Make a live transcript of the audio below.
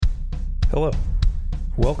Hello.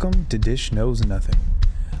 Welcome to Dish Knows Nothing.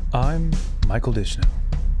 I'm Michael Dishnow.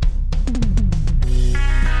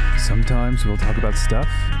 Sometimes we'll talk about stuff,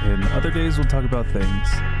 and other days we'll talk about things.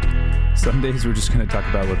 Some days we're just going to talk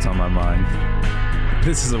about what's on my mind.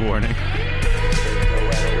 This is a warning.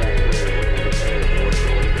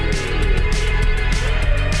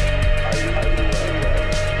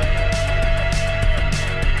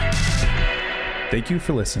 Thank you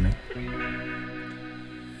for listening.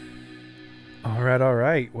 All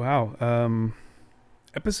right. Wow.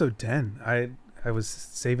 Episode 10. I was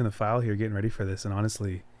saving the file here, getting ready for this, and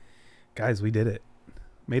honestly, guys, we did it.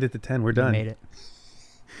 Made it to 10. We're done. We made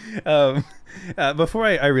it. Before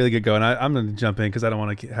I really get going, I'm going to jump in because I don't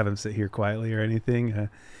want to have him sit here quietly or anything.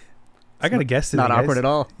 I got a guest today. Not awkward guys. at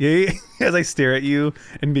all. Yeah, as I stare at you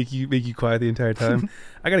and make you quiet the entire time.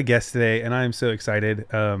 I got a guest today, and I am so excited.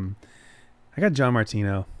 I got John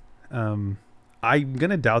Martino. I'm going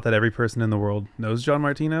to doubt that every person in the world knows John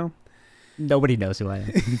Martino. Nobody knows who I am.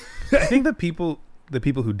 I think the people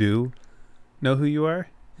who do know who you are,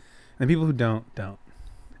 and the people who don't.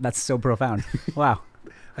 That's so profound. Wow.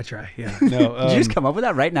 I try, yeah. No, Did you just come up with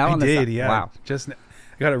that right now? I on the did, yeah. Wow. I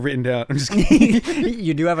got it written down. I'm just kidding.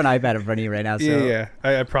 You do have an iPad in front of you right now. So. Yeah.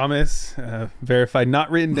 I promise. Verified, not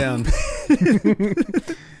written down.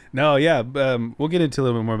 No, yeah. We'll get into a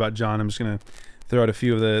little bit more about John. I'm just going to throw out a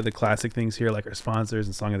few of the classic things here, like our sponsors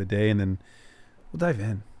and song of the day, and then we'll dive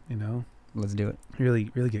in, Let's do it.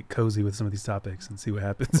 Really get cozy with some of these topics and see what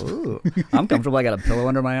happens. Ooh, I'm comfortable. I got a pillow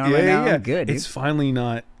under my arm right now. Yeah. I'm good. Dude. It's finally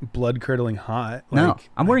not blood-curdling hot. No,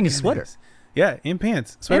 I'm wearing a sweater. Yeah, and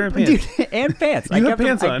pants. Sweater and pants. Dude, and pants. You have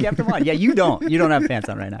pants on. I kept them on. Yeah, you don't. You don't have pants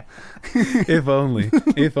on right now. If only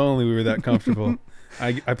we were that comfortable.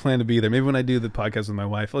 I plan to be there. Maybe when I do the podcast with my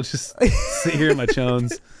wife, I'll just sit here in my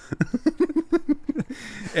chones.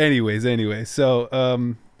 Anyway.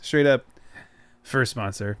 So, straight up, first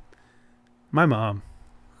sponsor, my mom.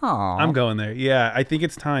 Aww. I'm going there. Yeah, I think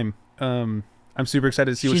it's time. I'm super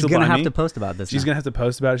excited to see what she'll buy me. She's going to have to post about this. She's going to have to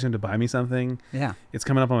post about it. She's going to buy me something. Yeah. It's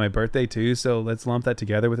coming up on my birthday, too, so let's lump that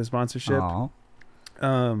together with a sponsorship. Aww.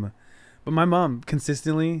 But my mom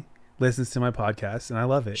consistently listens to my podcast, and I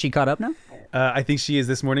love it. She caught up now? I think she is.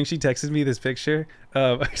 This morning she texted me this picture.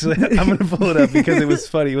 Actually, I'm going to pull it up because it was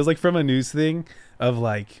funny. It was like from a news thing of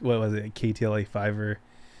like, what was it, KTLA 5 or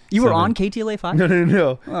You were 7. on KTLA 5?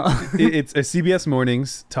 No. Oh. It's a CBS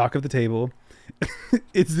Mornings Talk of the Table.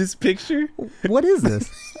 It's this picture. What is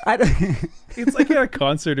this? It's like at a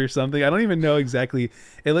concert or something. I don't even know exactly.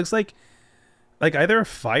 It looks like either a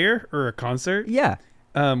fire or a concert. Yeah.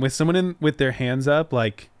 With someone with their hands up,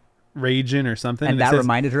 like raging or something. And that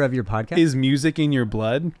reminded her of your podcast? Is music in your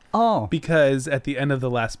blood? Oh. Because at the end of the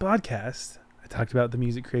last podcast, I talked about the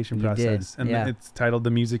music creation process. Did. And yeah. It's titled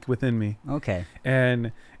The Music Within Me. Okay.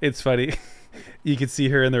 And it's funny. You can see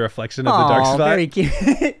her in the reflection of the dark spot. Very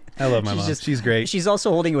cute. I love my mom. She's great. She's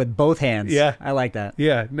also holding it with both hands. Yeah. I like that.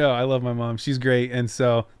 Yeah. No, I love my mom. She's great. And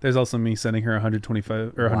so there's also me sending her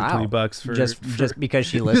 $125 or $120 for just because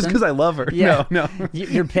she listens. Just because I love her. Yeah. No.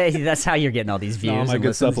 You're paid. That's how you're getting all these views. All my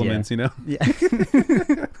good supplements, Yeah.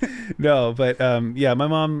 No, but yeah, my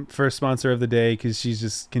mom, first sponsor of the day, because she's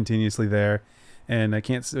just continuously there. And I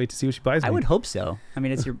can't wait to see what she buys me. I would hope so. I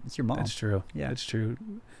mean, it's your mom. That's true. Yeah. That's true.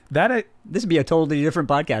 This would be a totally different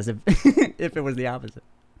podcast if it was the opposite.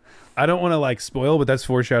 I don't want to spoil, but that's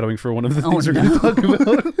foreshadowing for one of the things we're going to talk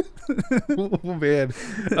about. Oh, man.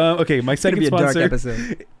 Okay, my second sponsor. It's going to be a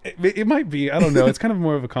dark episode. It might be. I don't know. It's kind of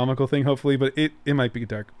more of a comical thing, hopefully, but it might be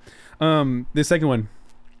dark. The second one,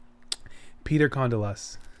 Peter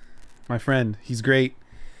Condolas, my friend. He's great.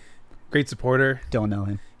 Great supporter. Don't know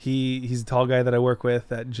him. He's a tall guy that I work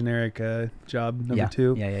with at generic job number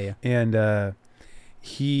 2. Yeah. And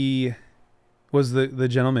he was the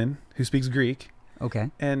gentleman who speaks Greek.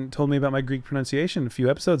 Okay. And told me about my Greek pronunciation a few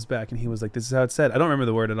episodes back, and he was like, "This is how it's said." I don't remember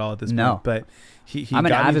the word at all at this point, but he I'm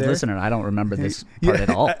an got avid listener. I don't remember this part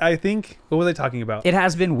at all. I think, what was I talking about? It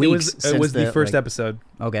has been weeks. It was the first episode.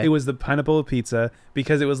 Okay. It was the pineapple pizza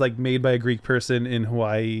because it was made by a Greek person in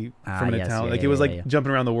Hawaii from an Italian. It was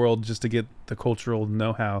jumping around the world just to get the cultural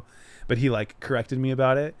know-how. But he corrected me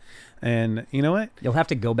about it, and you know what? You'll have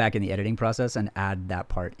to go back in the editing process and add that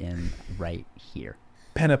part in right here.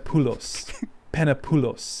 Panapoulos.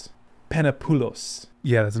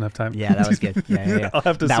 Yeah, that's enough time. Yeah, that was good. Yeah. I'll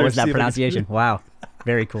have to that was that see pronunciation. Wow.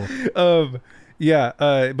 Very cool. But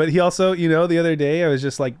he also, the other day I was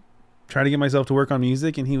just trying to get myself to work on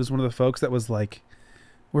music, and he was one of the folks that was work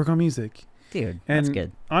on music. Dude, and that's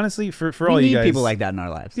good. Honestly, for all you guys. We need people like that in our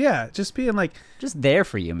lives. Yeah, just being just there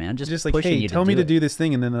for you, man. Just pushing hey, you tell to me do to do this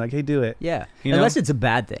thing, and then hey, do it. Yeah. You Unless it's a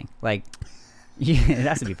bad thing. Yeah, it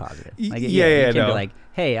has to be positive. Like, Yeah, you can't no. be like,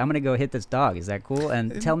 hey, I'm gonna go hit this dog. Is that cool?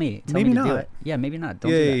 And tell me Maybe to do not. it. Yeah, maybe not.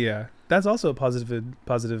 Don't yeah, do that. yeah. That's also a positive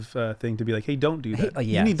thing to be like, hey, don't do that. Hey,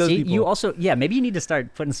 yeah. You need those See, people. you also, maybe you need to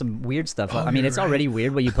start putting some weird stuff up. I mean, you're it's already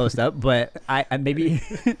weird what you post up, but I maybe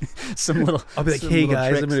some little. I'll be like, some hey little guys,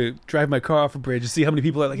 I'm tricks. gonna drive my car off a bridge and see how many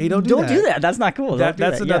people are like, hey, don't do that. That's not cool. Don't do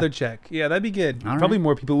That's that. another check. Yeah, that'd be good. All Probably right.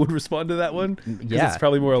 more people would respond to that one. 'Cause Yeah, it's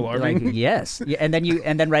probably more alarming. Like, yes, yeah, and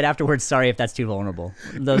then right afterwards, sorry if that's too vulnerable.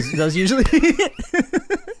 Those usually.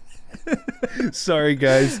 Sorry,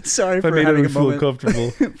 guys. Sorry If I for made having a everyone feel moment.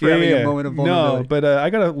 comfortable. For having a moment of No, vulnerability. but I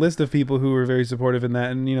got a list of people who were very supportive in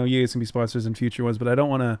that, and you guys can be sponsors in future ones. But I don't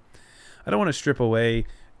want to strip away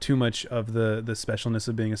too much of the specialness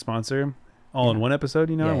of being a sponsor all in one episode.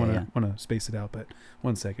 I Yeah, want to space it out. But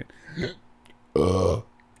 1 second.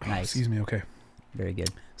 Nice. Excuse me. Okay. Very good.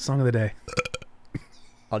 Song of the day.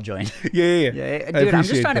 I'll join. Yeah. Yeah, dude, I'm just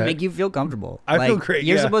appreciate trying to that. make you feel comfortable. I feel great,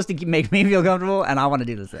 You're yeah. supposed to make me feel comfortable, and I want to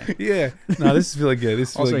do the same. Yeah. No, this is feeling good.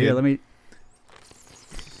 This is Also, feeling here, good. let me.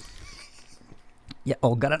 Yeah.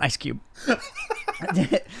 Oh, got an ice cube.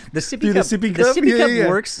 the sippy Dude, the cup. sippy The cup? sippy Yeah, cup yeah.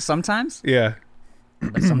 works sometimes, Yeah.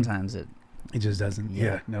 but sometimes it. It just doesn't. Yeah.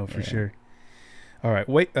 Yeah. No, for Yeah. sure. All right.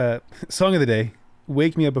 Wait. Song of the day.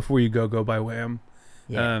 Wake Me Up Before You Go by Wham.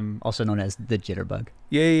 Yeah. Also known as the jitterbug.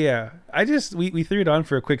 Yeah. We threw it on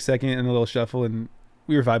for a quick second and a little shuffle, and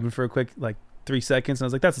we were vibing for a quick 3 seconds, and I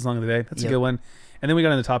was like, that's the song of the day. That's a good one. And then we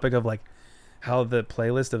got on the topic of like how the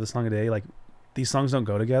playlist of the song of the day, like these songs don't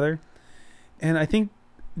go together. And I think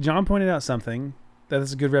John pointed out something that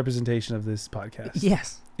is a good representation of this podcast.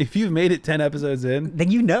 Yes. If you've made it 10 episodes in,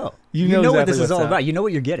 Then you know. You know what exactly this is what's all up. about. You know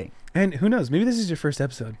what you're getting. and who knows, maybe this is your first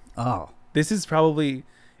episode. Oh. This is probably,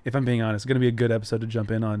 if I'm being honest, going to be a good episode to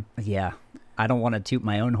jump in on. Yeah. I don't want to toot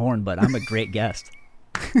my own horn, but I'm a great guest.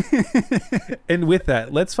 And with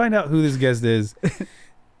that, let's find out who this guest is.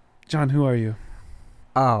 John, who are you?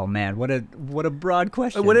 Oh man, what a broad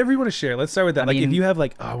question. Whatever you want to share. Let's start with that. I Like, if mean- you have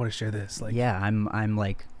like, oh, I want to share this. Like, Yeah, I'm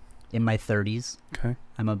like in my 30s. okay.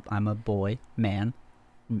 I'm a boy man.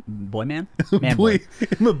 Boy man? boy,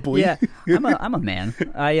 I'm a boy. Yeah, I'm a man.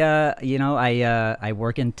 I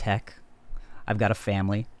work in tech. I've got a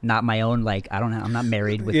family, not my own. Like I'm not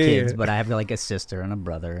married with kids, but I have like a sister and a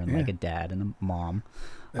brother and like a dad and a mom.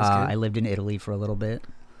 That's good. I lived in Italy for a little bit.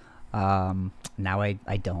 Now I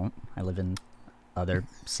don't. I live in other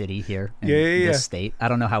city here in this state. I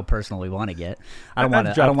don't know how personal we want to get. I don't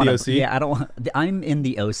want to. I don't want to. Yeah, I don't want. I'm in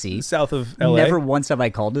the OC, South of LA. Never once have I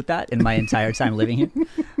called it that in my entire time living here,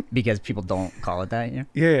 because people don't call it that here.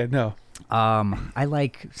 Yeah, no. I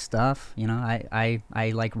like stuff. I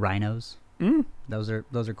like rhinos. Those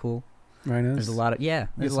are cool. Rhinos. There's a lot of There's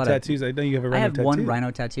There's a some lot tattoos. I know you have a of. rhino I have tattoo. one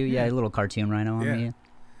rhino tattoo. Yeah, a little cartoon rhino on Yeah. me.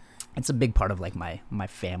 It's a big part of like my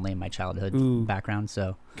family and my childhood background.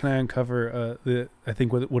 So Can I uncover I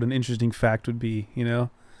think what an interesting fact would be,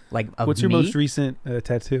 like of What's your me? most recent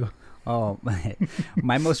tattoo? Oh,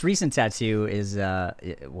 my most recent tattoo is,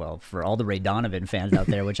 for all the Ray Donovan fans out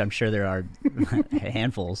there, which I'm sure there are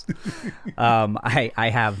handfuls, I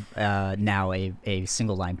have now a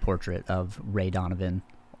single line portrait of Ray Donovan,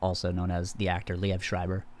 also known as the actor Liev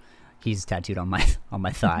Schreiber. He's tattooed on my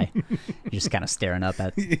thigh, just kind of staring up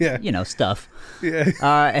at stuff. Yeah.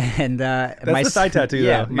 And That's the thigh tattoo.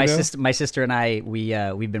 Yeah, though, my sister and I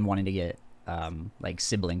we've been wanting to get like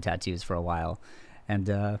sibling tattoos for a while. And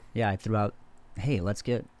I threw out, hey, let's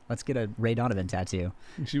get a Ray Donovan tattoo.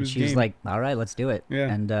 She was game. Like, all right, let's do it.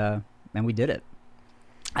 Yeah. And we did it.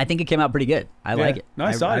 I think it came out pretty good. I like it. No,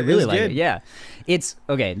 I saw it. I It really was like good. it. Yeah. It's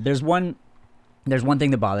okay. There's one thing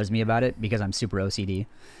that bothers me about it because I'm super OCD.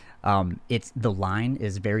 It's the line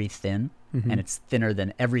is very thin, and it's thinner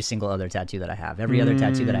than every single other tattoo that I have. Every other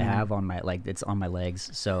tattoo that I have on my it's on my legs.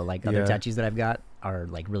 So like other tattoos that I've got are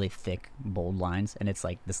like really thick, bold lines, and it's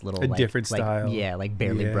like this little different style. like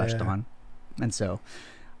barely brushed on, and so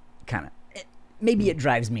kind of maybe it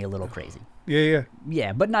drives me a little crazy. Yeah.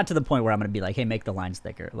 But not to the point where I'm gonna be like, hey, make the lines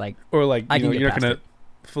thicker. Like, Or like I can get you're not past gonna it.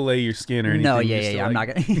 fillet your skin or anything. No, just to, I'm like,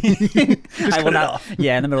 not gonna. I will cut it not. off.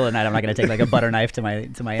 Yeah, in the middle of the night, I'm not gonna take like a butter knife to my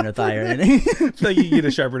inner thigh or anything. Like you get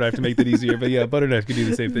a sharper knife to make that easier, but yeah, butter knife can do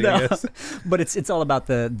the same thing. No. I guess. But it's all about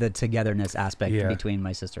the togetherness aspect Yeah. between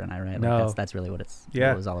my sister and I, right? Like No. that's really what what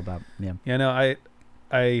Yeah. it was all about. Yeah. Yeah, no,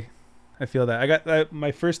 I feel that. I got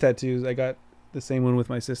my first tattoos. I got the same one with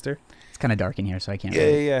my sister. It's kind of dark in here, so I can't. Yeah,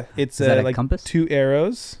 really... yeah. It's Is that a like compass? 2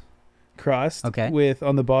 arrows crossed. Okay. With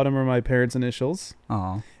on the bottom are my parents' initials,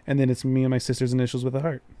 Oh, and then it's me and my sister's initials with a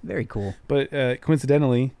heart. very cool. But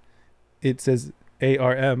coincidentally, it says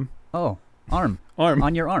ARM Oh, Arm. Arm.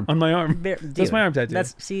 On your arm. On my arm. Dude, That's my arm tattoo.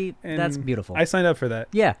 That's beautiful. I signed up for that.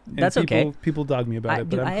 Yeah, that's okay. People dog me about it,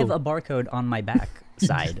 but dude, I'm I cool. have a barcode on my back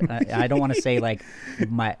side. I don't want to say like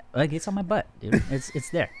it's on my butt, dude. It's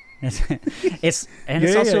there. It's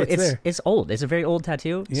old. It's a very old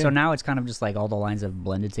tattoo. Yeah. So now it's kind of just like all the lines have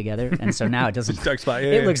blended together, and so now it doesn't. Dark spot.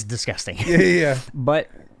 It looks disgusting. Yeah. But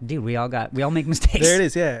dude, we all make mistakes. There it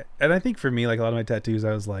is. Yeah, and I think for me, like a lot of my tattoos,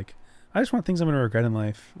 I was like, I just want things I'm gonna regret in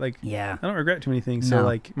life. Like, yeah, I don't regret too many things, so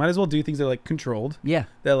like, might as well do things that are like controlled. Yeah,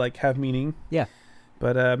 that like have meaning. Yeah.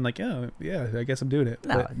 But I'm like, oh yeah, I guess I'm doing it.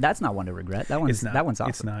 No, but that's not one to regret. That one's awesome.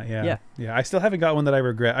 It's not. Yeah. I still haven't got one that I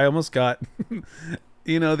regret. I almost got,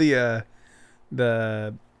 you know, the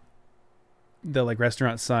like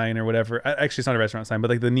restaurant sign or whatever. Actually, it's not a restaurant sign, but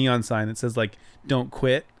like the neon sign that says like "Don't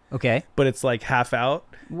quit." Okay. But it's like half out,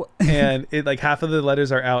 and it like half of the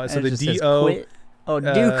letters are out. So the D-O. Do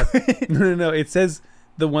quit. No. It says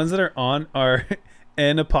the ones that are on are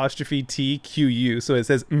N''TQU. So it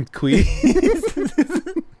says quit.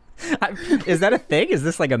 Is that a thing? Is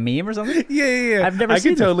this like a meme or something? Yeah. I've never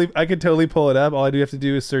seen it. I could totally pull it up. All I do have to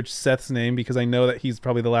do is search Seth's name because I know that he's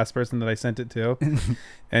probably the last person that I sent it to.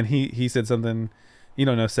 And he said something. You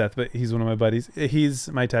don't know Seth, but he's one of my buddies. He's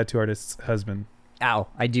my tattoo artist's husband. Ow.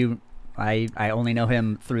 I do. I only know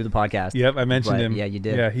him through the podcast. Yep, I mentioned him. Yeah, you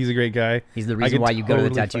did. Yeah, he's a great guy. He's the reason why you go to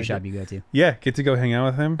the tattoo shop you go to. Yeah, get to go hang out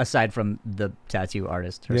with him. Aside from the tattoo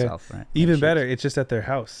artist herself, right? Even better, it's just at their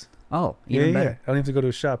house. Oh, even better. I don't have to go to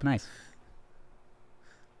a shop. Nice.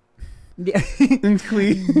 Yeah. I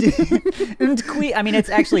mean, it's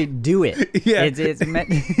actually do it. Yeah. It's meant.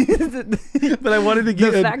 But I wanted to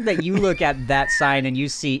get the fact that you look at that sign and you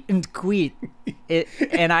see it,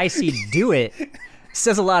 and I see do it,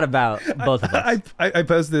 says a lot about both of us. I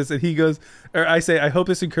post this and he goes, or I say, I hope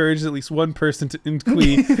this encourages at least one person to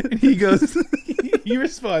tweet. And he goes, he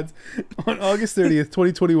responds, on August 30th,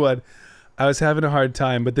 2021, I was having a hard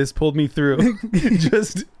time, but this pulled me through.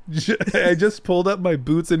 I just pulled up my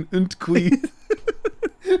boots and tweet.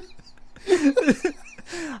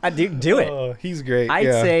 I do it. Oh, he's great. I'd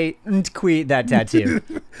say tweet that tattoo.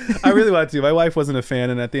 I really want to. My wife wasn't a fan,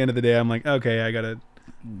 and at the end of the day, I'm like, okay, I gotta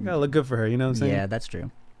look good for her. You know what I'm saying? Yeah, that's true.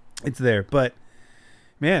 It's there, but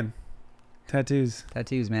man, tattoos,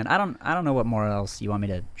 man. I don't know what more else you want me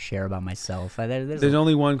to share about myself. There's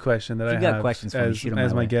only one question that I have. You got questions for me? Shoot 'em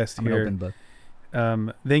as my way. guest I'm here. an open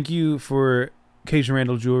book. Thank you for Cajun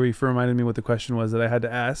Randall Jewelry for reminding me what the question was that I had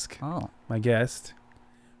to ask. Oh, my guest,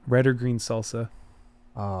 red or green salsa?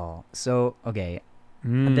 Oh, so okay.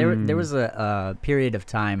 There was a period of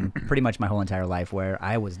time, pretty much my whole entire life, where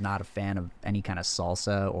I was not a fan of any kind of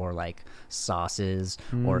salsa or like sauces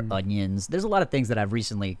or onions. There's a lot of things that I've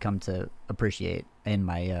recently come to appreciate in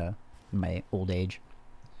my old age.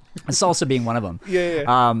 Salsa being one of them. Yeah.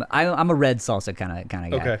 I'm a red salsa kind of guy,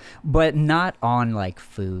 okay, but not on like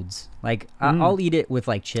foods. Like I'll eat it with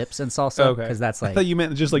like chips and salsa because that's like. I thought you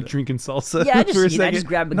meant just like drinking salsa. Yeah, for a second. I just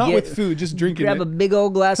grab with food, just drinking. Grab a big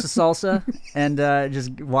old glass of salsa and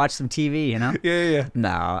just watch some TV. You know. Yeah.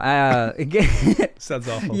 No, sounds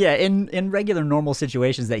awful. Yeah, in regular normal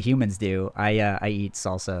situations that humans do, I eat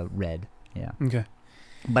salsa red. Yeah. Okay.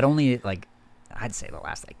 But only like I'd say the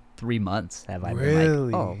last like 3 months have I really?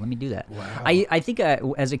 been like, oh, let me do that. Wow. I think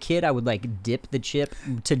as a kid I would like dip the chip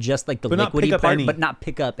to just like the liquidy part, but not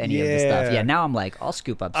pick up any of the stuff. Yeah, now I'm like, I'll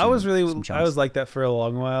scoop up some, I was chunks. like that for a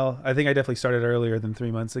long while. I think I definitely started earlier than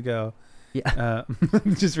 3 months ago. Yeah.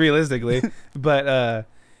 Just realistically. But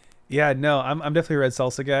yeah, no, I'm definitely a red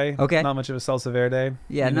salsa guy. Okay. Not much of a salsa verde.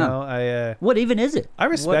 Yeah, you know? What even is it? I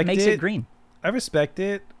respect what makes it green? I respect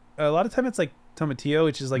it. A lot of time it's like tomatillo,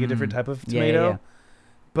 which is like a different type of tomato. Yeah.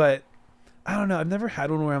 But I don't know. I've never had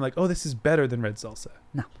one where I'm like, oh, this is better than red salsa.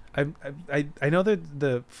 No. I know that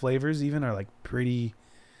the flavors even are like pretty.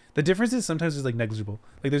 The difference is sometimes it's like negligible.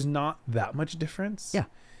 Like there's not that much difference. Yeah.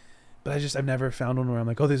 But I've never found one where I'm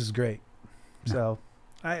like, oh, this is great. No. So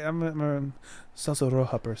I'm a salsa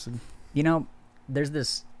roja person. You know, there's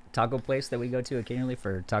this taco place that we go to occasionally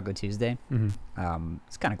for Taco Tuesday. Mm-hmm.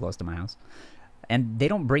 It's kind of close to my house. And they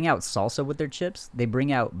don't bring out salsa with their chips. They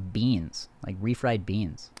bring out beans, like refried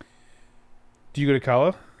beans. Do you go to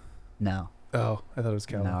Cala? No. Oh, I thought it was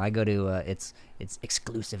Cala. No, I go to it's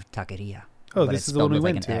exclusive taqueria. Oh, this is the one we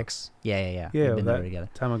went to. X. Yeah. Yeah, We've been that there together.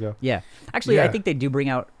 time ago. Yeah. Actually, I think they bring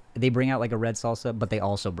out like a red salsa, but they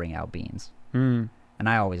also bring out beans. And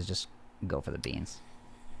I always just go for the beans.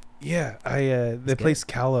 Yeah, the place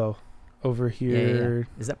Calo over here.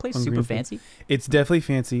 Yeah. Is that place super fancy? It's definitely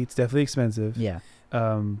fancy. It's definitely expensive. Yeah.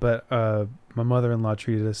 But my mother-in-law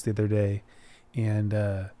treated us the other day,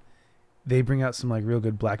 and they bring out some like real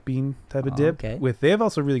good black bean type of dip. Okay. They have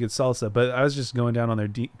also really good salsa, but I was just going down on their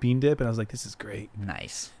bean dip and I was like, this is great.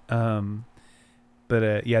 Nice.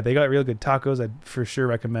 But yeah, they got real good tacos. I'd for sure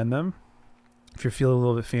recommend them if you're feeling a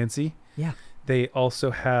little bit fancy. Yeah. They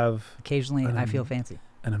also have Occasionally, I feel fancy.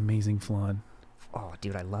 an amazing flan. Oh,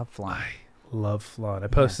 dude, I love flan. I love flan. I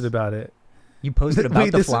posted about it. You posted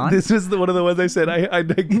about the flan? This was one of the ones I said. I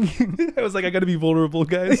was like, I got to be vulnerable,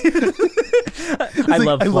 guys. I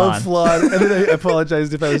love flan. I love flan. And then I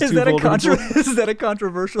apologized if I was too vulnerable. Is that a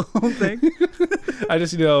controversial thing? I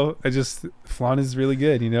just flan is really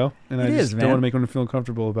good, and I just don't want to make anyone feel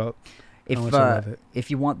uncomfortable about how much I love it.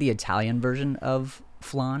 If you want the Italian version of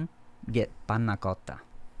flan, get panna cotta.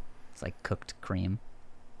 It's like cooked cream.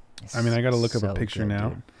 I got to look up a picture now.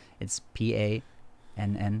 Dude. It's PANNA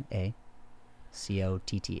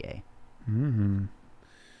COTTA. Mm-hmm.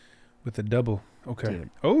 With a double. Okay. Dude,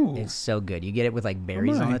 oh, it's so good. You get it with like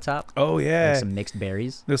berries on the top. Oh yeah, like some mixed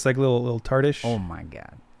berries. Just like little tartish. Oh my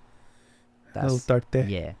god. Little tarte.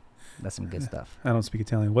 Yeah, that's some good stuff. I don't speak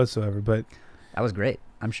Italian whatsoever, but that was great.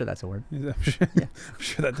 I'm sure that's a word. I'm sure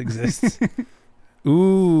that exists.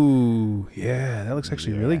 Ooh, yeah, that looks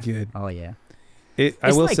actually really good. Oh yeah. I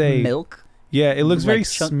will like say milk. Yeah, it looks like very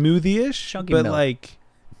smoothie-ish, chunky but milk. like.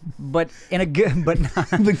 But in a good, but not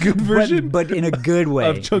the good version, but in a good way.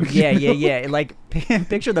 Of chunky milk. Yeah. Like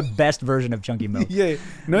picture the best version of chunky milk. Yeah,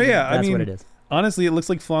 yeah. That's what it is. Honestly, it looks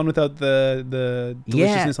like flan without the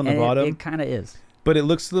deliciousness on the bottom. It kind of is. But it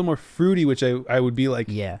looks a little more fruity, which I would be like,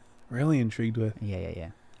 really intrigued with. Yeah.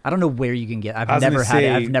 I don't know where you can get. I've never had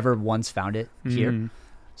it. I've never once found it here,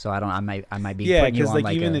 so I don't. I might be. Yeah, because because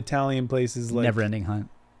like even Italian places like never-ending hunt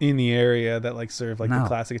in the area that like serve like the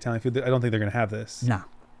classic Italian food. I don't think they're gonna have this. No.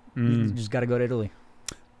 You just got to go to Italy.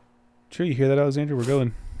 True, you hear that, Alexander? We're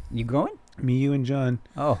going. You going? Me, you, and John.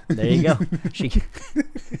 Oh, there you go.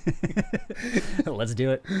 Let's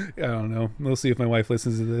do it. I don't know. We'll see if my wife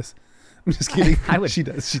listens to this. I'm just kidding. She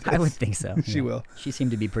does. I would think so. She will. She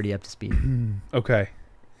seemed to be pretty up to speed. Okay.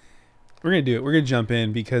 We're going to do it. We're going to jump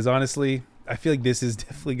in because honestly, I feel like this is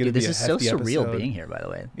definitely going to be a hefty episode. This is so surreal being here, by the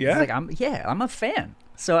way. Yeah? It's like I'm a fan.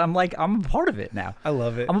 So I'm a part of it now. I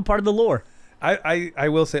love it. I'm a part of the lore. I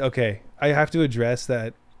will say, okay, I have to address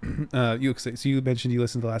that. You mentioned you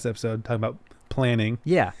listened to the last episode talking about planning.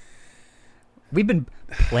 Yeah. We've been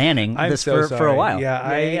planning this for a while. Yeah,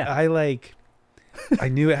 I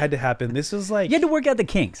knew it had to happen. This was like... You had to work out the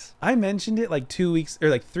kinks. I mentioned it like 2 weeks, or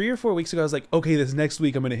like 3 or 4 weeks ago. I was like, okay, this next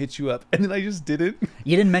week I'm going to hit you up. And then I just didn't.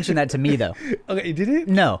 You didn't mention that to me, though. Okay, you didn't?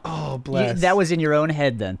 No. Oh, bless. That was in your own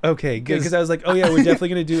head then. Okay, good. Because I was like, oh yeah, we're definitely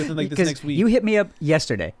going to do it within like this next week. You hit me up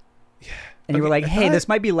yesterday. Yeah. And you were like, hey, this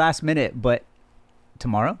might be last minute, but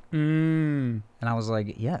tomorrow? And I was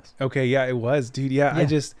like, yes. Okay, yeah, it was, dude. Yeah,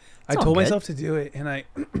 I told myself to do it, and I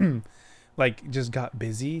like just got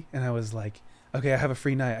busy, and I was like, okay, I have a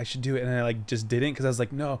free night, I should do it, and I like just didn't because I was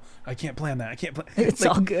like, no, I can't plan that. I can't plan. It's like,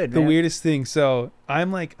 all good. The man. weirdest thing. So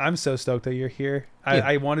I'm so stoked that you're here.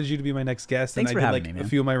 I wanted you to be my next guest, Thanks and for I did having like me, man. a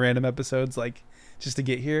few of my random episodes, like just to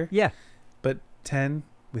get here. Yeah. But 10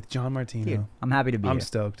 with John Martino. Dude, I'm happy to be here. I'm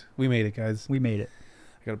stoked. We made it, guys. We made it.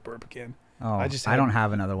 I got to burp again. Oh, I don't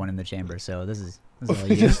have another one in the chamber, so this is all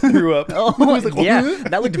you. Just threw up. Yeah,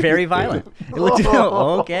 that looked very violent. It looked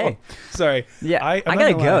okay. Sorry. Yeah, I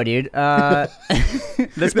gotta go, dude.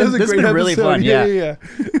 This has been really episode. fun. Yeah.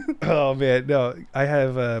 Oh man, no, I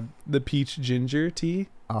have the peach ginger tea.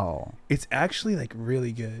 Oh, it's actually like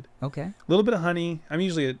really good. Okay. A little bit of honey. I'm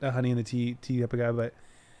usually a honey in the tea type of guy, but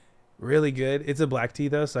really good. It's a black tea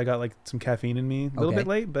though, so I got like some caffeine in me. A little bit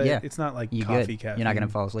late, but it's not like coffee caffeine. You're not gonna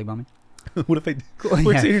fall asleep on me? What if I do?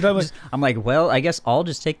 Cool. I'm like, well, I guess I'll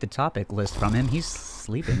just take the topic list from him. He's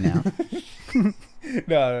sleeping now.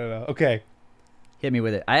 No. Okay. Hit me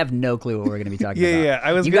with it. I have no clue what we're going to be talking about. Yeah.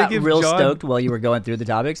 I was you gonna got give real John... stoked while you were going through the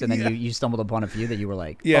topics, and then you stumbled upon a few that you were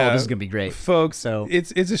like, oh, this is going to be great. Folks, so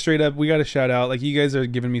it's a straight up, we got to shout out. Like, you guys are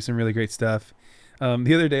giving me some really great stuff.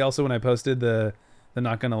 The other day also when I posted the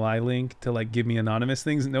not gonna lie link to like give me anonymous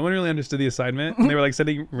things, no one really understood the assignment, and they were like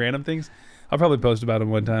sending random things. I'll probably post about them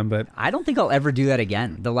one time, but I don't think I'll ever do that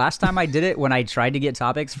again. The last time I did it, when I tried to get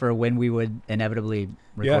topics for when we would inevitably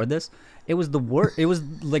record this, it was the worst. It was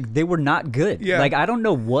like they were not good. Yeah. Like I don't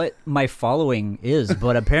know what my following is,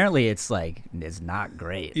 but apparently it's like it's not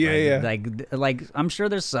great. Like I'm sure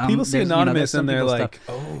there's some people see anonymous and they're like,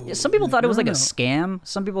 some people thought it was like a scam.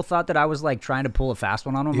 Some people thought that I was like trying to pull a fast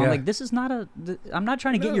one on them. I'm like, this is not I'm not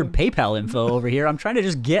trying to get your PayPal info over here. I'm trying to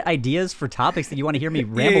just get ideas for topics that you want to hear me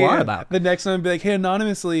ramble on about. The next one would be like, hey,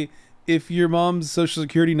 anonymously, if your mom's social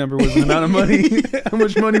security number was an amount of money, how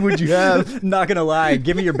much money would you have? Not gonna lie,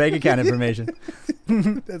 give me your bank account information.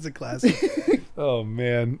 That's a classic. Oh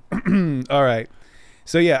man. All right.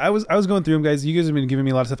 So yeah, I was going through them, guys. You guys have been giving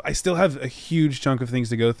me a lot of stuff. I still have a huge chunk of things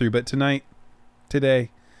to go through, but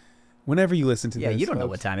today, whenever you listen to this, you don't know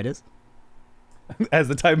what time it is. As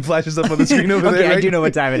the time flashes up on the screen over okay, there. Right? I do know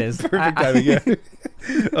what time it is. Perfect timing. Yeah.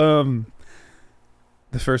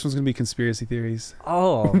 The first one's gonna be conspiracy theories.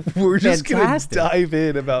 Oh, we're just fantastic. gonna dive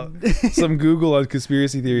in about some Google on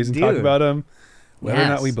conspiracy theories and talk about them, whether or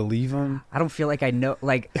not we believe them. I don't feel like I know.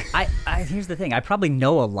 Like, I here's the thing. I probably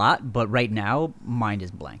know a lot, but right now, mind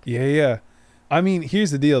is blank. Yeah. I mean,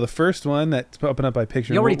 here's the deal. The first one that's popping up by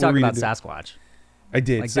picture. You already talked about Sasquatch. I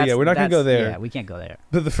did. Like, so yeah, we're not gonna go there. Yeah, we can't go there.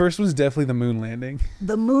 But the first one's definitely the moon landing.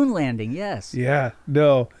 The moon landing, yes. Yeah.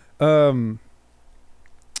 No.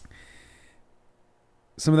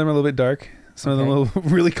 Some of them are a little bit dark. Some of them are a little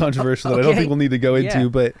really controversial that I don't think we'll need to go into.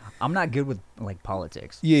 But I'm not good with like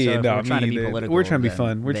politics. Yeah, so we're trying to be political. We're trying to be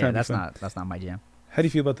fun. That's not my jam. How do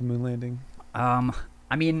you feel about the moon landing?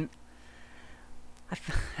 I mean,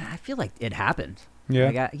 I feel like it happened.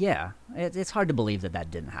 Yeah. Like it's hard to believe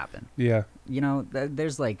that didn't happen. Yeah. You know,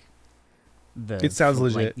 there's like it sounds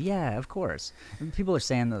legit. Yeah, of course. People are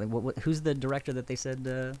saying that. Who's the director that they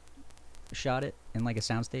said shot it in like a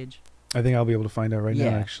soundstage? I think I'll be able to find out right now,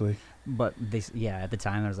 actually. But at the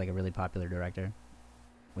time there was like a really popular director,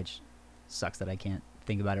 which sucks that I can't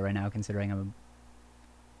think about it right now, considering I'm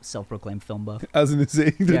a self-proclaimed film buff. I was gonna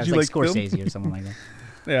say, did you like Scorsese film? or something like that?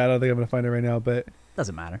 Yeah, I don't think I'm gonna find it right now, but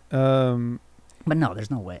doesn't matter. But no,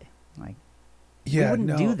 there's no way. Like, we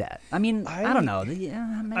wouldn't do that. I mean, I don't know.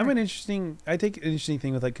 I take an interesting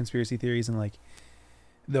thing with like conspiracy theories and like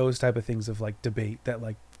those type of things of like debate that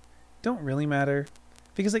like don't really matter,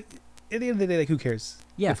 because like at the end of the day, like who cares?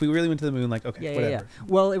 Yeah. If we really went to the moon, like okay, whatever. Yeah.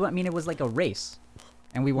 Well, it was like a race,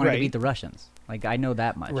 and we wanted to beat the Russians. Like, I know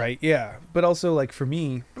that much. Right. Yeah. But also, like for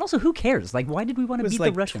me. But also, who cares? Like, why did we want to beat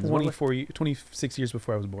the Russians? 26 years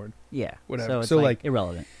before I was born. Yeah. Whatever. So it's like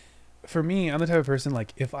irrelevant. For me, I'm the type of person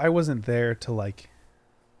like if I wasn't there to like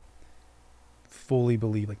fully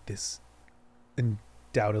believe like this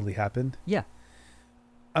undoubtedly happened. Yeah.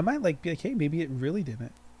 I might like be like, hey, maybe it really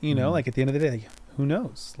didn't. You know, like at the end of the day, like, who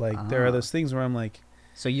knows? Like there are those things where I'm like.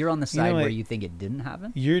 So you're on the side where you think it didn't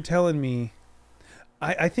happen? You're telling me.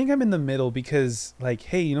 I think I'm in the middle because like,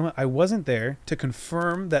 hey, you know what? I wasn't there to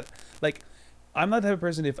confirm that. Like, I'm not the type of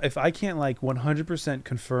person if I can't like 100%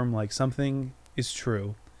 confirm like something is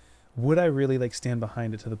true, would I really like stand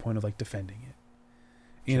behind it to the point of like defending it?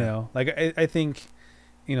 You know, like I think,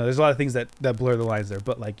 you know, there's a lot of things that blur the lines there,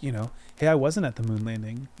 but like, you know, hey, I wasn't at the moon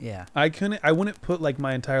landing. Yeah. I wouldn't put like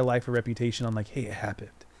my entire life or reputation on like, hey, it happened.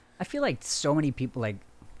 I feel like so many people like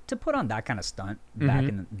to put on that kind of stunt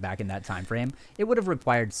back in that time frame, it would have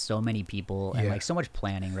required so many people and like so much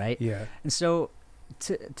planning, right? Yeah. And so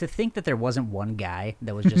to think that there wasn't one guy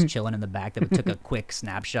that was just chilling in the back that took a quick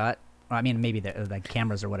snapshot. I mean, maybe the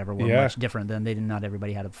cameras or whatever were much different than not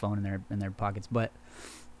everybody had a phone in their pockets, but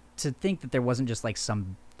to think that there wasn't just like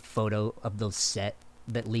some photo of the set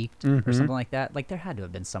that leaked or something like that, like there had to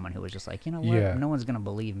have been someone who was just like, you know what, no one's gonna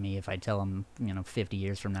believe me if I tell them, you know, 50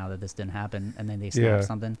 years from now that this didn't happen, and then they snap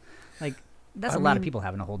something. Like that's a lot of people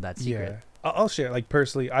having to hold that secret. Yeah, I'll share. Like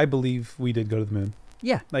personally, I believe we did go to the moon.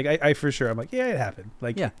 Yeah, like I for sure. I'm like, yeah, it happened.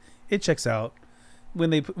 Like, it checks out. When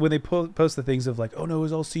they post the things of like, oh no, it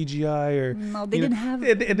was all CGI or no, they didn't have.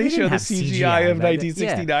 And they show the CGI of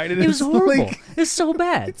 1969, and it was horrible. It's so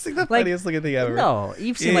bad. It's like the funniest looking thing ever. No,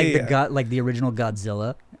 you've seen the original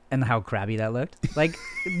Godzilla and how crabby that looked. Like,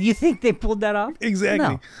 you think they pulled that off?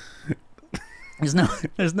 Exactly. No.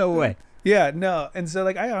 There's no way. Yeah, no, and so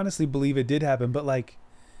like I honestly believe it did happen, but like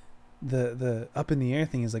the up in the air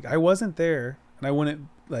thing is like I wasn't there, and I wouldn't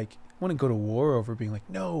go to war over being like,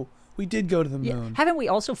 no, we did go to the moon. Haven't we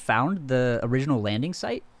also found the original landing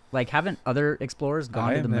site? Like, haven't other explorers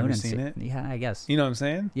gone to the moon and seen it? Yeah, I guess. You know what I'm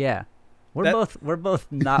saying? Yeah. We're both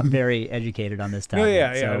not very educated on this topic.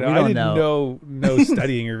 Yeah. So no, I didn't know no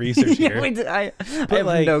studying or research here. I have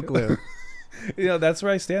like, no clue. You know, that's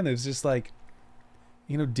where I stand. It's just like,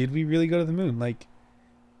 you know, did we really go to the moon? Like,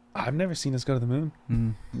 I've never seen us go to the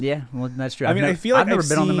moon. Yeah, well, that's true. I feel like I've never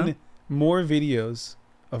been on the moon. More videos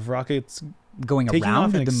of rockets going taking around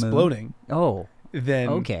off and the exploding. Moon. Oh.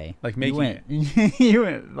 Then like making it. You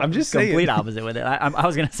went I'm just complete saying. opposite with it. I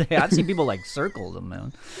was gonna say I've seen people like circle the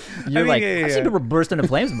moon. I've seen people burst into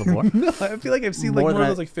flames before. No, I feel like I've seen like more of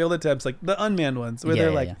those like failed attempts, like the unmanned ones, where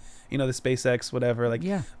they're like, you know, the SpaceX whatever, like,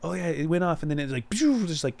 oh yeah, it went off and then it's like,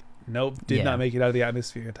 just like, nope, did not make it out of the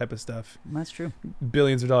atmosphere type of stuff. That's true.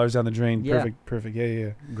 Billions of dollars down the drain. Perfect. Yeah.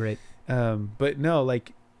 Great. But no,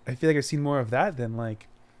 like I feel like I've seen more of that than like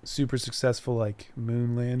super successful like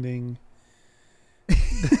moon landing.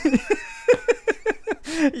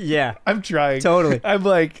 Yeah, I'm trying. totally. I'm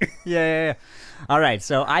like, Yeah. All right,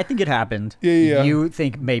 so I think it happened. Yeah. You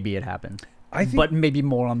think maybe it happened. I think, but maybe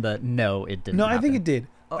more on the no, it didn't no, happen. I think it did.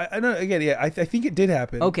 I know. Again, yeah, I think it did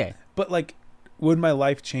happen. Okay. But like, would my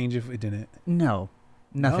life change if it didn't? No,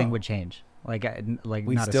 nothing No. would change. Like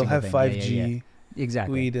We'd not still a have single thing. 5G. Yeah.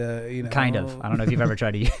 Exactly. We'd, kind of. I don't know if you've ever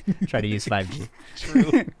tried to use 5G.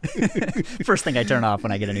 True. First thing I turn off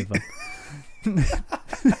when I get a new phone.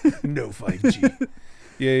 No 5G.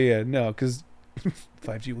 Yeah. No, because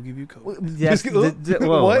 5G will give you code. Yes.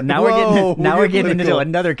 Whoa. What? Now we're getting into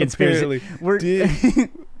another conspiracy. Apparently.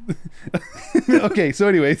 Okay. So,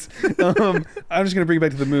 anyways, I'm just gonna bring it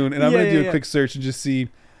back to the moon, and I'm gonna do a quick search and just see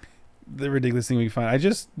the ridiculous thing we can find. I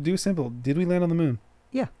just do simple. Did we land on the moon?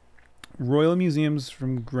 Yeah. Royal Museums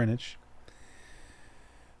from Greenwich.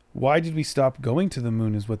 Why did we stop going to the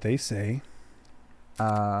moon? Is what they say.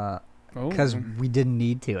 Because we didn't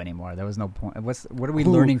need to anymore. There was no point. What are we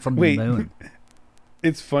learning from the moon?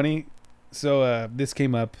 It's funny. So this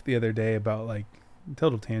came up the other day about like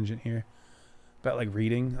total tangent here about like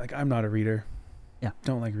reading. Like I'm not a reader. Yeah.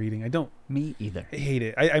 Don't like reading. I don't. Me either. I hate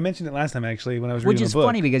it. I mentioned it last time actually when I was reading a book. Which is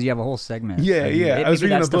funny because you have a whole segment. Yeah. I was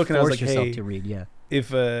reading a book and I was like, hey, to read. Yeah.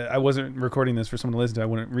 If I wasn't recording this for someone to listen to, I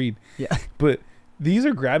wouldn't read. Yeah. But these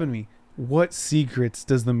are grabbing me. What secrets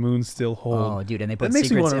does the moon still hold? Oh, dude, and they put That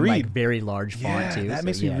makes me secrets wanna in read. like very large font too. That so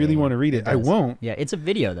makes me really want to read it. I won't. Yeah, it's a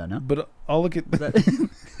video though, no? But I'll look at.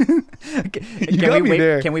 Can we wait?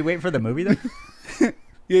 There. Can we wait for the movie though?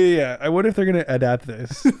 Yeah. I wonder if they're gonna adapt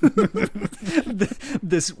this.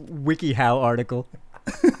 This WikiHow article.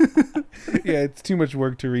 Yeah, it's too much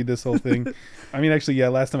work to read this whole thing. I mean, actually, yeah.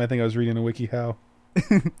 Last time I think I was reading a WikiHow.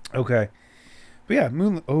 Okay, but yeah,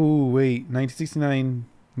 moon. Oh wait, 1969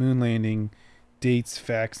 moon landing, dates,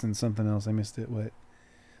 facts, and something else. I missed it. What?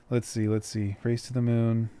 Let's see. Race to the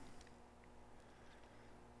moon.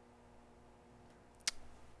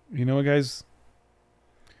 You know what, guys?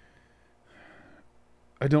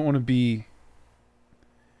 I don't want to be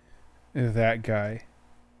that guy,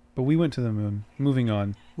 but we went to the moon. Moving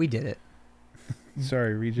on. We did it.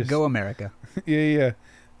 Sorry, Regis. Go America. Yeah.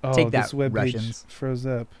 Oh, Take that, this web page Russians. froze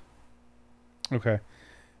up. Okay.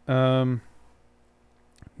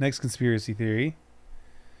 Next conspiracy theory.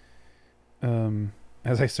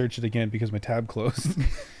 As I search it again because my tab closed.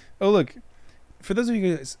 Oh, look. For those of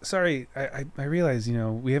you guys, sorry, I realize,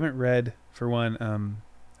 we haven't read, for one,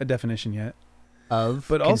 a definition yet. Of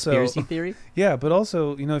but conspiracy also, theory? Yeah, but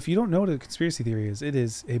also, if you don't know what a conspiracy theory is, it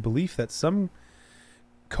is a belief that some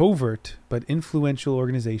covert but influential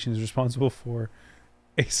organization is responsible for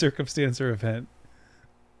a circumstance or event.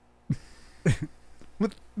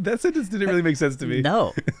 That sentence didn't really make sense to me.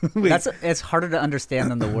 No. It's harder to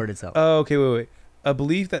understand than the word itself. Oh, okay, wait. A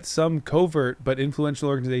belief that some covert but influential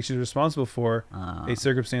organization is responsible for a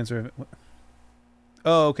circumstance or event.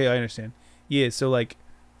 Oh, okay, I understand. Yeah, so like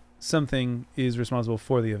something is responsible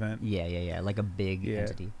for the event. Yeah. Like a big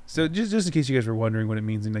entity. So just in case you guys were wondering what it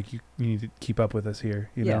means, and like you need to keep up with us here,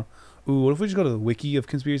 you know. Ooh, what if we just go to the wiki of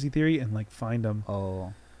conspiracy theory and like find them?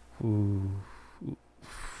 Oh. Ooh.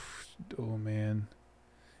 Oh man.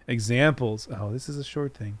 Examples. Oh, this is a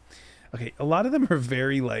short thing. Okay, a lot of them are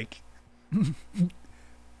very like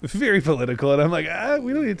very political, and I'm like,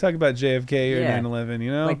 we don't need to talk about JFK or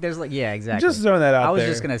 9/11, Like there's exactly. Just throwing that out there. I was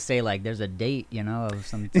just gonna say like there's a date, of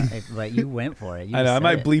some type, but you went for it. I know. I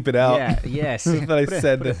might bleep it out. Yeah. Yes. But I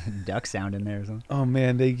said put a duck sound in there or something. Oh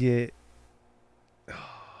man, they get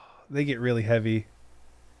really heavy.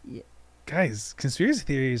 Yeah. Guys, conspiracy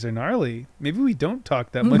theories are gnarly. Maybe we don't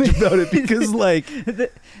talk that much about it because like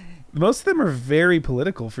most of them are very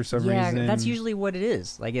political for some reason. Yeah, that's usually what it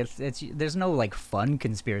is. Like it's there's no like fun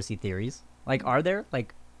conspiracy theories. Like are there?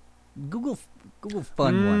 Like Google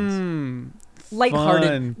fun ones.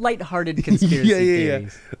 Lighthearted conspiracy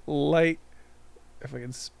theories. Light, if I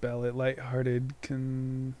can spell it, lighthearted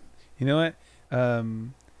You know what?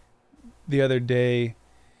 The other day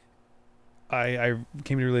I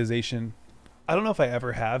came to the realization, I don't know if I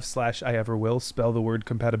ever have / I ever will spell the word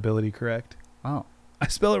compatibility correct. Oh. I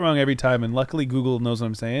spell it wrong every time, and luckily Google knows what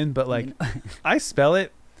I'm saying, but like I spell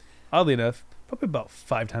it, oddly enough, probably about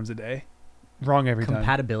 5 times a day. Wrong every time.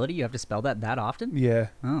 Compatibility? You have to spell that often? Yeah.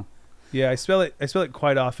 Oh. Yeah, I spell it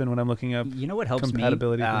quite often when I'm looking up You know what helps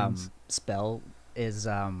compatibility me things. spell is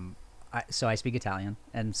so I speak Italian,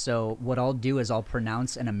 and so what I'll do is I'll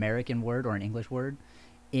pronounce an American word or an English word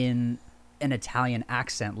in an Italian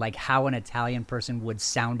accent, like how an Italian person would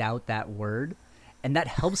sound out that word, and that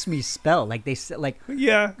helps me spell. Like they say, like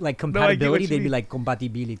Yeah. like No, I get what compatibility, you they'd be mean. like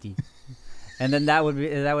compatibility, and then that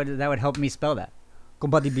would help me spell that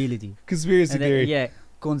compatibility. Conspiracy And then, theory. yeah,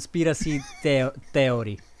 conspiracy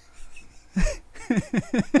theory.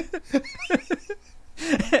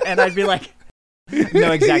 And I'd be like,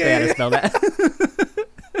 know exactly how to spell that.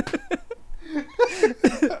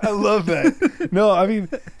 I love that. No, I mean,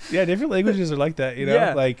 yeah, different languages are like that, you know?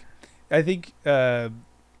 Yeah. Like, I think for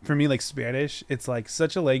me, like Spanish, it's like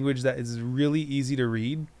such a language that is really easy to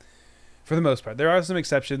read for the most part. There are some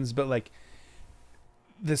exceptions, but like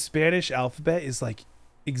the Spanish alphabet is like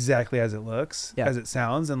exactly as it looks, Yeah. as it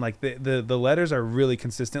sounds, and like the letters are really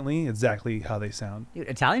consistently exactly how they sound. Dude,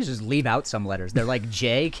 Italians just leave out some letters. They're like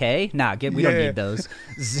J, K. Nah, we don't Yeah. need those.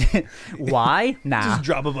 Y, nah. Just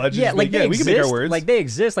drop a bunch. Yeah, Just like yeah, they we exist. can make our words. Like they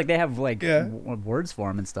exist. Like they have like Yeah. words for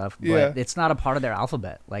them and stuff. But Yeah. it's not a part of their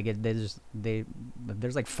alphabet. Like there's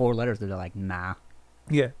like 4 letters that they're like, nah,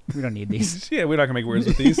 yeah. we don't need these. Yeah, we're not gonna make words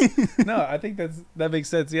with these. No, I think that makes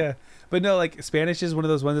sense. Yeah, but no, like Spanish is one of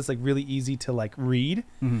those ones that's like really easy to like read.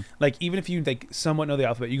 Mhm. Like even if you like somewhat know the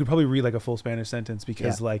alphabet, you could probably read like a full Spanish sentence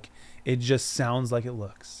because Yeah. like it just sounds like it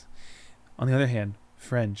looks. On the other hand,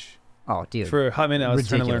 French. Oh, dude. For a hot minute, I was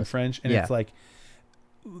trying to learn Ridiculous. French, and Yeah. it's like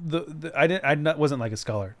wasn't like a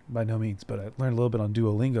scholar by no means, but I learned a little bit on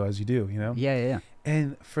Duolingo, as you do, you know. Yeah.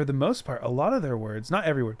 And for the most part, a lot of their words, not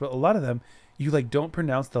every word, but a lot of them, you like don't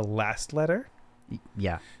pronounce the last letter.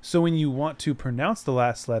 Yeah. So when you want to pronounce the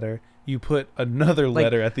last letter, you put another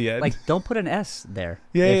letter at the end. Like, don't put an S there.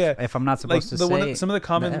 Yeah. If I'm not like supposed to say some of the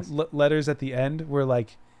common S. letters at the end were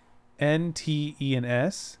like N, T, E, and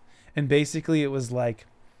S, and basically it was like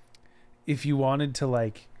if you wanted to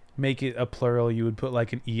like make it a plural, you would put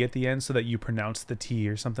like an E at the end so that you pronounce the T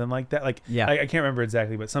or something like that. Like Yeah. I can't remember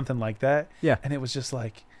exactly, but something like that. Yeah. And it was just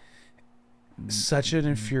like such an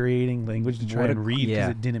infuriating language to try What a- and read because yeah.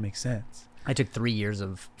 it didn't make sense. I took 3 years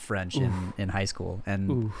of French in high school, and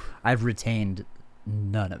Ooh. I've retained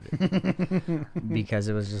none of it because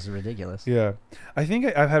it was just ridiculous. Yeah, I think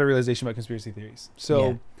I've had a realization about conspiracy theories.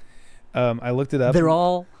 So, I looked it up. They're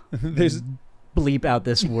all There's bleep out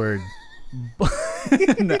this word.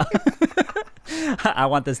 No. I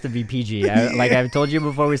want this to be PG. Like I've told you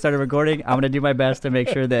before we started recording, I'm gonna do my best to make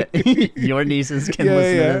sure that your nieces can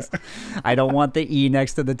listen to this. I don't want the E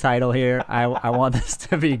next to the title here. I want this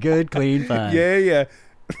to be good, clean, fun. Yeah.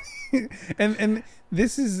 and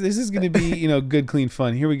this is gonna be good, clean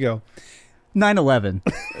fun. Here we go. 9/11.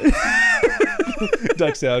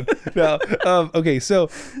 Duck sound. Now, okay, so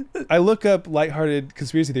I look up lighthearted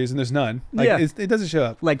conspiracy theories and there's none. Like, Yeah. it doesn't show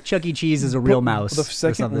up. Like Chuck E. Cheese is a real But mouse. The or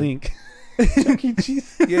second something. link. Chuck E.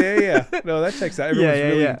 Cheese. Yeah. No, that checks out. Everyone's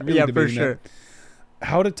really yeah, for debating sure. that.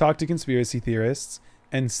 How to talk to conspiracy theorists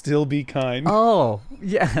and still be kind. Oh,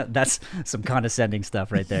 yeah, that's some condescending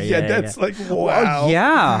stuff right there. Yeah, that's like, wow. Oh,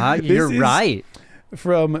 yeah, you're This is right.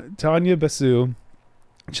 From Tanya Basu,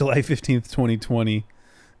 July 15th, 2020.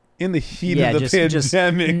 In the heat of the just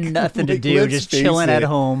pandemic. nothing to Like, do, let's just face chilling at it.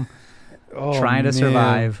 home, Oh, trying to man.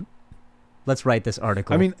 survive. Let's write this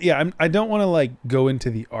article. I mean, yeah, I don't want to like go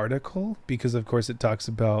into the article because, of course, it talks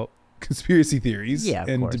about conspiracy theories Yeah, of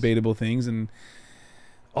and course. debatable things and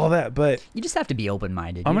all that. But you just have to be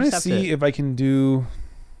open-minded. I'm You gonna just have see if I can do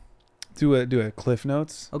a Cliff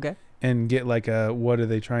Notes Okay. and get like a what are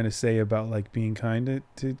they trying to say about like being kind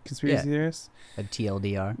to conspiracy theorists. A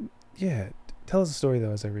TLDR. Yeah, tell us a story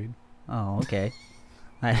though as I read. Oh, okay.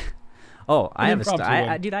 I have a impromptu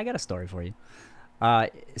one. dude, I got a story for you.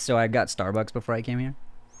 So I got Starbucks before I came here,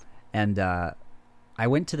 and I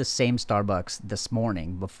went to the same Starbucks this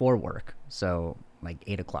morning before work. So like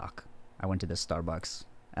 8:00, I went to this Starbucks.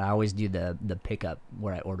 I always do the pickup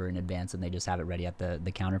where I order in advance and they just have it ready at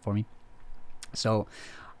the counter for me. So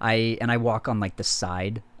I walk on like the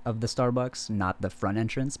side of the Starbucks, not the front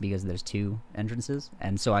entrance because there's 2 entrances.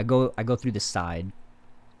 And so I go through the side.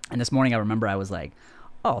 And this morning I remember I was like,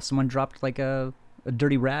 oh, someone dropped like a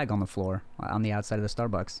dirty rag on the floor on the outside of the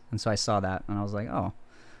Starbucks. And so I saw that and I was like, oh,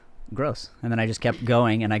 gross. And then I just kept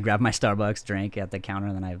going and I grabbed my Starbucks drink at the counter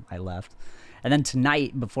and then I left. And then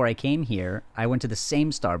tonight, before I came here, I went to the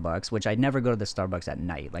same Starbucks, which I'd never go to the Starbucks at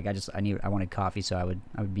night. Like I wanted coffee, so I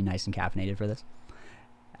would be nice and caffeinated for this.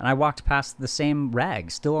 And I walked past the same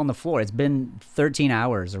rag still on the floor. It's been 13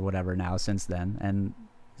 hours or whatever now since then, and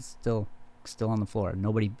it's still on the floor.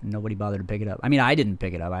 Nobody bothered to pick it up. I mean, I didn't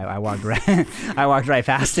pick it up. I walked right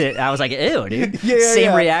past it. I was like, ew, dude.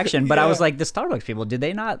 Same reaction. But I was like, the Starbucks people, did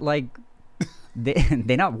they not like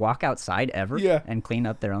they not walk outside ever and clean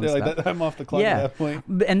up their own stuff? Like, I'm off the clock at that point.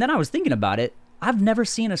 And then I was thinking about it. I've never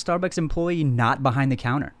seen a Starbucks employee not behind the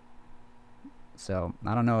counter. So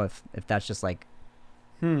I don't know if that's just like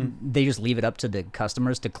They just leave it up to the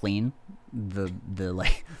customers to clean the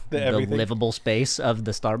livable space of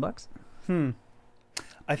the Starbucks.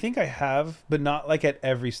 I think I have, but not like at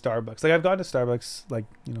every Starbucks. Like I've gone to Starbucks like,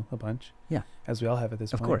 a bunch. Yeah. As we all have at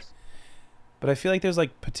this point. Of course. But I feel like there's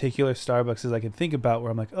like particular Starbucks I can think about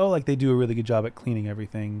where I'm like, oh, like they do a really good job at cleaning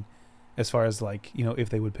everything as far as like, if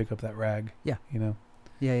they would pick up that rag. Yeah.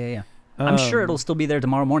 Yeah. I'm sure it'll still be there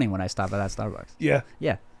tomorrow morning when I stop at that Starbucks. Yeah.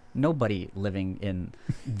 Yeah. Nobody living in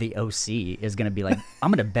the OC is going to be like,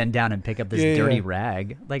 I'm going to bend down and pick up this dirty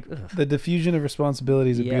rag. Like, ugh. The diffusion of responsibility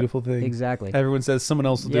is a beautiful thing. Exactly. Everyone says someone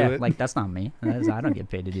else will do it. Like that's not me. I don't get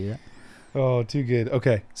paid to do that. Oh, too good.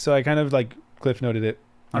 Okay. So I kind of like cliff noted it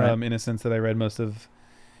in a sense that I read most of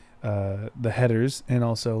the headers and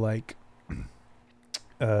also like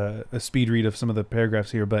a speed read of some of the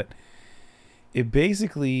paragraphs here. But it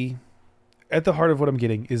basically, at the heart of what I'm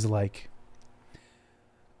getting is like,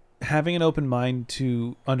 having an open mind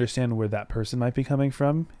to understand where that person might be coming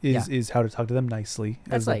from is how to talk to them nicely.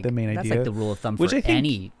 That's like the main idea. That's like the rule of thumb for which I think,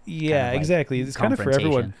 any. Yeah, kind of exactly. It's kind of for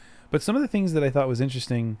everyone. But some of the things that I thought was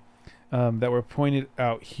interesting that were pointed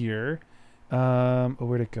out here.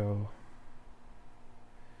 Where'd it go?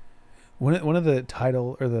 One of the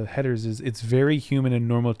title or the headers is "It's very human and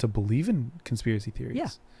normal to believe in conspiracy theories." Yeah,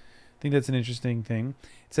 I think that's an interesting thing.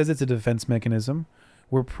 It says it's a defense mechanism.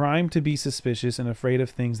 We're primed to be suspicious and afraid of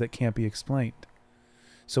things that can't be explained.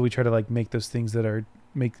 So we try to like make those things that are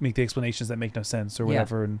make the explanations that make no sense or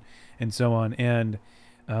whatever and so on. And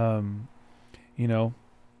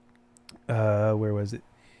where was it?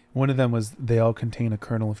 One of them was they all contain a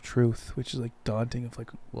kernel of truth, which is like daunting of like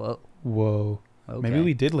whoa. Okay. Maybe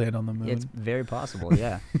we did land on the moon. It's very possible,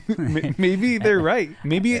 yeah. Maybe they're right.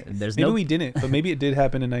 Maybe we didn't, but maybe it did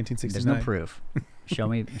happen in 1969. There's no proof. Show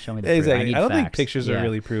me the proof. Exactly. I don't think pictures are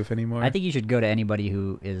really proof anymore. I think you should go to anybody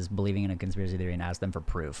who is believing in a conspiracy theory and ask them for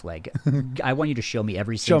proof. Like, I want you to show me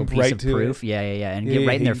every single piece of proof. Yeah, and get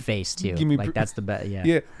right in their face too. Give me that's the best. Yeah.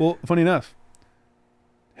 Yeah. Well, funny enough,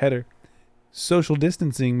 header. Social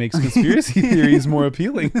distancing makes conspiracy theories more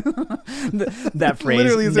appealing. That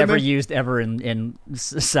phrase is never used ever in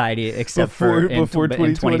society except before in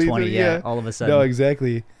 2020. Yeah, all of a sudden. No,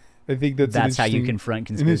 exactly. I think that's how you confront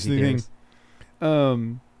conspiracy theories. But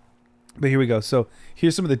here we go. So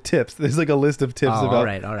here's some of the tips. There's like a list of tips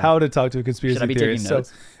about how to talk to a conspiracy theorist. So,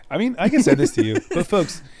 I mean, I can send this to you, but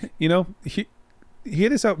folks, hear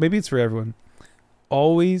this out. Maybe it's for everyone.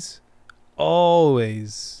 Always.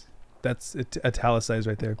 That's italicized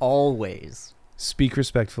right there. Always. Speak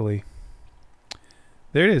respectfully.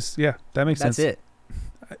 There it is. Yeah, that makes sense. That's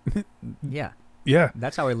it. Yeah. Yeah.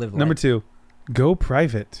 That's how I live life. Number 2, go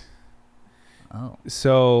private. Oh.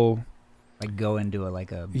 So. Like go into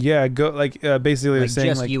basically they're saying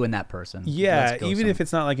just like you and that person. Yeah, even if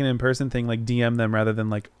it's not like an in-person thing, like DM them rather than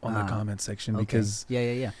like on the comment section because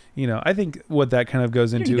yeah. I think what that kind of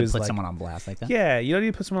goes into is put like someone on blast like that. Yeah, you don't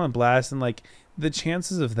need to put someone on blast, and like the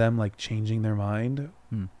chances of them like changing their mind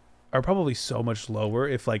are probably so much lower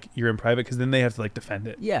if like you're in private because then they have to like defend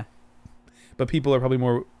it. Yeah. But people are probably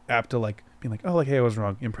more apt to like being like, oh, like hey, I was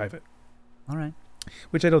wrong in private. All right.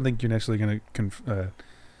 Which I don't think you're necessarily gonna.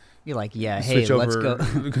 You're like, hey, let's go.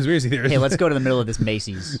 Conspiracy theories. Hey, let's go to the middle of this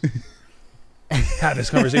Macy's. Have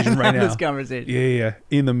this conversation right now. This conversation. Yeah.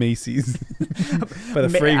 In the Macy's. By the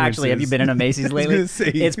fragrances. Actually, have you been in a Macy's lately?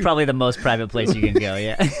 It's probably the most private place you can go,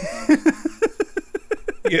 yeah.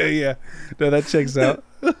 Yeah. No, that checks out.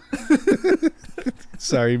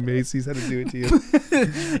 Sorry, Macy's had to do it to you.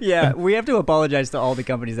 Yeah, we have to apologize to all the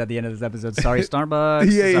companies at the end of this episode. Sorry,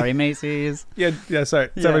 Starbucks. Sorry, Macy's. Yeah, sorry.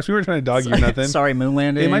 Starbucks, we weren't trying to dog you or nothing. Sorry, Moon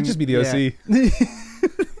Landing. It might just be the OC.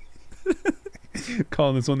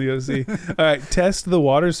 Calling this one the OC. All right, test the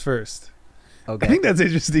waters first. Okay. I think that's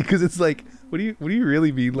interesting because it's like, what do you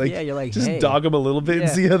really mean? Like, you're like, just dog them a little bit and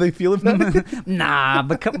see how they feel about it. Nah,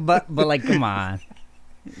 but like, come on.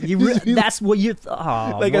 That's what you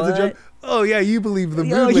like as a joke. Oh yeah, you believe the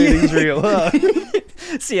moon landing's real, huh?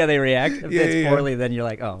 See how they react. If it's poorly, then you're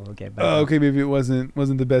like, oh, okay. Okay, maybe it wasn't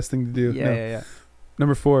the best thing to do. Yeah.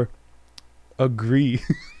 Number 4, agree.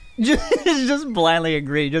 just blindly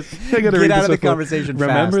agree. Just get out of the conversation fast.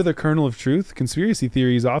 Remember the kernel of truth. Conspiracy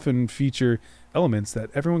theories often feature elements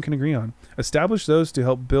that everyone can agree on. Establish those to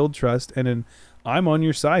help build trust and an I'm on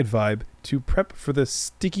your side vibe to prep for the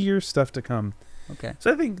stickier stuff to come. Okay.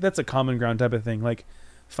 So I think that's a common ground type of thing. Like,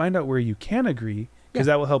 find out where you can agree because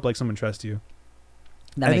that will help like someone trust you.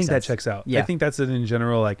 I think that checks out. I think that's it in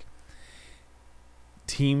general, like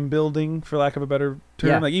team building, for lack of a better term.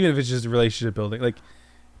 Yeah. Like even if it's just relationship building, like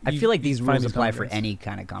I feel like these rules apply for any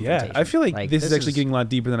kind of confrontation. Yeah, I feel like this is actually getting a lot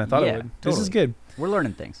deeper than I thought it would. Totally. This is good. We're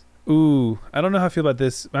learning things. Ooh, I don't know how I feel about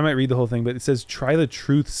this. I might read the whole thing, but it says try the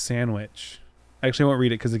truth sandwich. I actually won't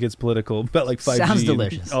read it because it gets political about like 5G Sounds and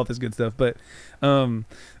delicious. all this good stuff. But I'm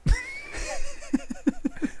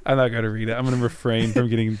not going to read it. I'm going to refrain from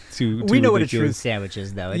getting too We know ridiculous. what a truth sandwich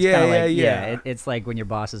is, though. It's Yeah, kinda like, yeah. it's like when your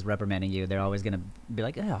boss is reprimanding you, they're always gonna be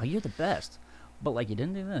like, "Oh, you're the best," but like you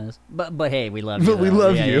didn't do this. But hey, we love you. But we though.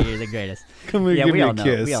 love Yeah, you. You're the greatest. Come here, Yeah, give we me all a know.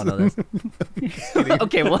 kiss. We all know this.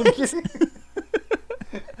 Okay,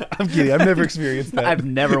 I'm kidding. I've never experienced that. I've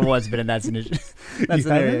never once been in that scenario. You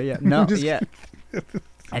haven't? Yeah. No. Just- Yeah.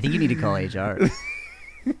 I think you need to call HR.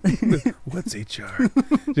 What's HR?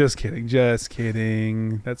 Just kidding. Just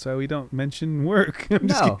kidding. That's why we don't mention work. I'm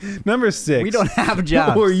just No. kidding. Number 6. We don't have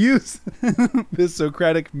jobs. Or use the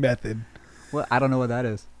Socratic method. Well, I don't know what that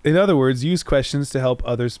is. In other words, use questions to help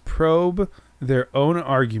others probe their own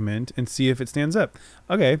argument and see if it stands up.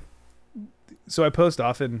 Okay. So I post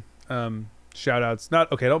often shout outs. I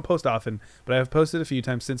don't post often, but I have posted a few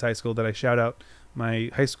times since high school that I shout out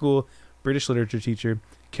my high school British literature teacher,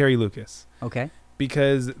 Carrie Lucas. Okay.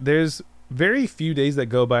 Because there's very few days that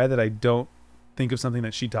go by that I don't think of something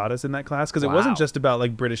that she taught us in that class. Because it wasn't Wow. just about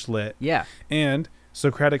like British lit. Yeah. And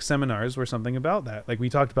Socratic seminars were something about that. Like we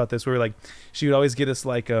talked about this where like she would always get us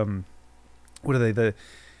like what are they?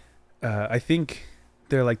 I think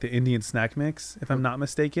they're like the Indian snack mix, if I'm not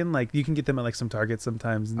mistaken. Like you can get them at like some Targets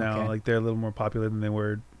sometimes now. Okay. Like they're a little more popular than they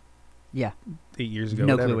were Yeah. 8 years ago.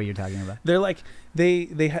 No whatever. clue what you're talking about. They're like they're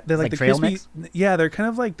like like the trail crispy. mix? Yeah, they're kind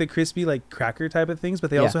of like the crispy like cracker type of things, but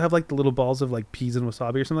they Yeah. also have like the little balls of like peas and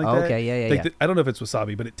wasabi or something like that. Okay. Yeah. Like I don't know if it's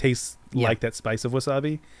wasabi, but it tastes Yeah. like that spice of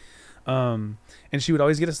wasabi. And she would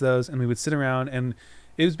always get us those, and we would sit around, and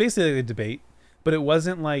it was basically a debate, but it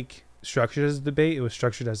wasn't like structured as a debate. It was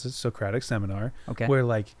structured as a Socratic seminar, Okay. where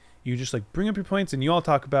like you just like bring up your points and you all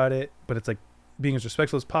talk about it, but it's like being as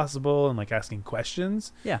respectful as possible and like asking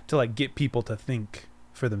questions Yeah. to like get people to think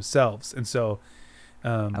for themselves. And so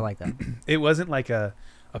I like that. it wasn't like a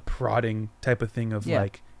prodding type of thing of Yeah.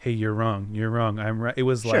 like, hey, you're wrong, I'm right. It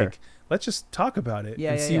was Sure. like, let's just talk about it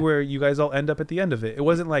Yeah, and yeah, see yeah. where you guys all end up at the end of it. It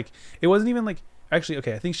wasn't even like, actually,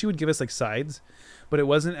 okay, I think she would give us like sides, but it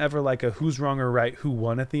wasn't ever like a who's wrong or right, who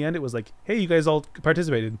won at the end. It was like, hey, you guys all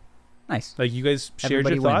participated. Nice. Like you guys shared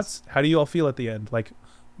Everybody your wins. thoughts. How do you all feel at the end? Like,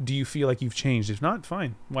 do you feel like you've changed? If not,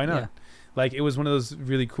 fine. Why not? Yeah. Like it was one of those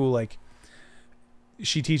really cool, like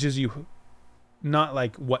she teaches you not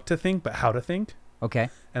like what to think, but how to think. Okay.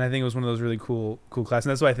 And I think it was one of those really cool classes.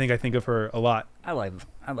 And that's why I think of her a lot. I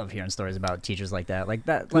love hearing stories about teachers like that. Like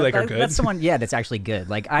that. Who, like, are good? That's someone. Yeah, that's actually good.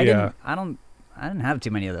 Like I Yeah. didn't have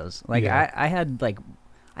too many of those. Like Yeah. I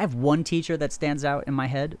have one teacher that stands out in my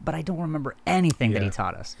head, but I don't remember anything that he Yeah.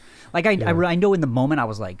 taught us. Like I know in the moment I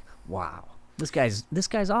was like, wow, this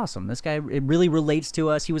guy's awesome. This guy, it really relates to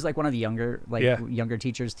us. He was like one of the younger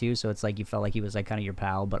teachers too. So it's like you felt like he was like kind of your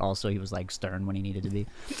pal, but also he was like stern when he needed to be.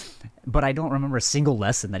 But I don't remember a single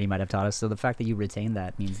lesson that he might have taught us. So the fact that you retain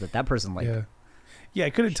that means that person like Yeah, I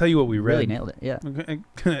couldn't tell you what we read. really nailed it. Yeah. I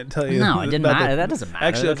couldn't tell you. No, it didn't about matter. That doesn't matter.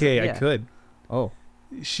 Actually, okay, I Yeah. could. Oh,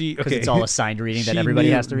 She because okay. it's all assigned reading that She everybody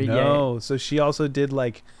knew- has to read. No, so she also did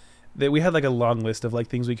like that. We had like a long list of like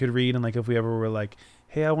things we could read, and like if we ever were like,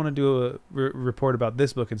 hey, I want to do a report about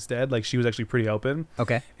this book instead. Like she was actually pretty open,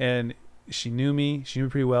 Okay. and she knew me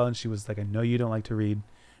pretty well, and she was like, I know you don't like to read.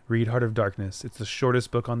 Read Heart of Darkness. It's the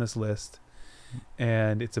shortest book on this list,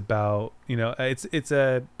 and it's about it's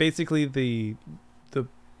basically the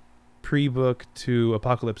pre-book to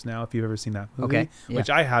Apocalypse Now, if you've ever seen that movie. Okay, yeah. Which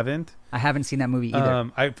I haven't. I haven't seen that movie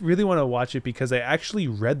either. I really want to watch it because I actually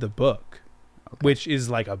read the book, which is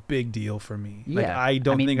like a big deal for me. Like Yeah. I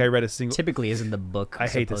don't I mean, think I read a single. Typically, isn't the book I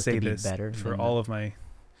hate to supposed say be this better for than all of my.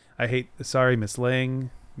 Sorry, Miss Lang,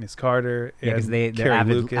 Miss Carter. Yeah, because they're Carrie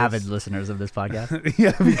Lucas. avid listeners of this podcast.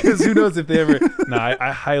 Yeah, because who knows if they ever. No,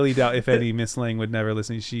 I highly doubt if any Miss Lang would never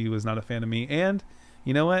listen. She was not a fan of me, and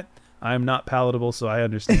you know what? I'm not palatable, so I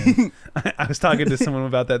understand. I was talking to someone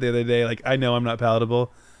about that the other day. Like, I know I'm not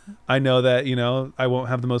palatable. I know that I won't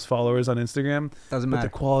have the most followers on Instagram. Doesn't but matter.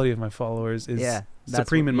 the quality of my followers is That's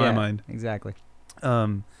supreme in my mind. Exactly.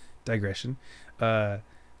 Digression.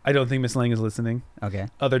 I don't think Miss Lang is listening. Okay.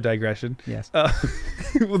 Other digression. Yes.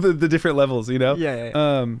 Well, the different levels,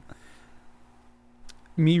 Yeah.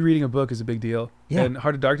 Me reading a book is a big deal. Yeah. And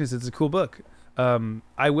Heart of Darkness is a cool book.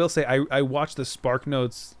 I will say I watched the Spark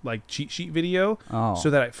Notes like cheat sheet video so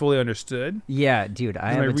that I fully understood. Yeah, dude.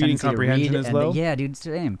 I have my a reading tendency comprehension to read is low. yeah, dude,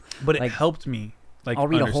 same. But it Like, helped me. Like I'll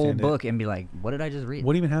read a whole understand it. book and be like, "What did I just read?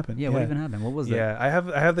 What even happened? Yeah, what even happened? What was that?" Yeah, I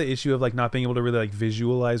have the issue of like not being able to really like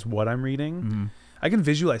visualize what I'm reading. Mm-hmm. I can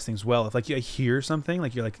visualize things well. If like I hear something,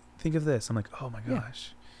 like you're like, think of this. I'm like, oh my Yeah.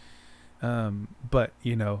 gosh. But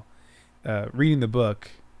reading the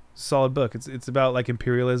book. Solid book. It's about like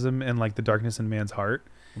imperialism and like the darkness in man's heart.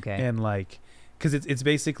 Okay. And like, because it's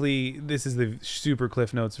basically, this is the super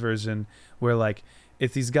Cliff Notes version where like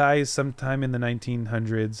it's these guys sometime in the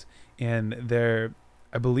 1900s and they're,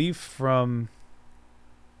 I believe, from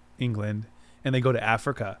England, and they go to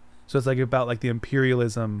Africa. So it's like about like the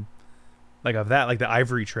imperialism, like of that, like the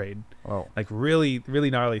ivory trade. Oh. Like really, really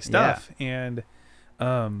gnarly stuff. And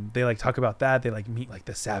they like talk about that. They like meet like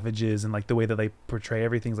the savages and like the way that they portray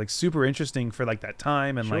everything's like super interesting for like that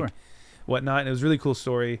time and like whatnot. And it was a really cool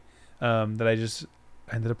story that I just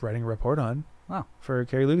ended up writing a report on. Wow. For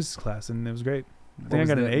Carrie Lucas's class, and it was great. I think I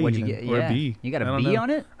got an A what'd you get? or a B. You got a B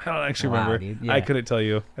on it? I don't actually remember. Dude. Yeah. I couldn't tell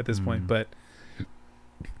you at this point, but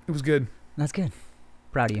it was good. That's good.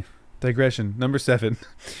 Proud of you. Digression. Number 7.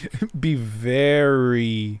 Be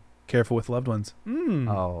very careful with loved ones.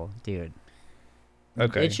 Oh, dude.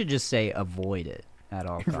 Okay. It should just say avoid it at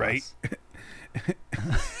all costs. Right.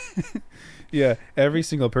 Yeah. Every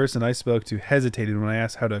single person I spoke to hesitated when I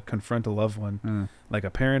asked how to confront a loved one, like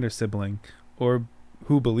a parent or sibling, or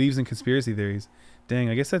who believes in conspiracy theories. Dang,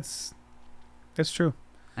 I guess that's true.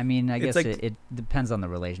 I mean, I guess like, it depends on the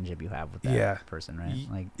relationship you have with that person, right?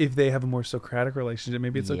 Like, if they have a more Socratic relationship,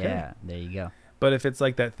 maybe it's okay. Yeah, there you go. But if it's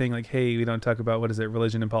like that thing, like, hey, we don't talk about, what is it,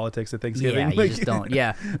 religion and politics at Thanksgiving? Yeah, like, you just don't.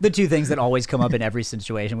 Yeah, the two things that always come up in every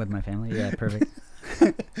situation with my family. Yeah, perfect.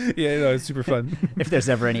 Yeah, no, it's super fun. If there's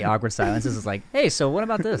ever any awkward silences, it's like, hey, so what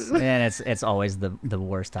about this? And it's always the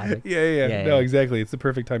worst topic. Yeah. No, exactly. It's the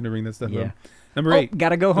perfect time to bring this stuff up. Number 8.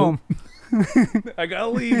 Gotta go home. I gotta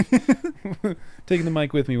leave. Taking the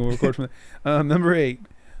mic with me. We'll record from there. Number 8.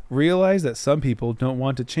 Realize that some people don't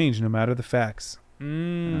want to change no matter the facts.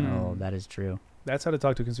 Oh, that is true. That's how to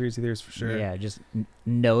talk to conspiracy theorists for sure. Yeah, just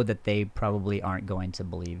know that they probably aren't going to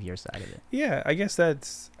believe your side of it. Yeah, I guess I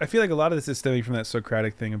feel like a lot of this is stemming from that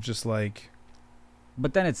Socratic thing of just like.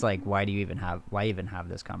 But then it's like, why even have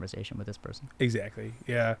this conversation with this person? Exactly.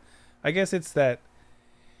 Yeah, I guess it's that.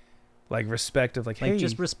 Like respect of like, hey,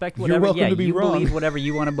 just respect whatever. You're welcome to be you wrong. Believe whatever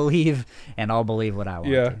you want to believe, and I'll believe what I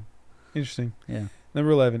want. Yeah, to. Interesting. Yeah.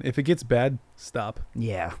 Number 11. If it gets bad, stop.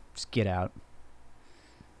 Yeah, just get out.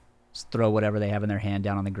 Just throw whatever they have in their hand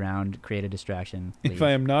down on the ground, create a distraction. Leave. If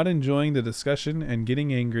I am not enjoying the discussion and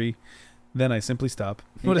getting angry, then I simply stop.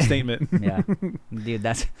 What a statement. Yeah, dude,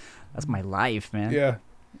 that's my life, man. Yeah.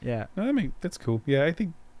 Yeah. No, I mean, that's cool. Yeah, I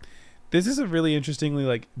think this is a really interestingly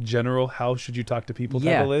like general how should you talk to people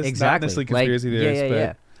type of list. Exactly. Not necessarily conspiracy theorists, but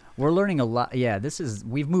yeah. We're learning a lot. Yeah,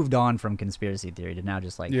 we've moved on from conspiracy theory to now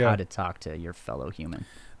just like how to talk to your fellow human.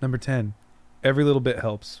 Number 10. Every little bit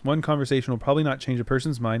helps. One conversation will probably not change a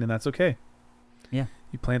person's mind, and that's okay. Yeah.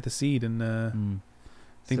 You plant the seed, and I think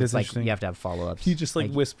so that's like interesting. you have to have follow-ups. You just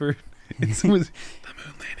like whisper. The moon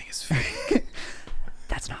landing is fake.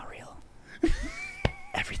 That's not real.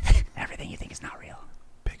 Everything you think is not real.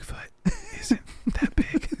 Bigfoot isn't that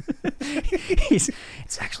big.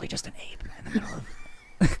 It's actually just an ape in the middle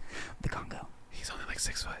of the Congo. He's only like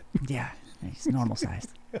 6 foot. Yeah, he's normal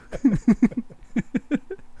sized.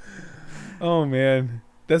 Oh man,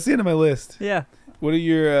 that's the end of my list. Yeah. What are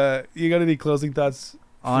your? You got any closing thoughts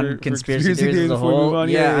on conspiracy theories as a whole?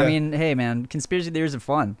 Yeah, I mean, hey man, conspiracy theories are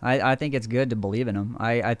fun. I think it's good to believe in them.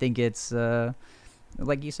 I think it's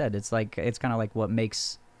like you said, it's kind of like what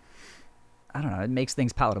makes. I don't know. It makes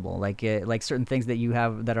things palatable, like certain things that you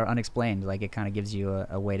have that are unexplained. Like it kind of gives you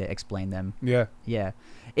a way to explain them. Yeah. Yeah.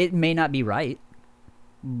 It may not be right,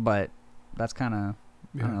 but that's kind of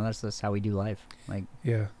I don't know. That's just how we do life. Like.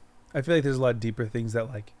 Yeah, I feel like there's a lot deeper things that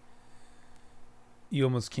like you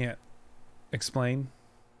almost can't explain.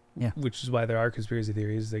 Yeah. Which is why there are conspiracy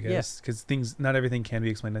theories, I guess, because not everything can be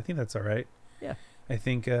explained. I think that's all right. Yeah. I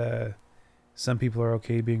think some people are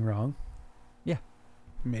okay being wrong. Yeah.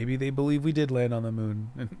 Maybe they believe we did land on the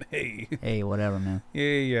moon. And hey, whatever, man.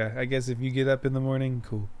 Yeah. I guess if you get up in the morning,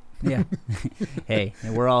 cool. Yeah. Hey,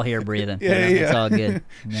 we're all here breathing. Yeah. It's all good.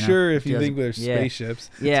 Sure, if you think there's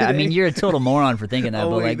spaceships. Yeah, today. I mean, you're a total moron for thinking that.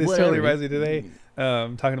 Oh, but wait, like, this whatever. totally reminds me today.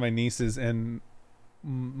 Talking to my nieces, and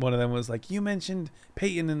one of them was like, "You mentioned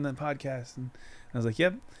Peyton in the podcast," and I was like,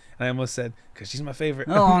 "Yep." And I almost said, "Because she's my favorite."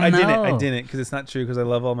 Oh, I no. didn't, because it's not true. Because I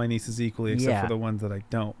love all my nieces equally, except for the ones that I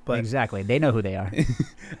don't. But exactly, they know who they are.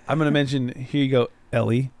 I'm gonna mention. Here you go,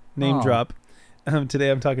 Ellie. Name drop. Today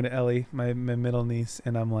I'm talking to Ellie, my middle niece,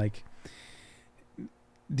 and I'm like,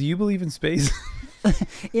 "Do you believe in space?"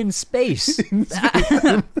 In space.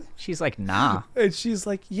 She's like, nah. And she's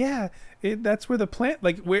like, yeah, that's where the planet,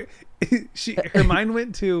 like where her mind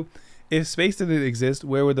went to, if space didn't exist,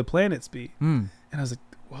 where would the planets be? And I was like,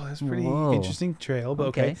 whoa, oh, that's pretty Whoa. interesting trail, but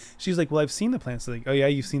okay. She's like, well, I've seen the planets. Like, oh yeah,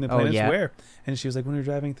 you've seen the planets. yeah. Where? And she was like, when we were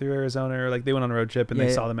driving through Arizona, or like they went on a road trip and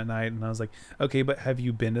they saw them at night. And I was like, okay, but have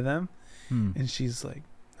you been to them? And she's like,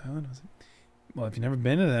 no. And I was like, well, if you've never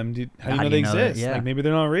been to them, dude, how do you know they exist? Yeah. Like maybe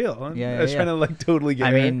they're not real. I was trying to like totally get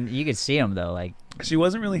I her. mean, you could see them though. Like she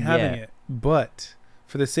wasn't really having it, but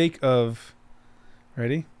for the sake of,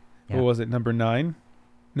 ready? Yeah. What was it? Number 9?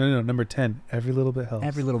 No, number 10. Every little bit helps.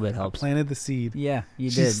 Every little bit helps. I planted the seed. Yeah, you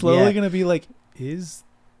did. She's slowly gonna be like, is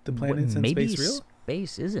the planets in space real?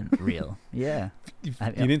 Space isn't real. Yeah. You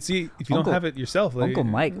didn't see if you don't have it yourself. Like, Uncle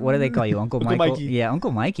Mike, what do they call you? Uncle Mikey? Yeah,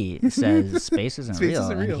 Uncle Mikey says space isn't real.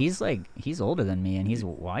 And he's older than me and he's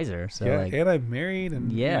wiser. So and I'm married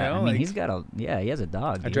and he has a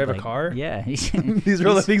dog. I drive a car. Yeah. These are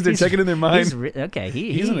all the things they're checking in their mind.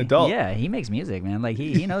 He's an adult. Yeah, he makes music, man. Like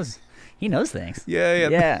he knows He knows things. Yeah.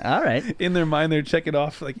 Yeah, all right. In their mind, they're checking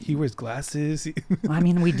off, like, he wears glasses. I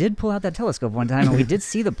mean, we did pull out that telescope one time, and we did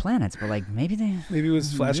see the planets, but, like, maybe it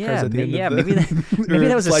was flashcards at the end of the... maybe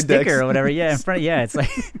that was a sticker decks. or whatever. Yeah, in front. Yeah, it's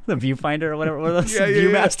like the viewfinder or whatever. One of those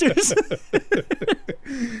Viewmasters.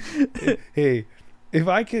 Hey, if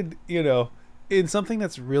I could, in something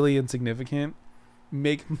that's really insignificant,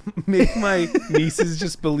 make my nieces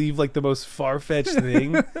just believe, like, the most far-fetched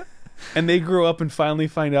thing... And they grow up and finally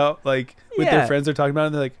find out, like, what their friends are talking about,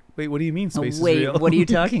 and they're like, wait, what do you mean space is real? What are you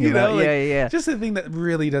talking about? Like, yeah. Just a thing that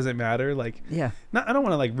really doesn't matter. Like, I don't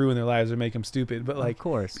want to, like, ruin their lives or make them stupid, but, like, of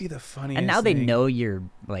course. Be the funniest And now they thing. know you're,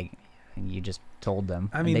 like, you just told them.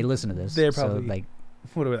 I mean, they listen to this. They're probably, so, like,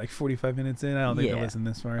 what are we, like, 45 minutes in? I don't think they'll listen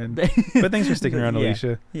this far in. But thanks for sticking around,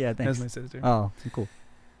 Alicia. Yeah, thanks. That's my sister. Oh, cool.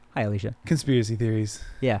 Hi, Alicia. Conspiracy theories.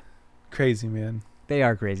 Yeah. Crazy, man. They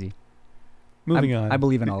are crazy. Moving on. I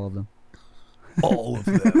believe in all of them. All of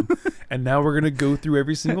them. And now we're gonna go through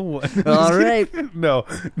every single one. All right. No,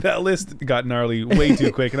 that list got gnarly way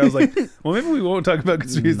too quick, and I was like, well, maybe we won't talk about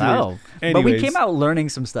conspiracy theories. But we came out learning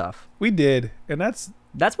some stuff. We did, and that's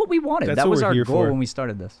what we wanted. That was our goal when we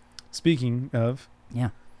started this. Speaking of, I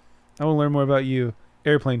want to learn more about you.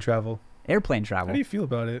 Airplane travel. How do you feel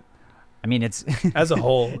about it? I mean, it's as a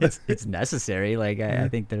whole, it's necessary. Like I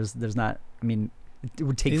think there's not. I mean, it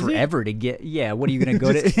would take forever to get. Yeah, what are you gonna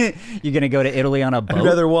go to? You're gonna go to Italy on a boat? I'd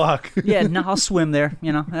rather walk. Yeah, no, I'll swim there.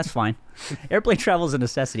 That's fine. Airplane travel is a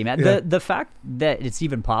necessity, man. Yeah. The fact that it's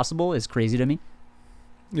even possible is crazy to me.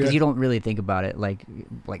 Because you don't really think about it. Like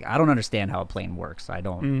I don't understand how a plane works. I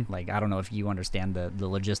don't I don't know if you understand the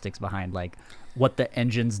logistics behind, like, what the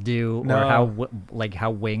engines do or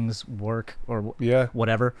how wings work or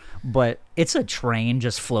whatever. But it's a train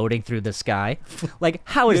just floating through the sky. Like,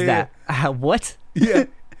 how is that? What? Yeah.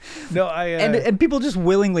 No, and people just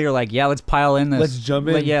willingly are like, yeah, let's pile in this. Let's jump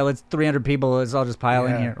in. Let's 300 people. Let's all just pile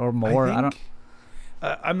in here or more.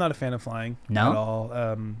 I'm not a fan of flying at all.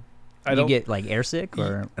 I don't get, like, airsick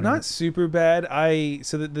or not super bad.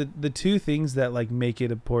 So the two things that, like, make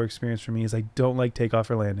it a poor experience for me is I don't like takeoff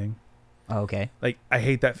or landing. Oh, okay. Like, I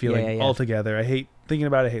hate that feeling altogether. I hate thinking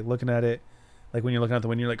about it. I hate looking at it. Like, when you're looking out the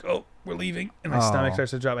window, you're like, oh, we're leaving, and my stomach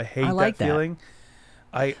starts to drop. I hate that feeling.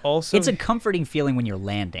 It's a comforting feeling when you're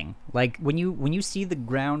landing. Like, when you see the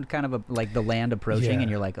ground kind of like the land approaching, and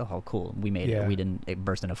you're like, oh, cool, we made it. We didn't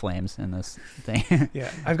burst into flames in this thing.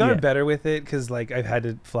 Yeah, I've gotten better with it because, like, I've had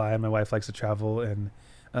to fly, and my wife likes to travel, and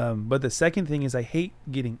but the second thing is I hate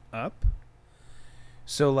getting up.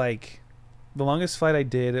 So, like, the longest flight I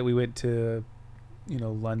did, we went to,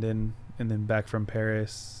 London, and then back from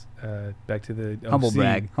Paris. Back to the humble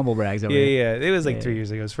brags over yeah it was like 3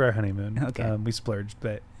 years ago. It was for our honeymoon. Okay. We splurged,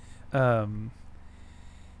 but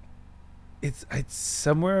it's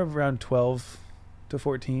somewhere around 12 to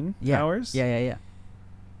 14 hours. Yeah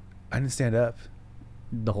I didn't stand up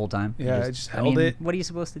the whole time. I just held it. What are you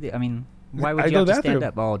supposed to do? I mean, why would you have to stand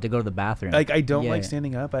up? To go to the bathroom. Like, I don't like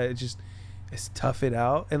standing up. It's tough it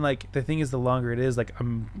out. And, like, the thing is, the longer it is, like,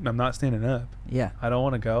 I'm not standing up. Yeah, I don't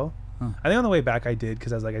want to go. I think on the way back I did,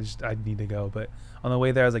 because I was like, I need to go. But on the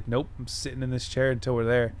way there, I was like, nope, I'm sitting in this chair until we're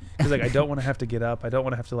there. Because, like, I don't want to have to get up. I don't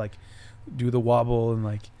want to have to, like, do the wobble and,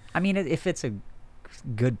 like. I mean, if it's a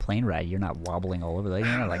good plane ride, you're not wobbling all over. Like,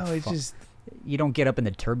 you're not like. You don't get up in the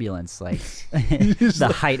turbulence, like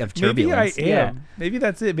the height of turbulence. Maybe I am. Yeah. Maybe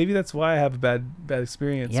that's it. Maybe that's why I have a bad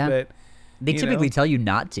experience. Yeah. But they typically tell you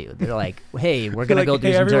not to. They're like, hey, we're gonna go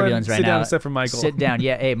do some turbulence right now. Sit down, except for Michael. Sit down.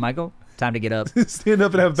 Yeah. Hey, Michael. Time to get up. Stand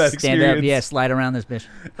up and have a bad experience. Stand up, yeah, slide around this bitch.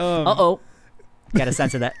 Got a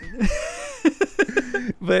sense of that.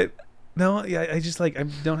 But no, yeah, I just, like, I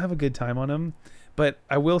don't have a good time on them. But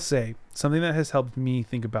I will say something that has helped me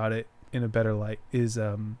think about it in a better light is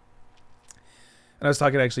and I was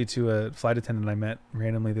talking actually to a flight attendant I met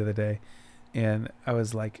randomly the other day. And I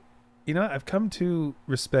was like, I've come to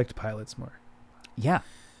respect pilots more. Yeah.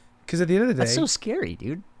 Because at the end of the day, that's so scary,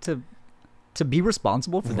 dude. To be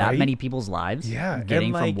responsible for that many people's lives. Yeah.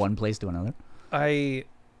 Getting from one place to another.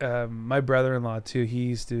 My brother-in-law too, he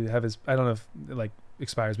used to have his, I don't know if like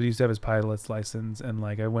expires, but he used to have his pilot's license, and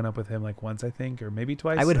like I went up with him like once, I think, or maybe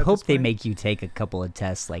twice. I would hope they make you take a couple of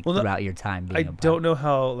tests like throughout your time being a pilot. I don't know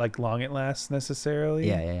how like long it lasts necessarily.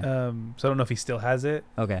 Yeah. So I don't know if he still has it.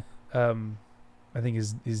 Okay. I think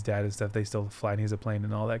his dad and stuff, they still fly, and he has a plane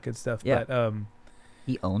and all that good stuff. Yeah. But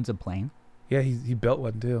he owns a plane? Yeah, he built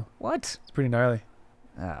one too. What? It's pretty gnarly.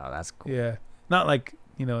 Oh, that's cool. Yeah. Not like,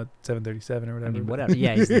 a 737 or whatever. I mean, whatever.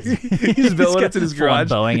 Yeah, he just built one. It's in his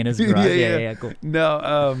garage. Boeing in his garage. Yeah, cool.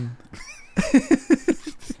 No,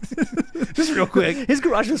 just real quick. His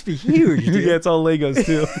garage must be huge, dude. Yeah, it's all Legos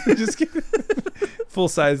too. Just kidding. Full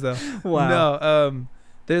size though. Wow. No,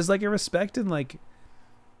 there's like a respect and like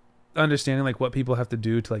understanding like what people have to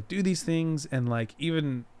do to like do these things, and like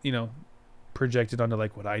even, project it onto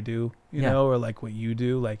like what I do, you know, or like what you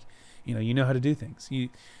do, like, you know how to do things.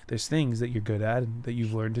 There's things that you're good at and that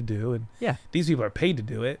you've learned to do, and these people are paid to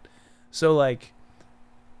do it. So like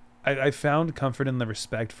I found comfort in the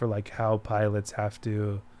respect for like how pilots have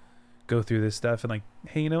to go through this stuff, and like,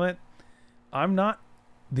 hey, you know what? I'm not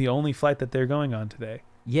the only flight that they're going on today.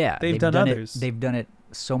 Yeah. They've done others. They've done it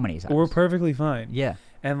so many times. We're perfectly fine. Yeah.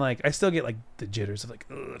 And like I still get like the jitters of like,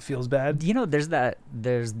 it feels bad. There's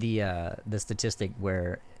the statistic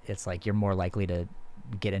where it's like you're more likely to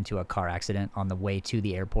get into a car accident on the way to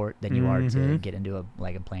the airport than you are to get into a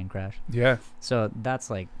plane crash. Yeah. So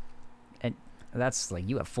that's like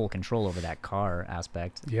you have full control over that car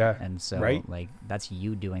aspect. Yeah. And so right? like that's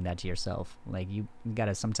you doing that to yourself. Like you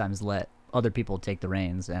gotta sometimes let other people take the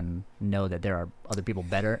reins and know that there are other people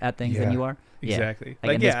better at things than you are. Exactly. Yeah.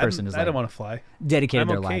 Like this person is I don't want to fly. Dedicated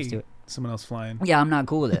their lives to it. Someone else flying. Yeah, I'm not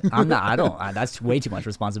cool with it. That's way too much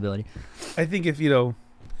responsibility. I think if,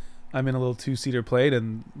 I'm in a little 2-seater plane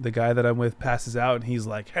and the guy that I'm with passes out and he's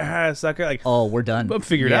like, ha, sucker. Like, oh, we're done. I'm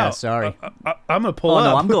figured out. Sorry. I'm going to pull up.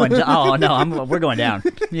 No, I'm going we're going down.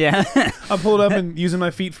 Yeah. I'm pulling up and using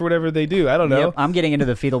my feet for whatever they do. I don't know. Yep, I'm getting into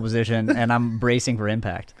the fetal position and I'm bracing for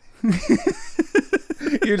impact.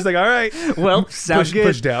 You're just like, all right. Well, sounds good.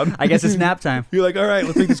 Push down. I guess it's nap time. You're like, all right,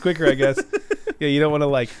 let's make this quicker, I guess. Yeah, you don't want to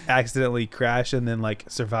like accidentally crash and then like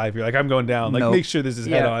survive. You're like, I'm going down. Like, make sure this is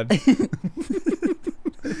head on.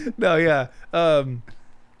 No, yeah.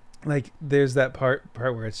 Like there's that part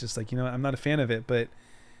where it's just like, I'm not a fan of it, but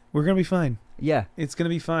we're gonna be fine. Yeah, it's gonna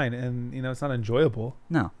be fine, and it's not enjoyable.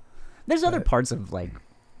 No, there's other parts of like,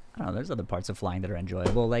 I don't know. There's other parts of flying that are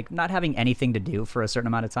enjoyable, like not having anything to do for a certain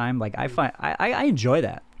amount of time. Like I find I enjoy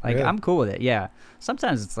that. Like I'm cool with it. Yeah.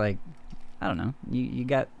 Sometimes it's like, I don't know. You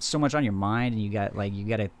got so much on your mind, and you got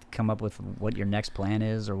to come up with what your next plan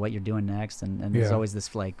is or what you're doing next, and there's always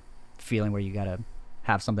this like feeling where you got to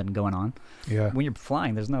have something going on. Yeah. When you're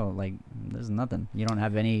flying, there's nothing. You don't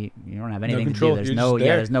have anything to control. do.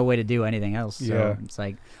 There's no way to do anything else. So it's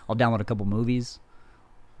like I'll download a couple movies,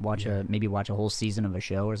 watch a whole season of a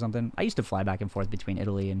show or something. I used to fly back and forth between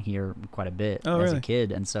Italy and here quite a bit as a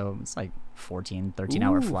kid, and so it's like 13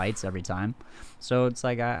 hour flights every time. So it's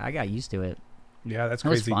like I got used to it. Yeah, that's crazy.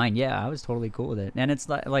 It was crazy. fine. Yeah, I was totally cool with it. And it's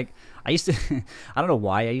like I used to, I don't know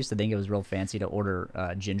why, I used to think it was real fancy to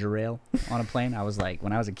order ginger ale on a plane. I was like,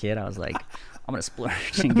 when I was a kid, I was like, I'm going to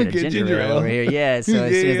splurge and get a ginger ale over here. Yeah, so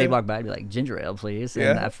as soon as they walk by, I'd be like, ginger ale, please.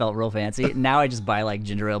 And that felt real fancy. Now I just buy like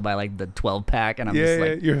ginger ale by like the 12 pack, and I'm just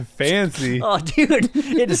like, you're fancy. Oh, dude,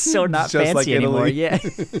 it is so not fancy like anymore. Yeah.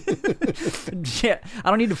 Yeah, I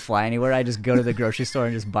don't need to fly anywhere. I just go to the grocery store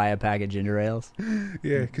and just buy a pack of ginger ales.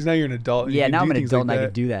 Yeah, because now you're an adult. Yeah, now I'm an adult and I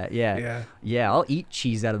can do that. Yeah. Yeah, I'll eat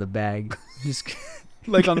cheese out of the bag. Just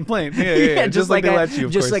like on the plane. Yeah. Just like they let you,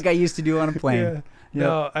 of just course. Like I used to do on a plane. Yeah.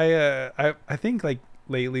 No, I think like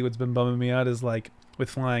lately what's been bumming me out is like with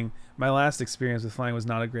flying. My last experience with flying was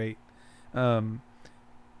not a great. I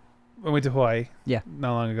went to Hawaii. Yeah.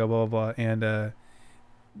 Not long ago. Blah blah blah. And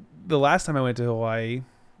the last time I went to Hawaii,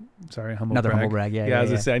 sorry, humble brag. Yeah. I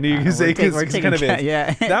was gonna say. I knew you were gonna say because it kind of is.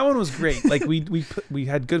 Yeah. That one was great. Like we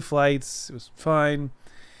had good flights. It was fine.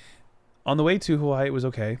 On the way to Hawaii, it was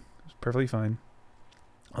okay. It was perfectly fine.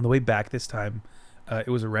 On the way back this time, it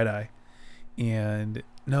was a red eye. And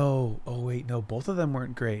both of them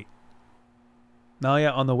weren't great. No,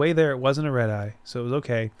 yeah, on the way there it wasn't a red eye, so it was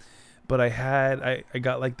okay. But I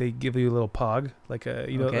got like, they give you a little pog, like a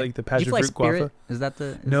like the passion fruit guava. Is that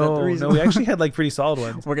the reason? No, we actually had like pretty solid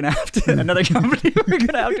ones. We're gonna have to another company. We're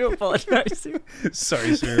gonna have to apologize to.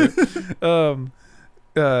 Sorry, sir.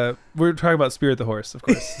 we're talking about Spirit the horse, of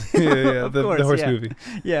course. Yeah, Of the course, horse yeah. movie.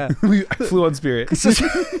 Yeah. I flew on Spirit.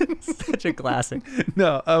 Such a classic.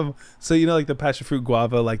 No, so like the passion fruit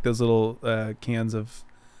guava, like those little cans of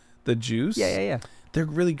the juice. Yeah. They're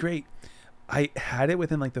really great. I had it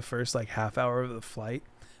within like the first like half hour of the flight.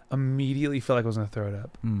 Immediately felt like I was gonna throw it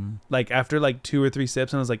up. Like after like 2 or 3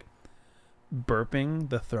 sips, and I was like burping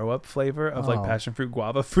the throw up flavor of like passion fruit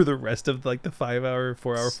guava for the rest of like the 4-hour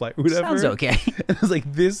flight, whatever. Sounds okay. And I was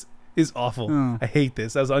like, this is awful. I hate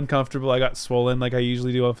this. I was uncomfortable. I got swollen like I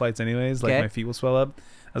usually do on flights anyways. Like my feet will swell up.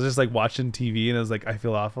 I was just like watching TV and I was like, I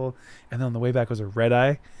feel awful. And then on the way back was a red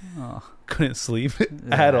eye. Couldn't sleep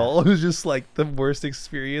at all. It was just like the worst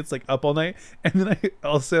experience, like up all night. And then I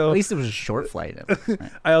also, at least it was a short flight. Right?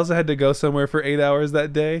 I also had to go somewhere for 8 hours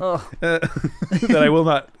that day that I will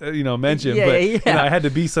not, mention. But you know, I had to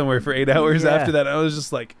be somewhere for 8 hours after that. I was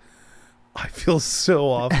just like, I feel so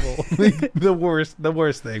awful. Like, the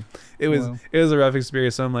worst thing. It was a rough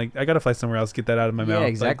experience. So I'm like, I gotta fly somewhere else, get that out of my mouth.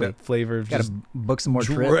 Exactly. Like that flavor of Gotta just book some more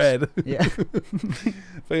dread. trips. Yeah.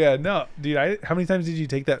 But yeah, no, dude. How many times did you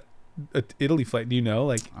take that Italy flight? Do you know?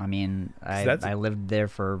 Like, I mean, I lived there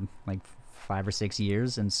for like 5 or 6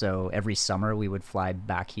 years, and so every summer we would fly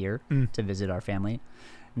back here to visit our family,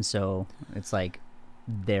 and so it's like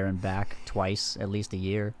there and back twice at least a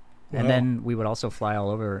year. And then we would also fly all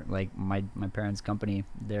over, like my parents' company.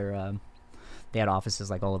 They had offices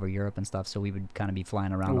like all over Europe and stuff, so we would kind of be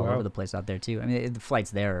flying around all over the place out there too. I mean, the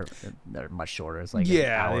flights there they're much shorter. It's like an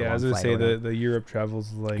hour I was gonna say the Europe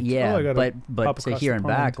travels like but to here and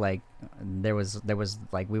back, like there was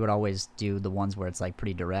like we would always do the ones where it's like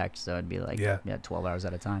pretty direct, so it'd be like 12 hours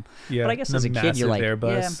at a time. Yeah, but I guess as a kid you're like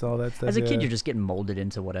Airbus, all that stuff, as a kid you're just getting molded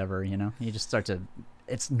into whatever, you just start to.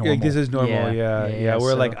 It's normal. This is normal. Yeah.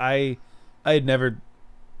 Where like I had never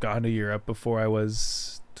gone to Europe before I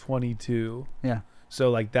was 22. Yeah. So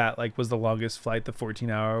like that like was the longest flight. The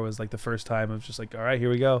 14-hour was like the first time of just like, all right, here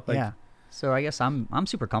we go. Like, yeah. So I guess I'm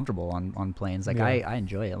super comfortable on planes. Like I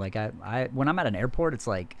enjoy it. Like I when I'm at an airport, it's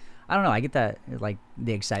like I don't know. I get that like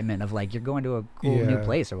the excitement of like you're going to a cool new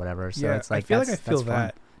place or whatever. So it's like I feel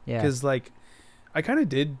that. Yeah. Because like I kind of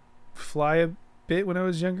did fly a bit when I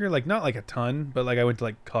was younger, like not like a ton, but like I went to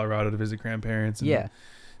like Colorado to visit grandparents and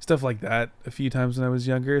stuff like that a few times when I was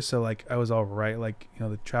younger, so like I was all right, like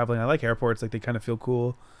the traveling. I like airports, like they kind of feel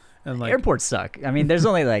cool, and like airports suck. I mean, there's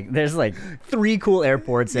only like 3 cool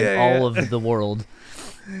airports in all of the world,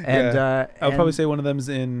 and I'll probably say one of them's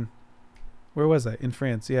in where was I in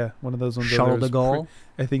France? Yeah, one of those ones. Charles de Gaulle.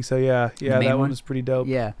 I think so. Yeah, that one was pretty dope.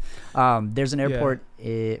 Yeah, there's an airport.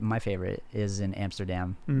 My favorite is in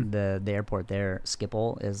Amsterdam. The airport there,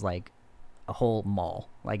 Schiphol, is like a whole mall.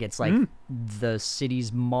 Like it's like the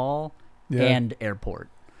city's mall and airport,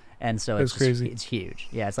 and so it's crazy. It's huge.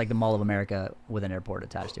 Yeah, it's like the Mall of America with an airport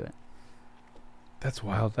attached to it. That's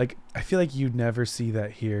wild. Like I feel like you'd never see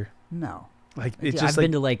that here. No, like it's just I've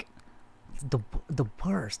been to like. The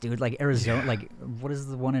worst, dude. Like Arizona, like what is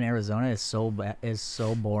the one in Arizona is so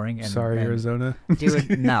boring. And, Arizona,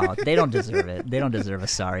 dude. No, they don't deserve it. They don't deserve a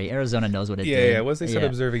sorry. Arizona knows what it did. Yeah. Once they start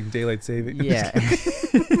observing daylight saving, yeah.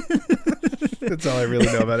 That's all I really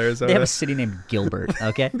know about Arizona. They have a city named Gilbert.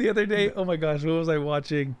 Okay. The other day, oh my gosh, what was I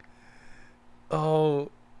watching? Oh,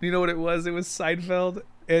 you know what it was? It was Seinfeld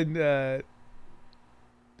and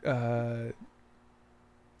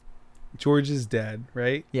George's dad,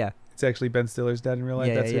 right? Yeah. It's actually Ben Stiller's dad in real life.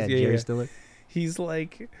 Jerry Stiller. He's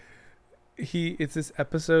like, it's this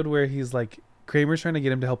episode where he's like, Kramer's trying to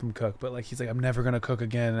get him to help him cook, but like he's like, I'm never gonna cook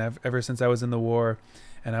again. Ever since I was in the war,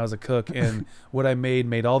 and I was a cook, and what I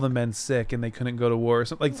made all the men sick, and they couldn't go to war.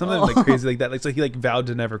 Something like crazy like that. Like so he like vowed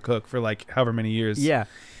to never cook for like however many years. Yeah,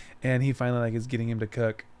 and he finally like is getting him to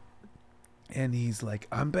cook. And he's like,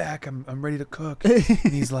 I'm back. I'm ready to cook. And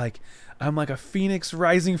he's like, I'm like a phoenix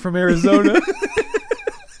rising from Arizona.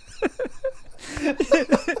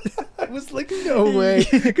 I was like, no way.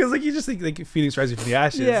 Because like you just think like phoenix rising from the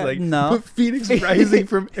ashes. Yeah, like no. Phoenix rising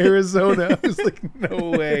from Arizona. I was like, no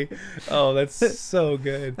way. Oh, that's so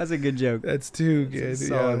good. That's a good joke. That's too good. That's a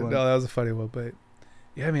solid one. No, that was a funny one. But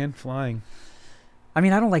yeah, man, flying. I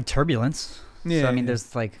mean, I don't like turbulence. Yeah, so, I mean,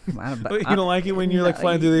 there's like... you don't like it when you're like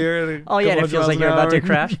flying through the air? And it feels like you're about to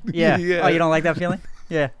crash? Yeah. Oh, you don't like that feeling?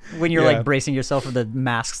 Yeah. When you're like bracing yourself for the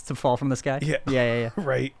masks to fall from the sky? Yeah.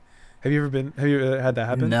 Right. Have you ever had that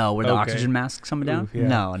happen? No, where the oxygen masks coming down? Ooh, yeah.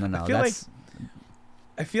 No.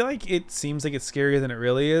 I feel like it seems like it's scarier than it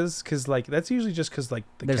really is, because like that's usually just because like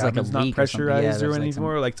the cabin's not pressurized or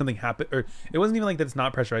anymore, like something happened, or it wasn't even like that it's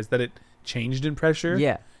not pressurized, that it changed in pressure.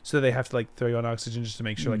 Yeah. So they have to like throw you on oxygen just to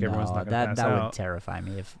make sure like everyone's not gonna pass out. That would terrify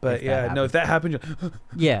me if that happened,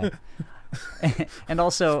 yeah. And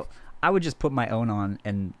also, I would just put my own on,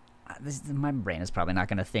 and my brain is probably not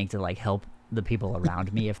going to think to like help the people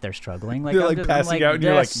around me if they're struggling. Like They're I'm like passing out, and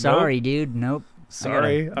you're like, sorry, nope. dude, nope.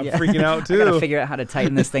 Sorry, I'm freaking out too. I gotta figure out how to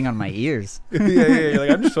tighten this thing on my ears. Yeah. You're like,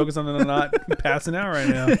 I'm just focused on not passing out right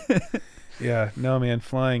now. Yeah, no, man,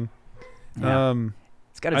 flying. Yeah.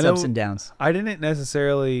 It's got its ups and downs. I didn't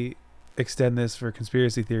necessarily extend this for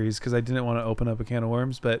conspiracy theories because I didn't want to open up a can of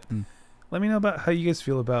worms, but let me know about how you guys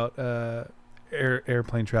feel about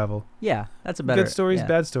airplane travel. Yeah, that's a better. Good stories, yeah.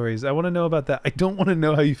 bad stories. I want to know about that. I don't want to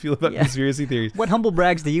know how you feel about conspiracy theories. What humble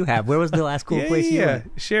brags do you have? Where was the last cool place you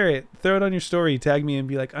went? Share it. Throw it on your story. Tag me and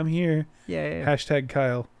be like, I'm here. Yeah. Hashtag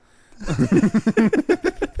Kyle.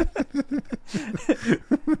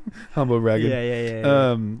 Humble bragging.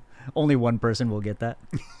 Yeah. Only one person will get that.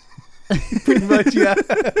 Pretty much, yeah.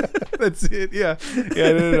 That's it. Yeah.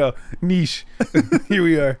 No. Niche. Here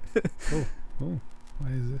we are. Oh.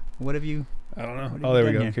 Why is it? What have you? I don't know. Oh, there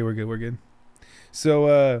we go. Here? Okay, we're good.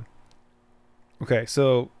 So,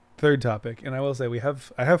 so third topic, and I will say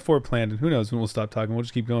I have 4 planned, and who knows when we'll stop talking. We'll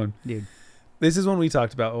just keep going. Dude. This is one we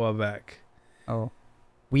talked about a while back. Oh.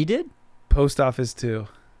 We did? Post Office 2.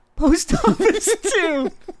 Post Office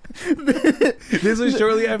 2. This was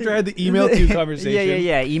shortly after I had the email 2 conversation.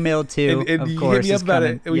 Yeah. Email 2. And of you course, hit me up about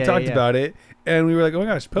it, and we talked about it, and we were like, oh my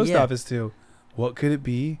gosh, Post Office 2. What could it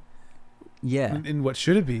be? Yeah. And what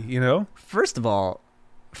should it be, you know? First of all,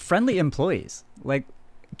 friendly employees. Like,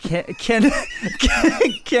 can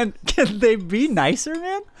they be nicer,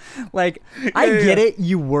 man? Like, I get it.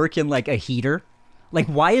 You work in like a heater. Like,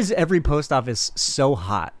 why is every post office so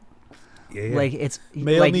hot? Yeah. Like, it's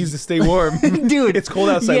mail needs to stay warm. Dude, it's cold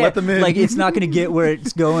outside. Let them in. Like, it's not going to get where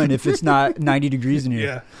it's going if it's not 90 degrees in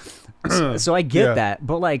here. Yeah. So I get that.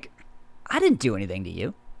 But like, I didn't do anything to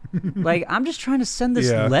you. Like, I'm just trying to send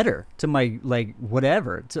this letter to my, like,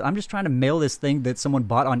 whatever. I'm just trying to mail this thing that someone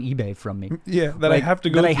bought on eBay from me. Yeah, that like, I have to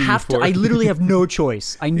go to you for. I literally have no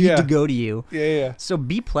choice. I need to go to you. Yeah. So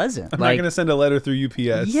be pleasant. I'm not going to send a letter through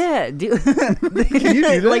UPS. Yeah, dude. Can you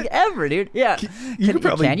do that? Like, ever, dude. Yeah. You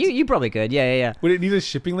probably could. Yeah. Would it need a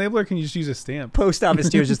shipping label, or can you just use a stamp? Post Office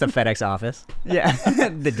 2 is just a FedEx office. Yeah.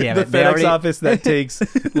 The FedEx office that takes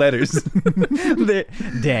letters.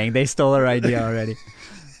 Dang, they stole our idea already.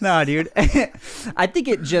 No, dude. I think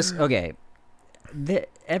it just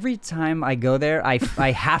every time I go there, I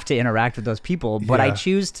have to interact with those people, but I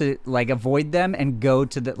choose to like avoid them and go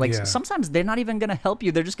to the sometimes they're not even gonna help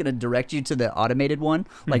you. They're just gonna direct you to the automated one,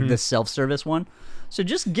 like the self-service one. So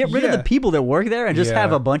just get rid of the people that work there and just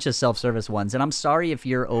have a bunch of self-service ones. And I'm sorry if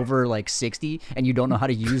you're over like 60 and you don't know how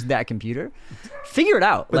to use that computer. Figure it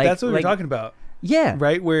out. But like, that's what we're talking about. Yeah.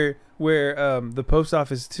 Right? Where the post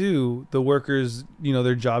office too, the workers, you know,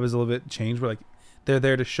 their job is a little bit changed. Where like they're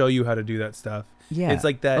there to show you how to do that stuff. Yeah. It's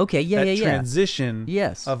like that. Okay. That transition.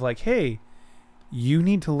 Yes. Of like, hey, you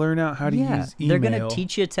need to learn out how to use email. They're gonna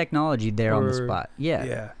teach you technology there on the spot. Yeah.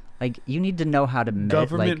 Yeah. Like, you need to know how to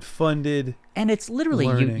government funded, and it's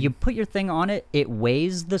literally you put your thing on it. It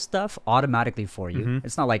weighs the stuff automatically for you. Mm-hmm.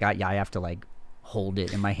 It's not like I have to like hold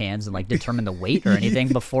it in my hands and like determine the weight or anything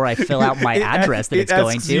before I fill out my address that it's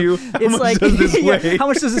going to. It's like, how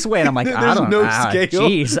much does this weigh? And I'm like, I don't know.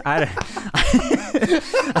 Jeez,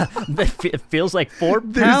 it feels like 4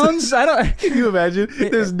 pounds. I don't. Can you imagine?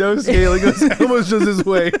 There's no scale. It goes, how much does this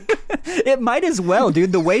weigh? It might as well,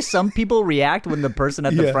 dude. The way some people react when the person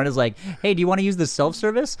at the front is like, "Hey, do you want to use the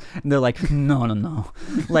self-service?" And they're like, "No."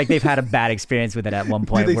 Like they've had a bad experience with it at one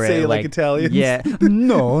point. Do they where say it like Italians? Yeah.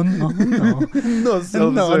 No. No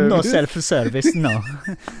self-service. No self-service. No.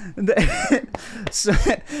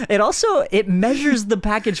 So it measures the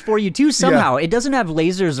package for you too somehow. It doesn't have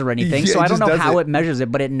lasers or anything, so I don't know how it measures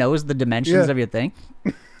it, but it knows the dimensions of your thing.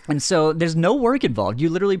 And so there's no work involved. You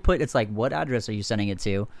literally it's like, what address are you sending it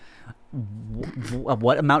to?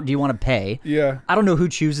 What amount do you want to pay? Yeah. I don't know who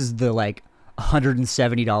chooses the like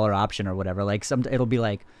 $170 option or whatever. Like it'll be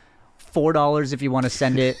like $4 if you want to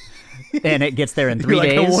send it and it gets there in 3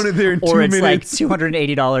 days. I want it there in 2 minutes. Or it's like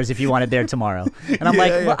 $280 if you want it there tomorrow. And I'm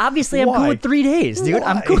well, obviously I'm cool with 3 days, dude.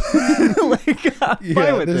 I'm cool. Like, I'm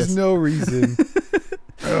fine with there's this. no reason.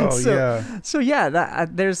 So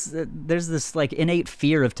there's this like innate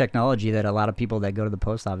fear of technology that a lot of people that go to the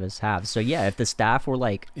post office have. So yeah, if the staff were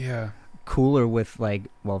like cooler with like,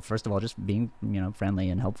 well, first of all, just being, you know, friendly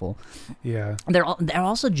and helpful. Yeah. They're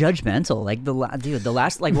also judgmental. Like the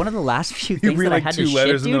last like one of the last few things that I had to ship,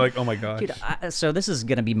 letters dude, and they're like, oh my gosh. Dude, so this is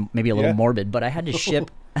gonna be maybe a little morbid, but I had to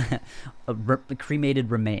ship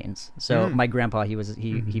cremated remains. So my grandpa,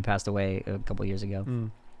 he passed away a couple years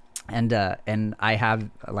ago. And I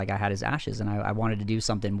had his ashes, and I wanted to do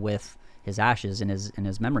something with his ashes in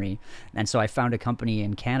his memory. And so I found a company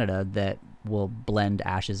in Canada that will blend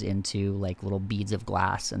ashes into like little beads of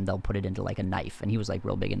glass, and they'll put it into like a knife. And he was like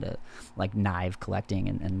real big into like knife collecting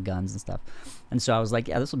and guns and stuff. And so I was like,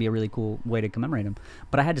 yeah, this will be a really cool way to commemorate him.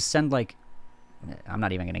 But I had to send like, I'm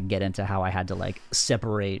not even going to get into how I had to like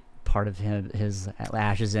separate part of his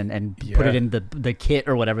ashes and put it in the kit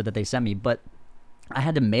or whatever that they sent me. But I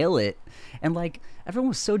had to mail it, and like everyone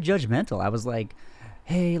was so judgmental. I was like,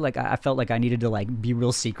 hey, like I felt like I needed to like be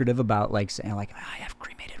real secretive about like saying like I have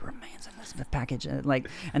cremated remains in this package, and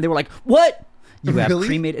they were like, what? You have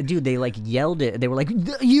cremated, dude. They like yelled it. They were like,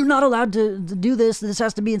 "You're not allowed to do this. This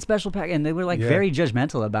has to be in special pack." And they were like very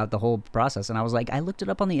judgmental about the whole process. And I was like, I looked it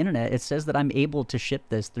up on the internet. It says that I'm able to ship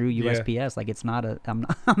this through USPS. Like it's not I'm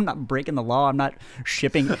not breaking the law. I'm not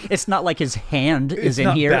shipping. It's not like his hand is in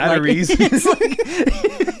here. Batteries. Like,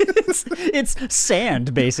 it's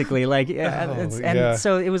sand basically. Like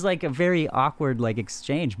so it was like a very awkward like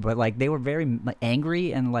exchange. But like they were very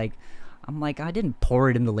angry, and like I'm like, I didn't pour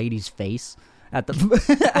it in the lady's face. At the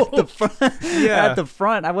at the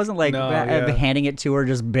front, I wasn't like handing it to her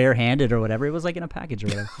just barehanded or whatever. It was like in a package or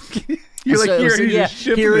whatever. You're so like,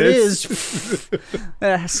 here it is.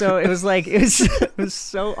 So it was like it was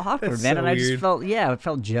so awkward, man. And I just felt I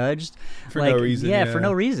felt judged for like, no reason. For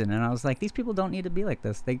no reason. And I was like, these people don't need to be like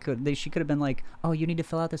this. She could have been like, oh, you need to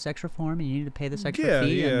fill out this extra form and you need to pay this extra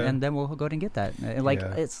fee, and then we'll go ahead and get that.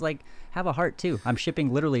 It's like, have a heart too. I'm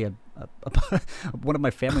shipping literally a one of my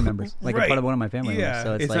family members, like a part of one of my family members.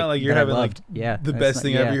 So it's like, not like you're having like the best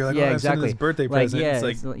thing ever. You're like, I'm sending this birthday present.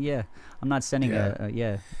 It's like, I'm not sending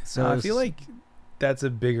So I feel like that's a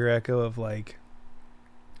bigger echo of like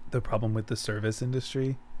the problem with the service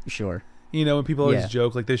industry. Sure. You know, when people always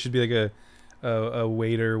joke like there should be like a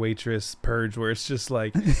waiter waitress purge where it's just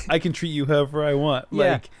like I can treat you however I want.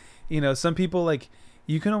 Like, you know, some people like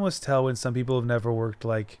you can almost tell when some people have never worked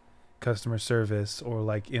like customer service or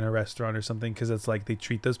like in a restaurant or something, because it's like they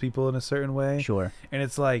treat those people in a certain way. Sure. And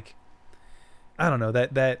it's like, I don't know,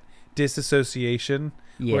 that disassociation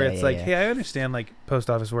where it's like, hey, I understand like post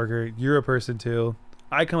office worker, you're a person too.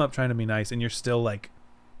 I come up trying to be nice and you're still like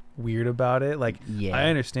weird about it. Like I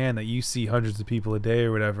understand that you see hundreds of people a day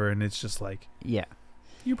or whatever, and it's just like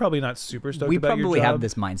you're probably not super stoked about your job. We probably have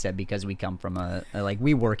this mindset because we come from like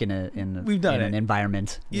we work in an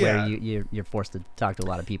environment where you're forced to talk to a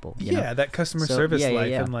lot of people. You know? That customer service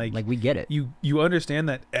life, and like we get it. You understand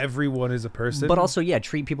that everyone is a person, but also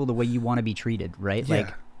treat people the way you want to be treated, right?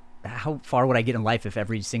 Like how far would I get in life if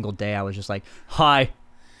every single day I was just like, hi,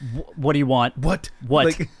 what do you want? What?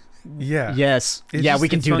 Like, yes, we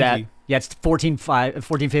can do funky. that. Yeah, it's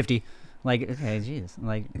 1450. Like, okay, jeez,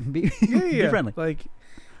 like be friendly. Like.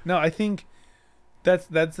 No, I think that's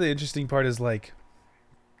the interesting part is like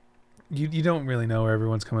you don't really know where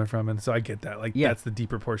everyone's coming from, and so I get that. Like that's the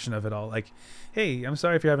deeper portion of it all. Like, hey, I'm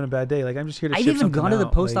sorry if you're having a bad day. Like I'm just here to ship something out. I've even gone to the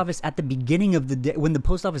post office at the beginning of the day when the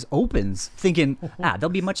post office opens, thinking, they'll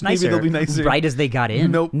be much nicer. Maybe they'll be nicer right as they got in.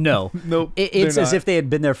 Nope. No. It's as if they had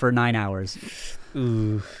been there for 9 hours.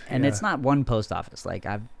 Ooh, and it's not one post office. Like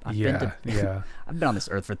I've been to, I've been on this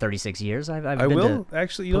earth for 36 years. I will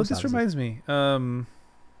actually. You know what this reminds me?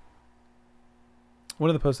 One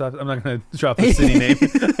of the post office. I'm not going to drop the city name.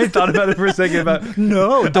 I thought about it for a second.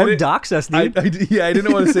 Don't dox us, dude. I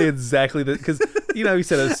didn't want to say exactly that because you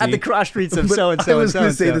said OC. At the cross streets of so and so. I was going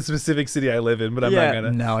to say the specific city I live in, but I'm not going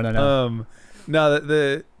to. No. No,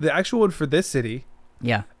 the actual one for this city.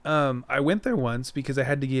 Yeah. I went there once because I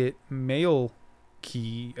had to get mail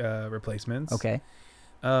key replacements. Okay.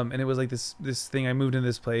 And it was like this thing. I moved into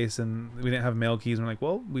this place and we didn't have mail keys. And we're like,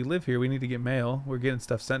 well, we live here. We need to get mail. We're getting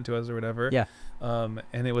stuff sent to us or whatever. Yeah.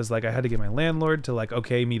 And it was like I had to get my landlord to like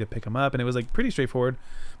okay me to pick them up, and it was like pretty straightforward.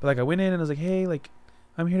 But like I went in and I was like, hey, like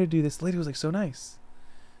I'm here to do this. The lady was like so nice.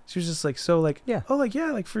 She was just like so like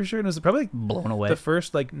like for sure. And it was probably like blown away. The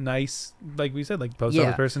first like nice, like we said, like post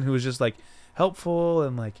office person who was just like helpful,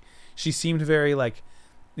 and like she seemed very like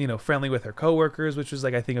friendly with her coworkers, which was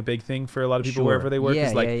like I think a big thing for a lot of people wherever they work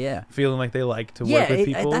is like feeling like they like to work with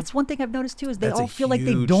people. That's one thing I've noticed too is they all feel like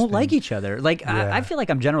they don't like each other. Like I feel like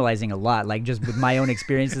I'm generalizing a lot, like just with my own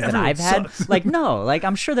experiences that I've had. Like no, like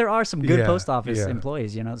I'm sure there are some good post office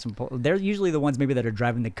employees. They're usually the ones maybe that are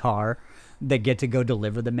driving the car that get to go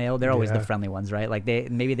deliver the mail. They're always the friendly ones, right? Like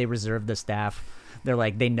they reserve the staff. They're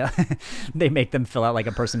like they know they make them fill out like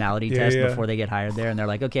a personality test before they get hired there, and they're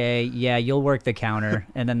like, okay, you'll work the counter,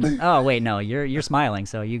 and then oh wait, no, you're smiling,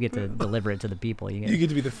 so you get to deliver it to the people. You get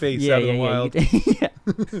to be the face out of the wild.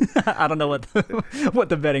 I don't know what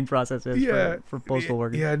the vetting process is for postal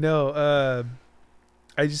workers. I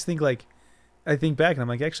just think like I think back and I'm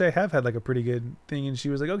like, actually, I have had like a pretty good thing. And she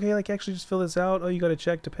was like, okay, like actually just fill this out. Oh, you got a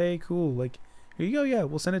check to pay. Cool. Like, here you go. Yeah,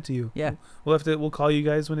 we'll send it to you. Yeah. We'll call you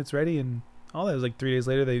guys when it's ready. And all that. It was like 3 days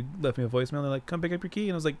later, they left me a voicemail. They're like, come pick up your key.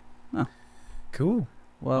 And I was like, oh, cool.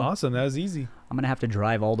 Well, awesome. That was easy. I'm going to have to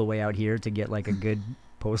drive all the way out here to get like a good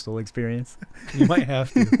postal experience. You might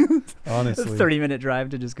have to, honestly. A 30-minute drive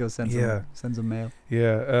to just go send some mail.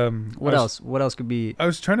 Yeah. What else? What else could be? I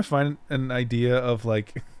was trying to find an idea of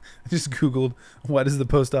like, I just Googled, why does the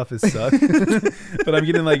post office suck? But I'm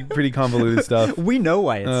getting like pretty convoluted stuff. We know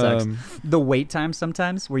why it sucks. The wait time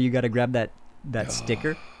sometimes where you got to grab that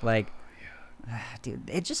sticker. Like, dude,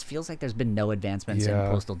 it just feels like there's been no advancements in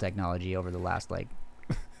postal technology over the last like.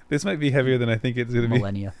 This might be heavier than I think it's going to be.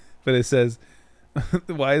 Millennia. But it says,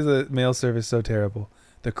 why is the mail service so terrible?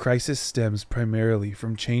 The crisis stems primarily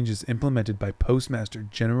from changes implemented by Postmaster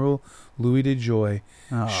General Louis DeJoy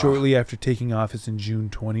shortly after taking office in June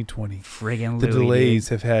 2020. Friggin' The Louis, delays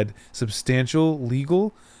have had substantial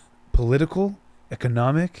legal, political,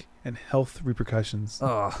 economic, and health repercussions.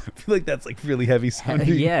 Oh, I feel like that's like really heavy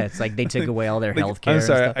sounding. yeah, it's like they took away all their health care. I'm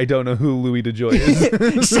sorry, and stuff. I don't know who Louis DeJoy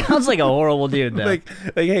is. Sounds like a horrible dude, though. like,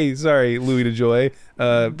 hey, sorry, Louis DeJoy.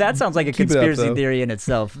 That sounds like a conspiracy theory in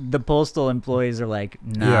itself. The postal employees are like,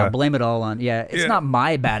 nah, blame it all on. It's not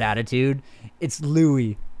my bad attitude. It's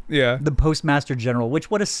Louis. Yeah. The Postmaster General,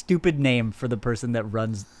 what a stupid name for the person that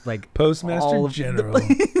runs like Postmaster General.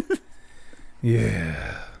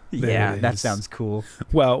 Yeah. Yeah, that sounds cool.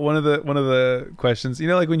 Wow, one of the questions,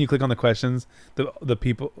 like when you click on the questions, the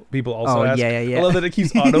people also ask. Yeah. I love that it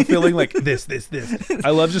keeps autofilling like this. I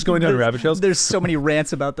love just going down rabbit trails. There's so many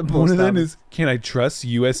rants about the post One of them office. is, can I trust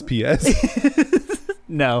USPS?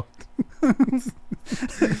 No.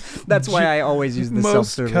 That's why I always use the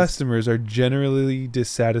self-service. Most customers are generally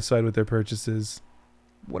dissatisfied with their purchases.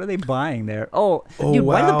 What are they buying there? Oh, dude,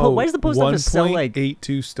 wow. why does the post office sell like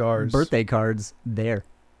 1.82 stars birthday cards there?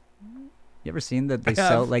 You ever seen that they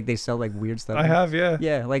sell like weird stuff? I have, yeah.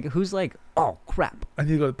 Yeah, like who's like, oh crap, I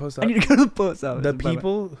need to go to the post office. I need to go to the post office. The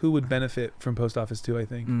people who would benefit from post office too, I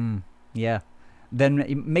think. Yeah,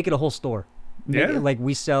 then make it a whole store. Like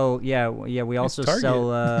we sell. We also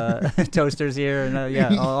sell toasters here,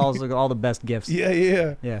 and also all the best gifts.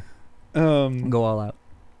 Yeah. Go all out.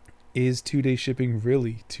 Is 2-day shipping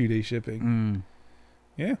really 2-day shipping?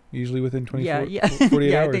 Yeah, usually within 48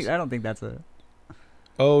 hours. I don't think that's a.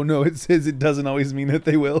 Oh no! It says it doesn't always mean that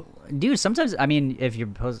they will. Dude, sometimes if your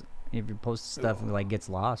post stuff like gets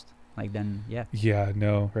lost, like then yeah. Yeah,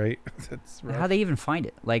 no, right? That's rough. How they even find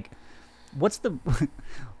it? Like, what's the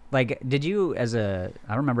like? Did you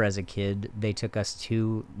I remember as a kid they took us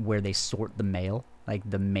to where they sort the mail, like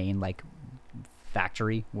the main like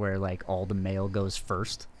factory where like all the mail goes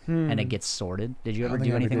first and it gets sorted. Did you ever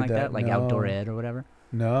do anything like that? Like outdoor ed or whatever?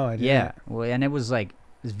 No, I didn't. Yeah, well, and it was like.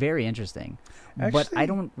 It's very interesting. Actually, but I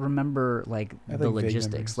don't remember like the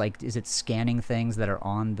logistics. Like, is it scanning things that are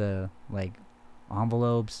on the like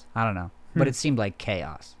envelopes? I don't know. But it seemed like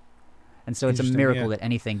chaos. And so it's a miracle that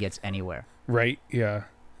anything gets anywhere. Right. Yeah.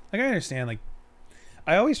 Like I understand. Like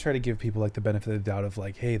I always try to give people like the benefit of the doubt of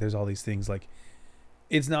like, hey, there's all these things. Like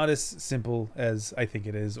it's not as simple as I think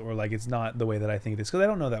it is, or like it's not the way that I think it is, because I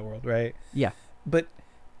don't know that world, right? Yeah. But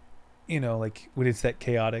like when it's that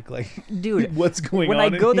chaotic, like, dude, what's going on? When I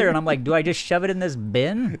go there and I'm like, do I just shove it in this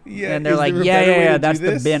bin? Yeah. And they're like, yeah, that's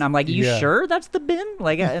the bin. I'm like, you sure that's the bin?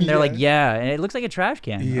 Like, and they're like, yeah, and it looks like a trash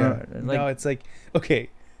can. Yeah. No, it's like, okay.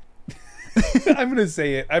 I'm gonna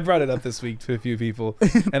say it. I brought it up this week to a few people,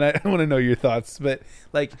 and I want to know your thoughts. But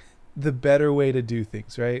like, the better way to do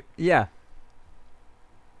things, right? Yeah.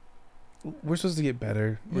 We're supposed to get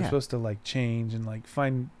better. We're supposed to like change and like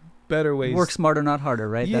find better ways. Work smarter, not harder,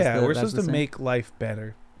 right? Yeah, we're supposed to make life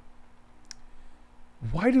better.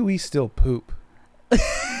 Why do we still poop?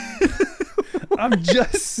 I'm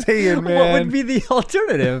just saying, man. What would be the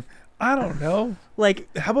alternative? I don't know.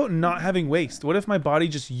 Like, how about not having waste? What if my body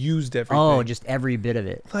just used everything? Oh, just every bit of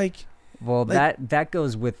it. Like, well, that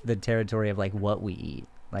goes with the territory of like what we eat.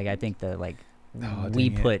 Like, I think that like we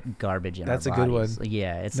put garbage in. That's our a good bodies. one.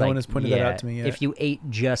 Yeah, it's no like one has pointed that out to me yet. If you ate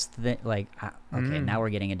just now we're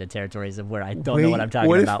getting into territories of where I don't know what I'm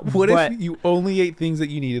talking about. What if you only ate things that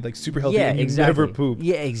you needed, like super healthy, and you never pooped?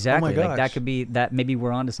 Yeah, exactly. Oh my gosh. Like that could be that. Maybe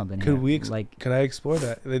we're onto something. Could here. could I explore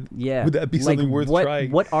that? Yeah. Would that be something worth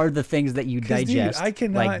trying? What are the things that you digest? Dude, I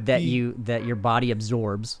cannot like that your body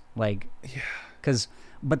absorbs. Like, yeah.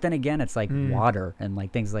 But then again, it's like water and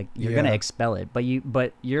like things like you're gonna expel it. But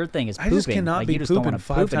your thing is pooping. I just cannot like, be you just don't pooping want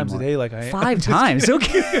to 5 times a day. Like 5 times.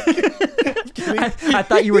 Okay. I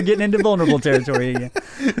thought you were getting into vulnerable territory again.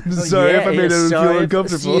 Sorry if I made it feel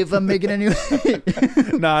uncomfortable. See if I'm making any.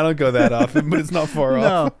 No, I don't go that often, but it's not far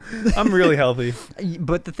off. I'm really healthy.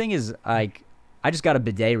 But the thing is, like, I just got a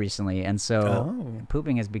bidet recently, and so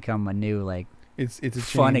pooping has become a new it's a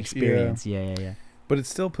fun change, experience. Yeah. But it's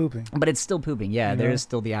still pooping. Yeah, there is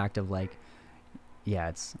still the act of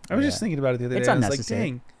it's. I was just thinking about it the other day. It's unnecessary. I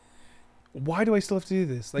was like, dang, why do I still have to do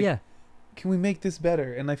this? Like, can we make this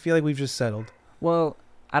better? And I feel like we've just settled. Well,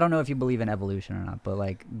 I don't know if you believe in evolution or not,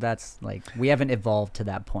 but that's we haven't evolved to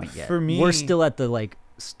that point yet. For me, we're still at the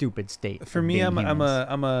stupid state. For me, I'm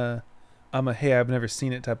a hey, I've never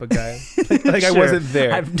seen it type of guy. Like I wasn't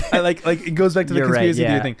there. I like it goes back to the conspiracy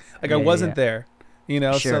theory thing. Like I wasn't there.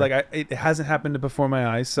 So it hasn't happened before my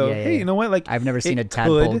eyes. So hey, you know what? Like I've never seen a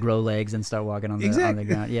tadpole grow legs and start walking on the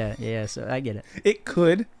ground. Yeah. So I get it. It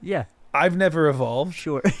could. Yeah. I've never evolved.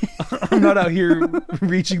 Sure. I'm not out here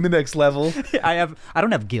reaching the next level. I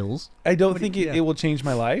don't have gills. I don't think it will change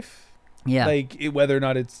my life. Yeah. Like whether or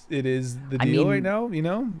not it is the deal right now.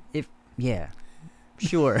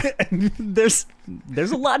 Sure. There's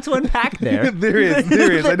a lot to unpack there. There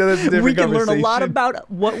is. I know that's a different we can conversation. learn a lot about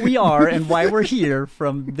what we are and why we're here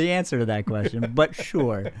from the answer to that question. But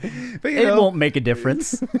sure, it won't make a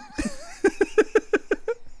difference.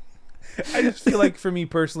 I just feel like for me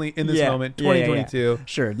personally, in this moment, 2022,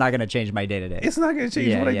 sure, not gonna change my day to day. It's not gonna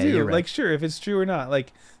change what I do. Right. Like, sure, if it's true or not,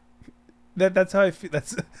 like. That's how I feel.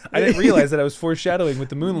 I didn't realize that I was foreshadowing with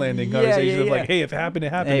the moon landing conversation of like, hey, if it happened, it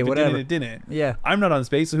happened. If it didn't. Yeah. I'm not on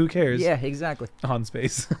space, so who cares? Yeah, exactly. On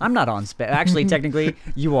space. I'm not on space. Actually, technically,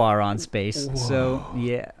 you are on space. Whoa. So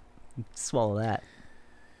yeah, swallow that.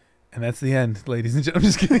 And that's the end, ladies and gentlemen.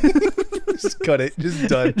 I'm just kidding. Just cut it. Just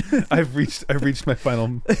done. I've reached my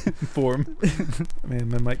final form. Man,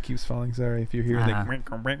 my mic keeps falling. Sorry if you're hearing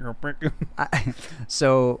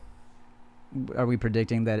So, are we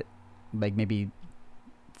predicting that? Like maybe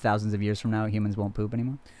thousands of years from now, humans won't poop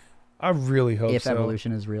anymore? I really hope so. If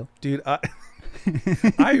evolution is real. Dude,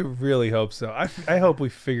 I really hope so. I hope we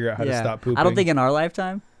figure out how to stop pooping. I don't think in our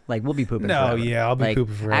lifetime, we'll be pooping forever. I'll be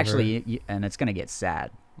pooping forever. Actually, and it's going to get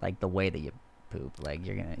sad, the way that you poop.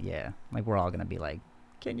 You're going to, we're all going to be like,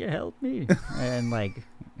 can you help me? And,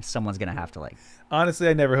 someone's going to have to, Honestly,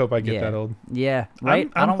 I never hope I get that old. Yeah,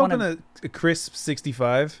 right? I'm hoping a crisp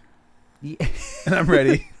 65. Yeah. And I'm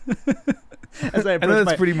ready. As I I know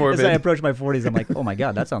that's pretty morbid. As I approach my 40s, I'm like, oh my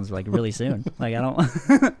god, that sounds really soon. I don't.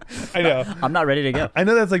 I know. I'm not ready to go. I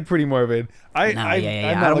know that's pretty morbid. I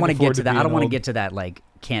don't want to get to that. I don't want to get to that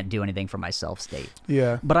can't do anything for myself state.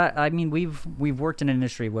 Yeah. But I mean, we've worked in an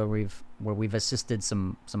industry where we've assisted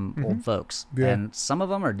some old folks, and some of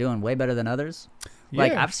them are doing way better than others.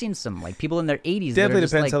 Yeah. I've seen some people in their 80s. Definitely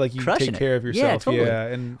that are depends how you take care of yourself. Yeah, totally.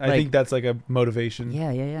 And I think that's a motivation.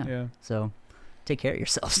 Yeah. So, take care of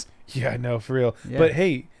yourselves. Yeah, no, for real. Yeah. But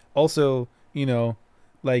hey, also, you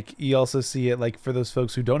also see it for those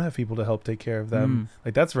folks who don't have people to help take care of them.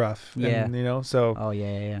 That's rough. Yeah. And, so. Oh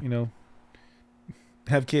yeah.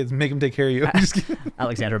 Have kids, make them take care of you. I'm just kidding.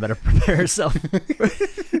 Alexandra better prepare herself.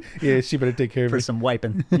 Yeah, she better take care of for me. Some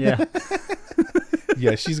wiping. Yeah.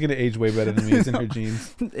 Yeah, she's gonna age way better than me. It's in her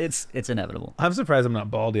genes. It's inevitable. I'm surprised I'm not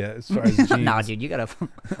bald yet, as far as genes. Nah, dude, you got a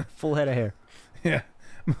full head of hair. Yeah,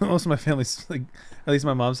 most of my family's at least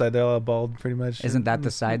my mom's side, they're all bald, pretty much. Isn't that the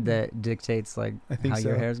side that dictates I think how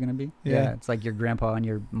your hair is gonna be? Yeah, it's your grandpa on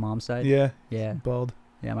your mom's side. Yeah, bald.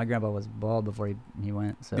 Yeah, my grandpa was bald before he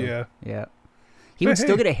went. So yeah. He would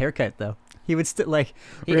still get a haircut though. He would still really?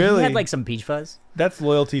 He had some peach fuzz. That's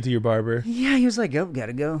loyalty to your barber. Yeah, he was like, "Oh,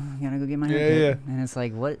 gotta go get my haircut." Yeah. And it's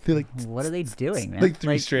what are they doing, man?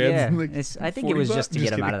 3 strands. Yeah, I think it was just to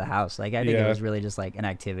get him out of the house. I think it was really just an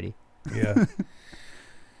activity. Yeah.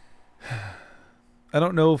 I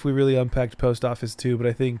don't know if we really unpacked post office too, but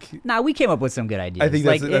I think. Nah, we came up with some good ideas. I think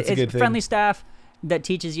that's a good thing. Friendly staff that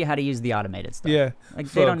teaches you how to use the automated stuff. Yeah.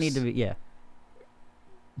 Folks, they don't need to be. Yeah.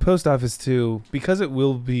 Post office too, because it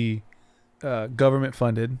will be government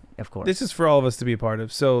funded. Of course. This is for all of us to be a part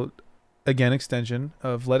of. So, again, extension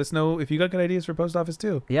of let us know if you got good ideas for post office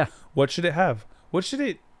too. Yeah. What should it have? What should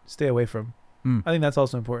it stay away from? I think that's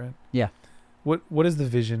also important. Yeah. What is the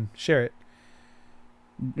vision? Share it.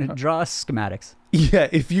 Draw us schematics. Yeah,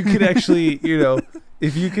 if you could actually,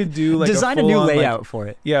 if you could do design a new layout for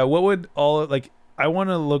it. Yeah, what would I want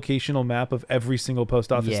a locational map of every single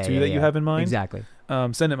post office that you have in mind. Exactly.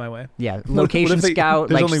 Send it my way. Yeah, location scout.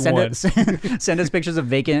 Send us pictures of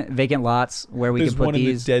vacant lots where we can put one these.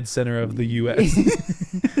 In the dead center of the U.S.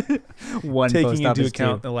 One taking post into office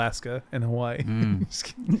account too. Alaska and Hawaii, and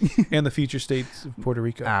the future states of Puerto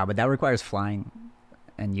Rico. But that requires flying,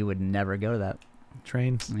 and you would never go to that.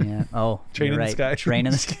 Train. Yeah. Oh, Train you're in the right. sky. Train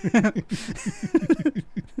in the sky.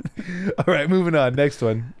 All right, moving on. Next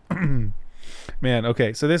one. Man,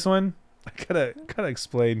 okay. So this one, I gotta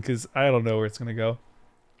explain because I don't know where it's gonna go.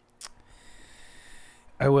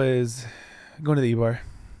 I was going to the E-bar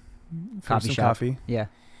for Coffee some shop. coffee. Yeah.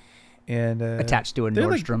 And Attached to a they're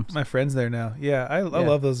like Nordstrom's. my friends there now. Yeah, I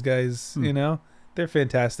love those guys. You know, they're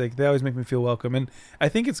fantastic. They always make me feel welcome, and I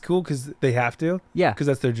think it's cool because they have to. Yeah. Because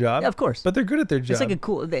that's their job. Yeah, of course. But they're good at their job. It's like a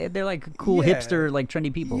cool. They're like cool Yeah. hipster, like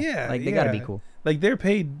trendy people. Yeah, Like they gotta be cool. Like they're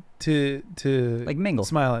paid to Like mingle.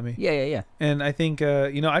 smile at me. Yeah. And I think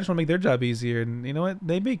I just want to make their job easier. And you know what?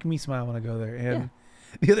 They make me smile when I go there. And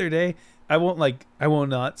the other day, I will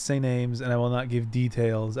not say names and I will not give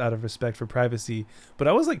details out of respect for privacy. But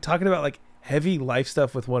I was like talking about like heavy life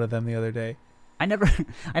stuff with one of them the other day. I never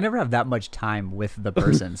have that much time with the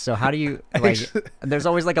person. So how do you like? There's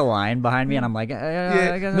always like a line behind me, and I'm like,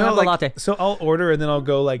 I guess I'll have a latte. So I'll order and then I'll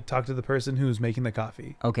go like talk to the person who's making the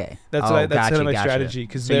coffee. Okay, that's kind of my strategy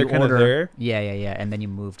because so they're kind of there. Yeah, and then you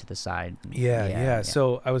move to the side. Yeah.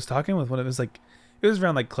 So I was talking with one of it was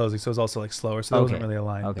around like closing, so it was also like slower, so that wasn't really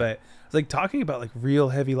aligned. Okay. But I was like talking about like real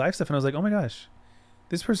heavy life stuff, and I was like, oh my gosh,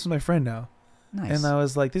 this person's my friend now. Nice. And I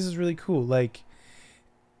was like, this is really cool. Like,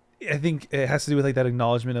 I think it has to do with like that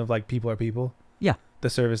acknowledgement of like people are people. Yeah.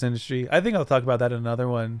 The service industry. I think I'll talk about that in another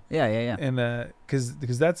one. Yeah. And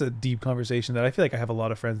because that's a deep conversation that I feel like I have a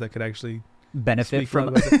lot of friends that could actually benefit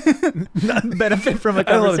from benefit from a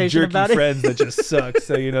conversation about it. Friends that just suck.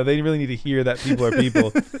 So they really need to hear that people are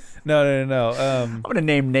people. No. I'm gonna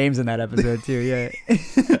name names in that episode too. Yeah.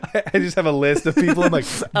 I just have a list of people. I'm like,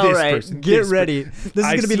 all right, person, get ready. This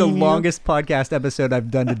is gonna be the longest podcast episode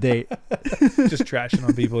I've done to date. Just trashing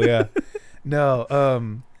on people. Yeah.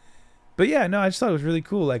 No. But yeah, no. I just thought it was really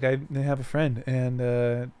cool. Like I have a friend,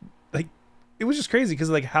 and like it was just crazy because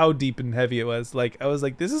like how deep and heavy it was. Like I was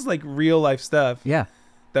like, this is like real life stuff. Yeah.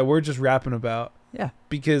 That we're just rapping about. Yeah.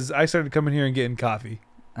 Because I started coming here and getting coffee.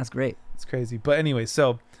 That's great. It's crazy. But anyway,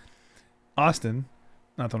 so Austin,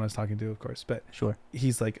 not the one I was talking to, of course, but sure.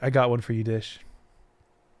 He's like, I got one for you, Dish.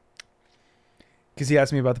 Because he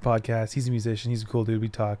asked me about the podcast. He's a musician. He's a cool dude. We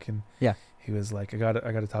talk, and he was like, I got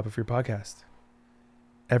a topic for your podcast.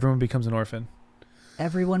 Everyone becomes an orphan.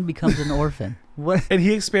 Everyone becomes an orphan. What? And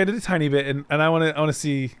he expanded a tiny bit, and I want to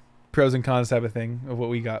see pros and cons type of thing of what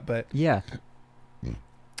we got, but yeah.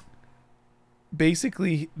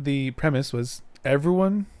 Basically, the premise was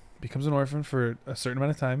everyone becomes an orphan for a certain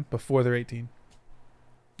amount of time before they're 18.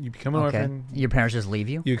 You become an orphan. Your parents just leave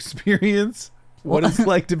you? You experience what it's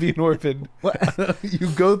like to be an orphan. You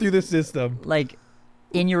go through the system. Like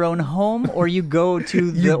in your own home, or you go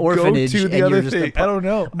to the orphanage? Go to the other thing. I don't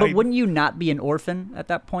know. But wouldn't you not be an orphan at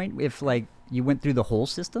that point if like you went through the whole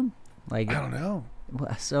system? Like I don't know.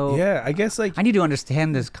 So yeah, I guess like I need to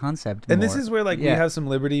understand this concept and more. this is where like we have some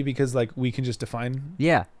liberty because like we can just define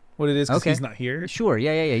what it is because he's not here. Sure,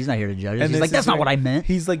 yeah. He's not here to judge us. And he's like, that's not what I meant.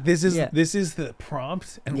 He's like, this is the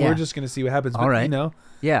prompt, and we're just gonna see what happens. But, all right. You know,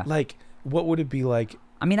 like, what would it be like?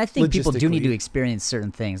 I mean, I think people do need to experience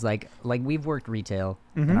certain things. Like we've worked retail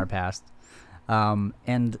in our past,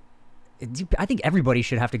 and I think everybody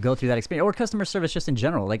should have to go through that experience, or customer service just in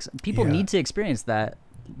general. Like people need to experience that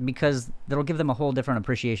because that'll give them a whole different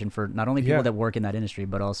appreciation for not only people that work in that industry,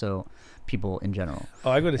 but also people in general.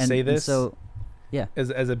 Oh, I go to say this. So, yeah,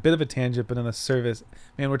 as a bit of a tangent, but in the service,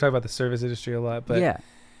 man, we're talking about the service industry a lot. But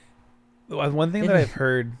one thing that I've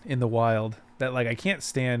heard in the wild that like I can't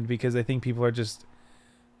stand because I think people are just,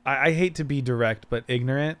 I hate to be direct, but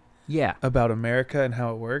ignorant. Yeah. About America and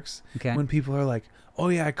how it works. Okay. When people are like, "Oh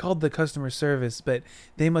yeah, I called the customer service, but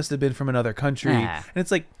they must have been from another country," and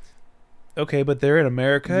it's like, okay, but they're in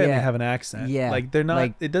America and they have an accent. Yeah. Like they're not.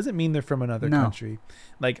 Like, it doesn't mean they're from another country.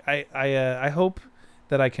 Like I hope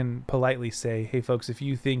that I can politely say, hey folks, if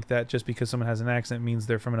you think that just because someone has an accent means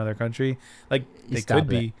they're from another country, like they could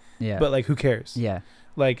be. Yeah. But like who cares? Yeah.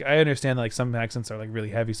 Like I understand that, like some accents are like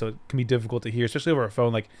really heavy, so it can be difficult to hear, especially over a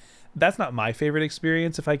phone. Like that's not my favorite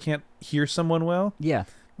experience if I can't hear someone well. Yeah.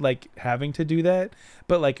 Like having to do that,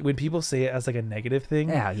 but like when people say it as like a negative thing,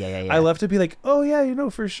 yeah. I love to be like, oh yeah, you know,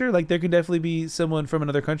 for sure, like there can definitely be someone from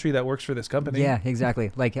another country that works for this company. Yeah, exactly.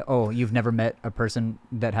 Like, oh, you've never met a person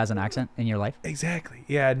that has an accent in your life? Exactly.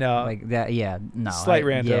 Yeah, no. Like that. Yeah, no. Slight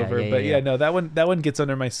rant over, but no, that one gets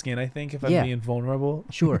under my skin. I think if I'm being vulnerable.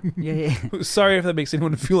 Sure. Yeah. Sorry if that makes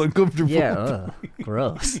anyone feel uncomfortable. Yeah.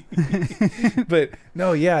 Gross. But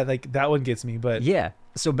no, yeah, like that one gets me. But yeah.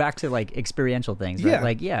 So back to like experiential things, right?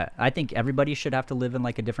 Like, I think everybody should have to live in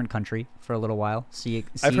like a different country for a little while. See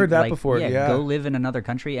I've heard that like, before. Yeah, go live in another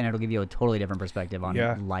country, and it'll give you a totally different perspective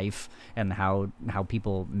on life and how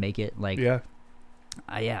people make it. Like,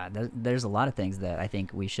 Yeah, there's a lot of things that I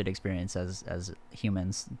think we should experience as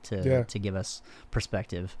humans to give us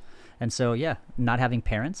perspective. And so, yeah, not having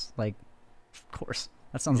parents, like, of course,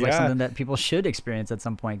 that sounds like something that people should experience at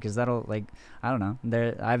some point, because that'll, like, I don't know.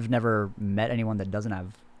 I've never met anyone that doesn't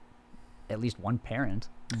have at least one parent,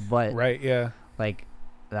 but like,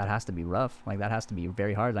 that has to be rough. Like, that has to be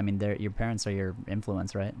very hard. I mean, your parents are your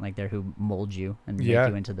influence, right? Like, they're who mold you and make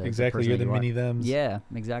you into the exactly. person You're that the you mini are. thems. Yeah,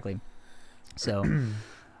 exactly. So,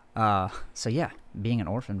 so yeah, being an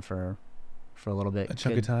orphan for a little bit, a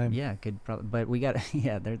chunk of time. Yeah, could probably. But we got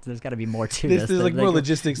there's got to be more to this. There's like more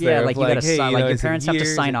logistics there. Yeah, like you got to sign. Like your it's parents have to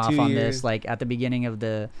sign off on years? this. Like at the beginning of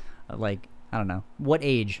the, like I don't know what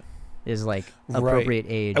age is like appropriate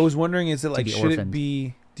age. I was wondering, is it like should orphaned. it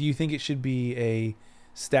be? Do you think it should be a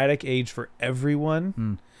static age for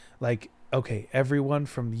everyone? Like everyone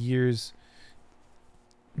from years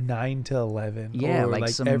 9 to 11, yeah, or like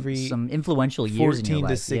some influential years in your 14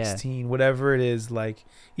 life. to 16, whatever it is. Like,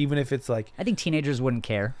 even if it's like, I think teenagers wouldn't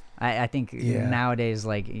care. I think nowadays,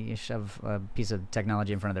 like, you shove a piece of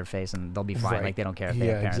technology in front of their face and they'll be fine. Right. Like, they don't care if they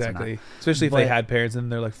have parents or not. Especially if they had parents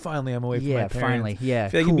and they're like, finally, I'm away from my parents. Finally, yeah, I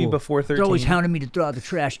feel like it'd be before 13. They're always hounding me to throw out the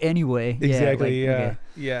trash anyway. Exactly,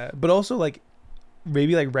 yeah. But also, like,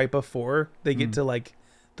 maybe, like, right before they get to, like,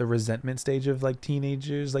 the resentment stage of, like,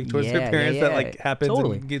 teenagers, like, towards their parents that, like, happens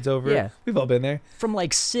and gets over. Yeah. We've all been there. From,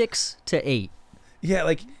 like, 6 to 8. Yeah,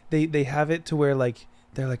 like, they have it to where, like,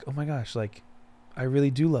 they're like, oh, my gosh, like, I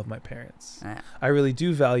really do love my parents. I really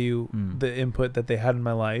do value the input that they had in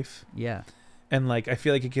my life. Yeah. And, like, I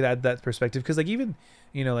feel like it could add that perspective. Because, like, even,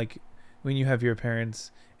 you know, like, when you have your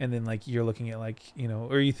parents and then, like, you're looking at, like, you know,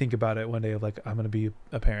 or you think about it one day of, like, I'm going to be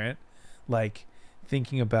a parent. Like,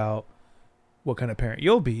 thinking about what kind of parent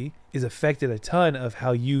you'll be is affected a ton of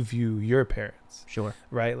how you view your parents. Sure.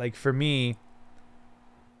 Right? Like, for me,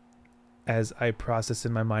 as I process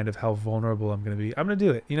in my mind of how vulnerable I'm going to be, I'm going to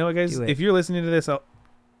do it. You know what, guys? If you're listening to this,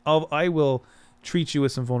 I will treat you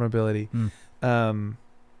with some vulnerability. Oh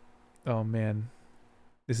man,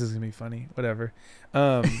 this is going to be funny. Whatever.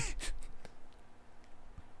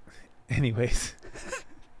 Anyways,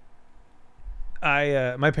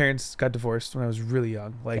 my parents got divorced when I was really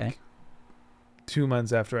young, like 2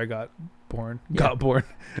 months after I was born.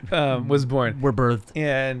 We're birthed.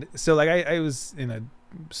 And so, like, I was in a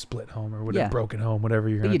split home or whatever, broken home, whatever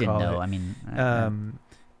you're gonna call it. You didn't know. I mean,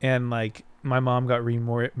 and like my mom got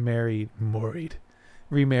remarried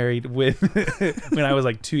with when I was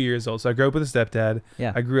like 2 years old. So I grew up with a stepdad.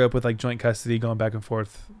 Yeah. I grew up with like joint custody, going back and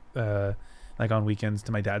forth, like on weekends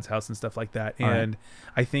to my dad's house and stuff like that. And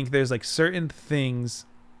I think there's like certain things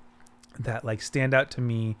that like stand out to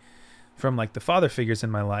me from like the father figures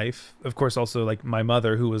in my life. Of course, also like my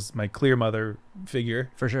mother, who was my clear mother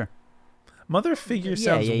figure. For sure. Mother figure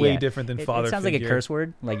sounds way different than father figure. It sounds like a curse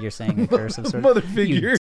word, like you're saying a curse of sort. Mother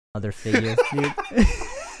figure. Mother figure, dude.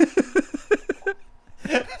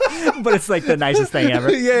 But it's like the nicest thing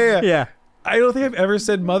ever. Yeah. I don't think I've ever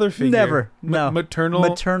said mother figure. Never. No. Maternal. I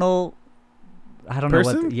don't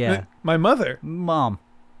person? know what. Yeah. My mother. Mom.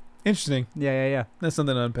 Interesting. Yeah. That's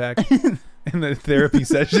something to unpack in the therapy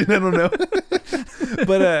session. I don't know.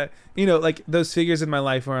 But you know, like those figures in my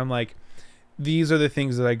life where I'm like, these are the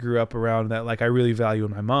things that I grew up around that like I really value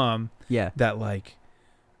in my mom. Yeah. That like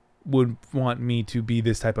would want me to be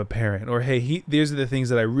this type of parent. Or hey, these are the things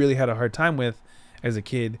that I really had a hard time with as a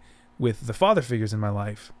kid with the father figures in my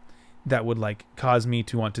life that would like cause me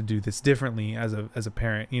to want to do this differently as a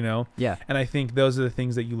parent, you know? Yeah. And I think those are the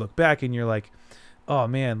things that you look back and you're like, oh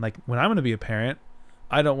man, like when I'm going to be a parent,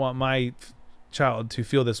 I don't want my child to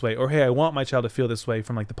feel this way. Or hey, I want my child to feel this way,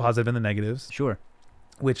 from like the positive and the negatives. Sure.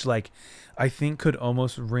 Which like I think could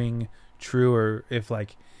almost ring truer if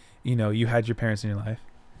like, you know, you had your parents in your life.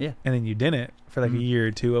 Yeah. And then you didn't for like a year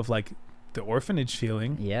or two of like the orphanage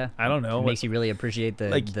feeling. Yeah. I don't know. It makes you really appreciate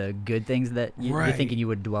the good things that you're thinking you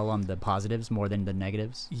would dwell on the positives more than the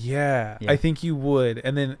negatives. Yeah. I think you would.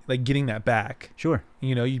 And then like getting that back. Sure.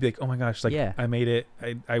 You know, you'd be like, oh my gosh, like I made it.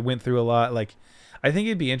 I went through a lot. Like I think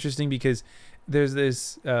it'd be interesting because there's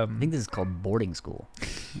this I think this is called boarding school.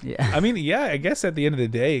 Yeah. I mean, yeah, I guess at the end of the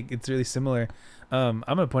day it's really similar. I'm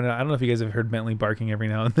gonna point out, I don't know if you guys have heard Bentley barking every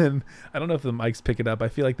now and then. I don't know if the mics pick it up. I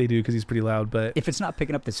feel like they do because he's pretty loud, but if it's not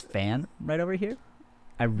picking up this fan right over here,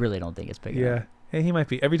 I really don't think it's picking up. Hey, he might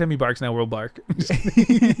be. Every time he barks now we'll bark.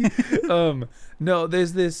 No,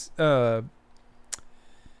 there's this I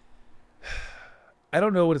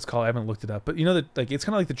don't know what it's called. I haven't looked it up, but you know that like it's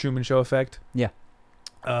kind of like the Truman Show effect. Yeah.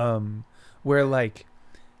 Where like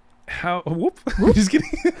just kidding.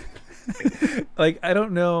 Like I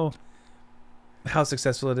don't know how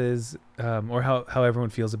successful it is, or how everyone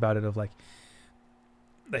feels about it, of like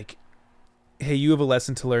like, hey, you have a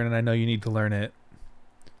lesson to learn and I know you need to learn it.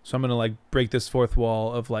 So I'm going to like break this fourth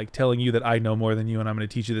wall of like telling you that I know more than you and I'm going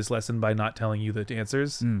to teach you this lesson by not telling you the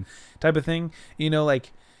answers type of thing. You know,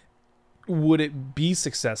 like, would it be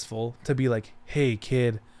successful to be like, hey,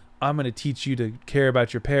 kid, I'm going to teach you to care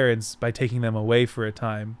about your parents by taking them away for a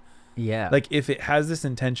time? Yeah. Like, if it has this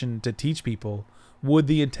intention to teach people, would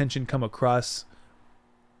the intention come across?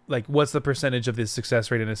 Like, what's the percentage of this success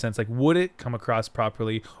rate in a sense? Like, would it come across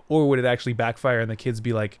properly, or would it actually backfire and the kids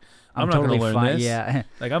be like, I'm not totally going to learn fine. this. Yeah.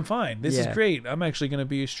 Like, I'm fine. This is great. I'm actually going to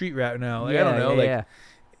be a street rat now. Like, Yeah, I don't know. yeah, Like,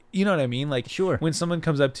 you know what I mean? Like, Sure. when someone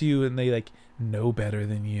comes up to you and they like know better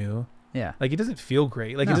than you, Yeah. like, it doesn't feel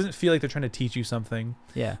great. Like, No. it doesn't feel like they're trying to teach you something.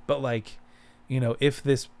 Yeah. But like, you know, if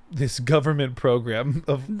this government program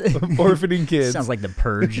of orphaning kids Sounds like the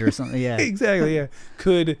Purge or something. Yeah. exactly, yeah,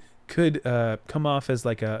 could come off as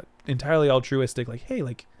like a entirely altruistic, like, hey,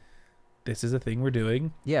 like, this is a thing we're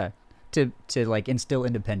doing. Yeah. To like instill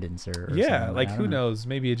independence or Yeah, something. like, I who don't know. knows?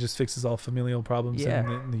 Maybe it just fixes all familial problems Yeah.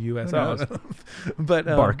 in the U.S. Who I don't know. But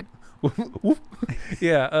Bark.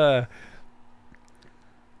 yeah.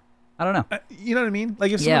 I don't know. You know what I mean?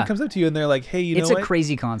 Like, if someone comes up to you and they're like, hey, you It's know a what?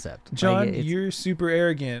 crazy concept. John, Like, you're super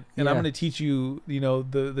arrogant, and I'm Yeah. going to teach you, you know,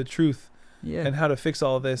 the truth yeah. and how to fix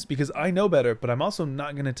all of this because I know better, but I'm also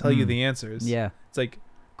not going to tell you the answers. Yeah. It's like,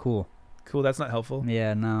 Cool. that's not helpful.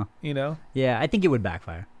 Yeah. No. You know? Yeah. I think it would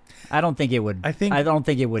backfire. I don't think it would. I think I don't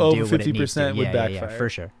think it would over do what it needs to. 50% would Yeah, backfire. Yeah, for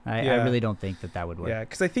sure. I Yeah. really don't think that would work. Yeah,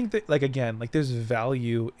 because I think that, like, again, like, there's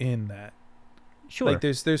value in that. Sure. Like,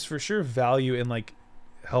 there's for sure value in, like,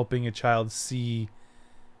 helping a child see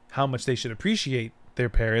how much they should appreciate their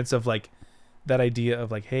parents, of, like, that idea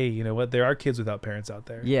of, like, hey, you know what? There are kids without parents out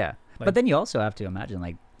there. Yeah. Like- But then you also have to imagine,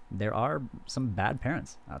 like, there are some bad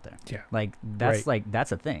parents out there. Yeah. Like, that's Right. like,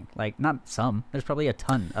 that's a thing. Like, not some. There's probably a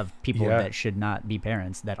ton of people Yeah. that should not be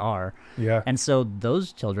parents that are. Yeah. And so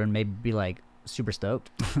those children may be, like, super stoked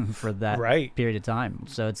for that Right. period of time.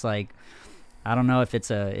 So it's like, I don't know if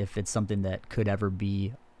it's something that could ever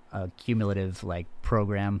be a cumulative, like,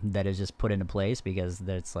 program that is just put into place, because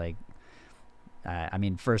that's like, I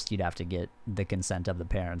mean, first you'd have to get the consent of the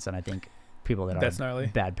parents, and I think people that That's are gnarly.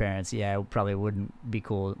 bad parents, probably wouldn't be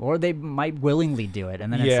cool, or they might willingly do it,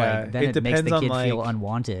 and then Yeah, it's like, then it it makes depends the on, kid feel like,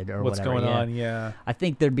 unwanted or What's whatever. going Yeah. on? Yeah. I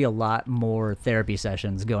think there'd be a lot more therapy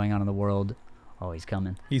sessions going on in the world. Oh, he's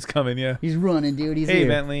coming. He's coming, yeah. He's running, dude. He's Hey, here.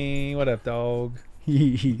 Bentley, what up, dog?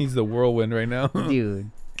 He's the whirlwind right now. Dude.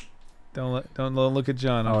 Don't look at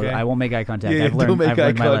John, Oh, okay? I won't make eye contact. Yeah, I've don't learned, make I've eye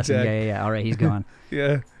learned my lesson. contact. Yeah. All right, he's gone.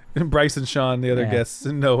 Yeah. And Bryce and Sean, the other Yeah. guests,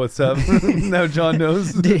 know what's up. Now John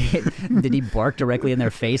knows. did he bark directly in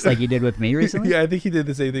their face like you did with me recently? Yeah, I think he did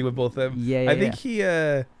the same thing with both of them. Yeah, I think he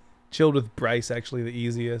chilled with Bryce actually the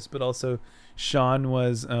easiest, but also Sean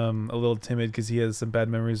was a little timid because he has some bad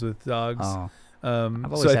memories with dogs. Oh. I've So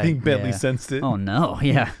always I think had- Bentley yeah. sensed it. Oh no,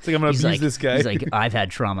 yeah. It's like, I'm gonna He's abuse like, this guy. He's like, I've had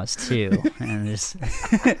traumas too, and just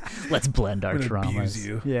let's blend our I'm gonna traumas. abuse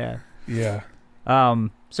you. Yeah. Yeah.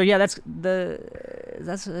 So yeah, that's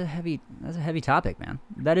a heavy topic, man.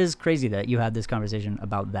 That is crazy that you had this conversation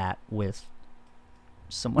about that with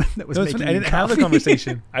someone that was No, it's making funny. I you didn't have the coffee.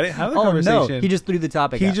 conversation. I didn't have the Oh conversation. no, he just threw the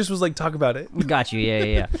topic. He out. just was like, talk about it. Got you.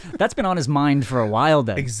 Yeah. That's been on his mind for a while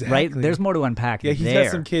then. Exactly. Right? There's more to unpack. Yeah, he's there.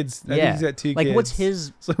 got some kids. I Yeah. think he's got 2 Like, kids. what's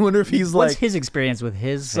his? So I wonder if he's What's like, his experience with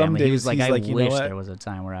his some family? He days was like, he's I like, you know wish what? there was a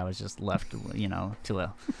time where I was just left,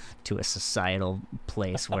 to a societal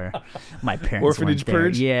place where my parents Orphanage weren't there.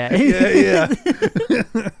 purge? Yeah.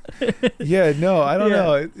 yeah. Yeah, no, I don't Yeah.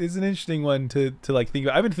 know. It's an interesting one to like think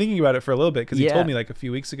about. I've been thinking about it for a little bit because he Yeah. told me like a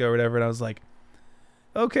few weeks ago or whatever, and I was like,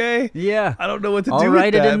 okay, Yeah. I don't know what to I'll do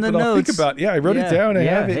write with it that, in the but I'll think notes. about it. Yeah, I wrote it down. I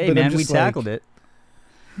have it. Hey but man, I'm we just like, tackled it.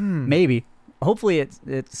 Maybe. Hopefully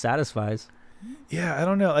it satisfies. Yeah, I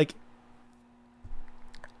don't know. Like,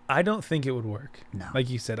 I don't think it would work. No. Like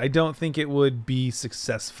you said, I don't think it would be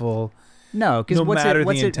successful. No, because No what's matter it? the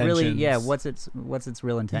What's it really? Yeah. intentions. What's its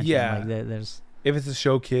real intention? Yeah. Like there's If it's to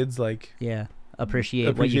show kids, like, appreciate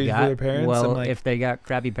what Appreciate you for got. their parents, well, and, like- if they got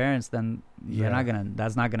crappy parents, then Yeah. they're not gonna.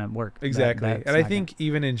 That's not gonna work. exactly. That's And I not think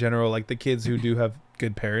even in general, like the kids who do have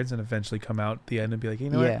good parents and eventually come out at the end and be like, you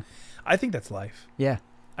know yeah, what? I think that's life. yeah,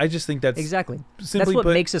 I just think that's exactly. simply That's what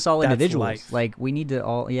put, makes us all that's individuals. life. Like we need to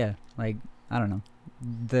all. Yeah. Like I don't know.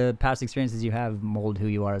 The past experiences you have mold who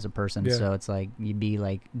you are as a person. Yeah. So it's like you'd be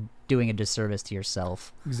like doing a disservice to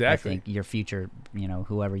yourself. exactly. I think your future,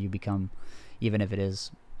 whoever you become, even if it is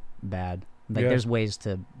bad. Like Yeah. there's ways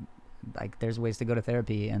to go to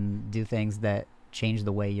therapy and do things that change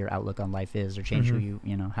the way your outlook on life is, or change Mhm.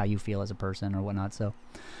 who how you feel as a person or whatnot. So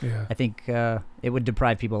Yeah. I think it would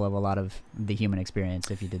deprive people of a lot of the human experience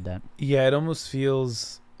if you did that. Yeah, it almost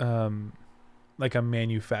feels like a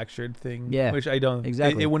manufactured thing. Yeah, which I don't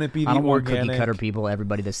exactly. It wouldn't be the I don't want organic cookie cutter people,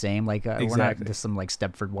 everybody the same. Like we're not just some like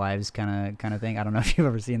Stepford Wives kind of thing. I don't know if you've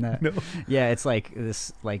ever seen that. No. Yeah, it's like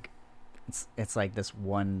this like it's like this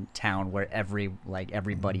one town where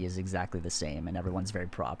everybody is exactly the same and everyone's very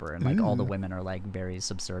proper and like all the women are like very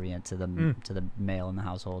subservient to the male in the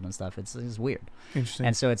household and stuff. It's weird. Interesting.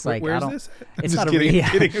 And so it's like where's I don't. This? It's just not kidding,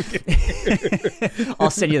 a kidding. I'll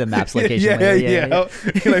send you the maps location. Yeah. later. Yeah.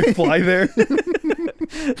 Can I fly there?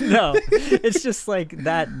 No, it's just like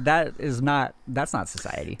that's not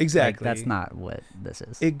society. Exactly. Like, that's not what this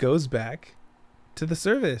is. It goes back to the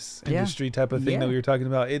service industry type of thing that we were talking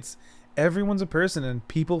about. It's everyone's a person and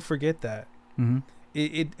people forget that. Mm-hmm.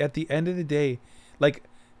 It at the end of the day, like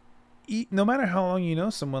no matter how long you know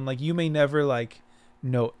someone, like you may never like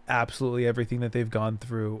know absolutely everything that they've gone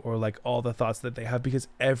through or like all the thoughts that they have, because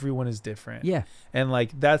everyone is different. Yeah. And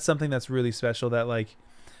like that's something that's really special that like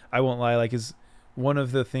I won't lie, like is one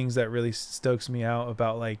of the things that really stokes me out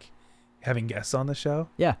about like having guests on the show.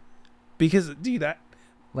 Yeah. Because dude,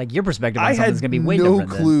 like your perspective on something's gonna be way different. I had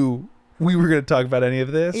no clue we were going to talk about any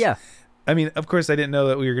of this. Yeah. I mean, of course, I didn't know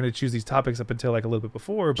that we were going to choose these topics up until like a little bit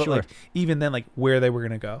before, but like even then, like where they were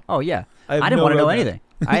going to go. Oh yeah, I didn't want to know anything.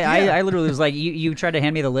 I literally was like, you tried to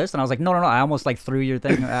hand me the list, and I was like, no. I almost like threw your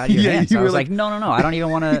thing out of your hands. I was like, no. I don't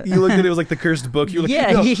even want to. You looked at it, was like the cursed book. You were like,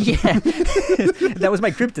 yeah, no. yeah. That was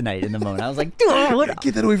my kryptonite in the moment. I was like, dude,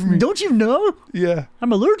 get that away from me. Don't you know? Yeah,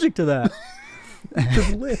 I'm allergic to that.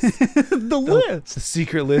 The list. The list. The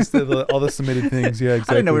secret list of all the submitted things. Yeah,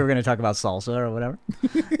 exactly. I didn't know we were going to talk about salsa or whatever.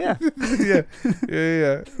 Yeah.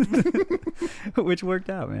 Which worked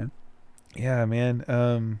out, man. Yeah,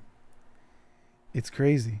 man. It's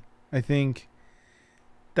crazy. I think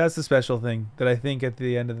that's the special thing that I think at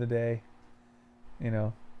the end of the day,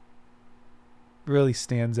 really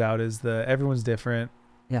stands out is everyone's different.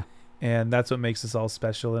 Yeah. And that's what makes us all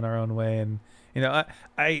special in our own way. And,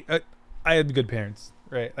 I had good parents,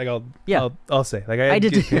 right? Like I'll say, like I had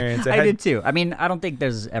good parents. I did too. I mean, I don't think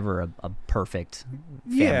there's ever a perfect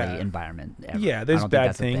family environment. Ever. Yeah, there's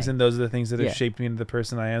bad things, and those are the things that have shaped me into the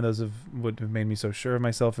person I am. Those would have made me so sure of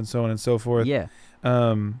myself, and so on and so forth. Yeah.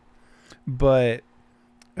 But,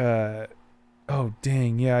 oh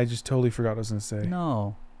dang, yeah, I just totally forgot what I was gonna say.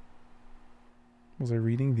 No. Was I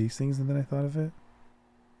reading these things and then I thought of it?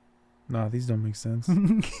 No, these don't make sense.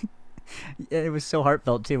 It was so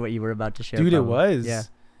heartfelt too what you were about to share. Dude, probably. it was. Yeah.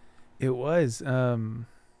 It was. No.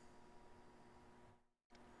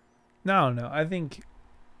 I think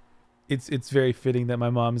it's very fitting that my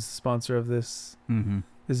mom is the sponsor of this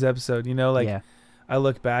this episode. I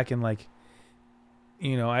look back and like,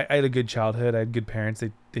 I had a good childhood. I had good parents.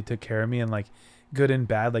 They took care of me, and like good and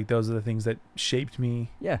bad, like those are the things that shaped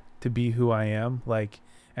me to be who I am, like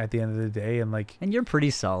at the end of the day. And like, and you're pretty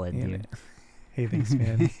solid, dude. Hey, thanks,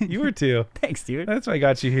 man. You were too. Thanks, dude. That's why I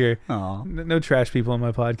got you here. Aw. No trash people on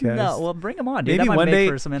my podcast. No, well, bring them on, dude. Maybe that might one make day.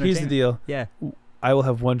 For some Here's the deal. Yeah. I will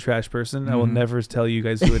have one trash person. I will never tell you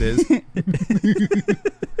guys who it is.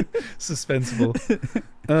 Suspenseful.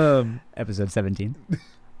 Episode 17.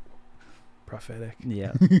 Prophetic.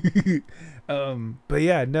 Yeah. But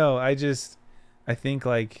yeah, no, I think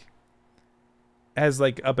like as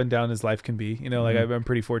like up and down as life can be, like I'm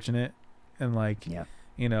pretty fortunate, and like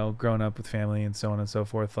growing up with family and so on and so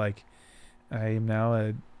forth, like I am now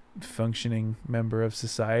a functioning member of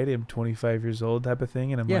society. I'm 25 years old type of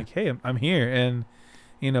thing, and I'm like, hey, I'm here, and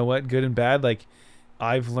you know what, good and bad, like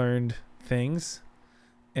I've learned things,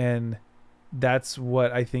 and that's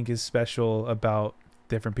what I think is special about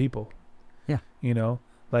different people.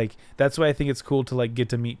 Like that's why I think it's cool to like get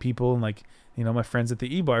to meet people, and like my friends at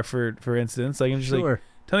the E-Bar for instance, like I'm just like,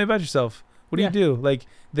 tell me about yourself. What do you do? Like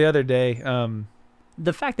the other day,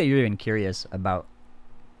 the fact that you're even curious about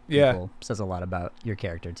people says a lot about your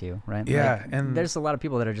character too, right? Yeah, like, and there's a lot of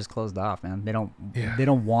people that are just closed off, man. They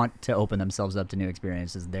don't want to open themselves up to new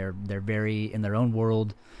experiences. They're very in their own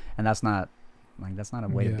world, and that's not a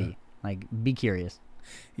way to be. Like, be curious.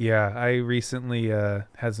 Yeah, I recently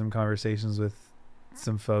had some conversations with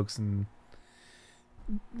some folks and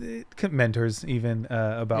mentors even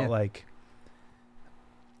about like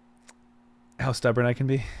how stubborn I can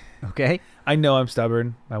be. Okay. I know I'm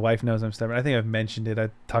stubborn. My wife knows I'm stubborn. I think I've mentioned it. I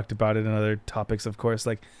talked about it in other topics, of course.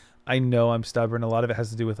 Like, I know I'm stubborn. A lot of it has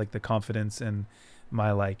to do with like the confidence and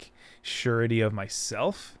my like surety of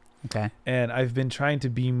myself. Okay. And I've been trying to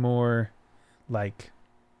be more like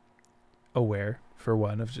aware, for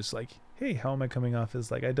one, of just like, hey, how am I coming off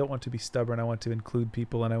as like, I don't want to be stubborn. I want to include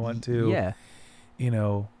people, and I want to,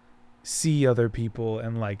 see other people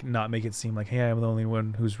and like not make it seem like, hey, I'm the only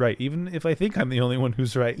one who's right, even if I think I'm the only one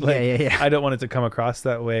who's right. Like, yeah. I don't want it to come across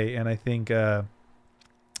that way. And I think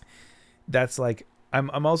that's like,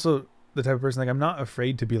 I'm also the type of person, like, I'm not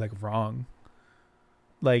afraid to be like wrong.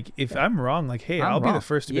 Like, if I'm wrong, like, hey, I'll be the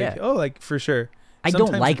first to be like, oh, like, for sure. I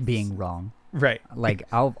Sometimes don't like being wrong. Right. Like,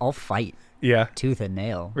 I'll fight Yeah. tooth and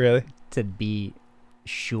nail Really? to be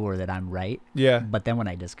sure that I'm right. Yeah. But then when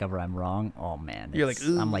I discover I'm wrong, oh man, You're like,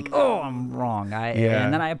 I'm like, oh, I'm wrong. Yeah.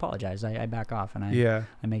 And then I apologize. I back off and Yeah.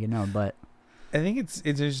 I make it known. But I think it's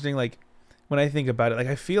interesting, like, when I think about it, like,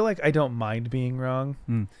 I feel like I don't mind being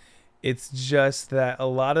wrong. It's just that a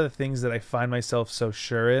lot of the things that I find myself so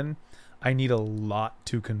sure in, I need a lot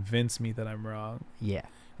to convince me that I'm wrong. yeah,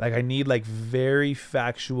 Like, I need like very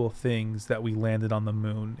factual things that we landed on the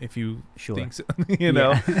moon. If you sure. think so, you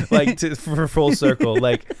know, like for full circle,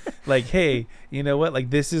 like, hey, you know what? Like,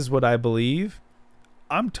 this is what I believe.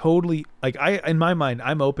 I'm totally like, in my mind,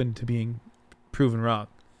 I'm open to being proven wrong.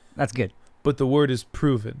 That's good. But the word is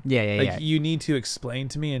proven. Yeah. Like, you need to explain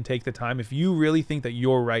to me and take the time. If you really think that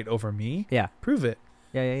you're right over me, Yeah. prove it.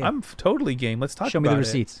 Yeah. I'm totally game. Let's talk Show about me the it.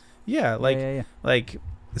 receipts. Yeah, like, yeah. like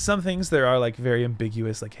some things there are like very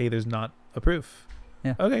ambiguous. Like, hey, there's not a proof.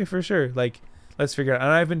 Yeah. Okay, for sure. Like, let's figure out. And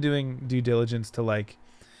I've been doing due diligence to like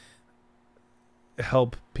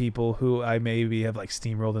help people who I maybe have like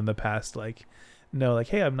steamrolled in the past. Like, no, like,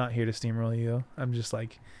 hey, I'm not here to steamroll you. I'm just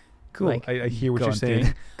like, cool. Like, I hear what you're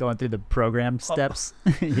saying. Going through the program steps.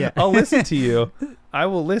 Yeah. I'll listen to you. I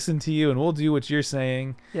will listen to you, and we'll do what you're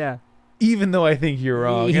saying. Yeah. Even though I think you're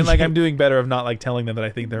wrong. And like, I'm doing better of not like telling them that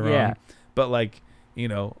I think they're wrong. Yeah. But like, you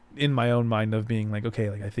know, in my own mind of being like,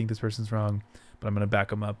 okay, like, I think this person's wrong, but I'm going to back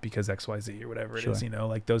them up because XYZ or whatever it is, you know,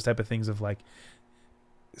 like those type of things of like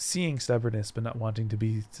seeing stubbornness, but not wanting to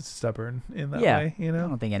be stubborn in that way, you I know?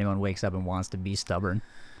 don't think anyone wakes up and wants to be stubborn.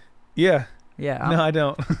 Yeah. Yeah. No, I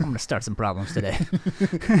don't. I'm going to start some problems today.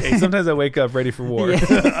 Hey, sometimes I wake up ready for war.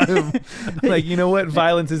 I'm like, you know what?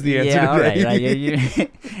 Violence is the answer. Yeah, all today.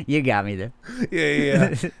 right. You got me there.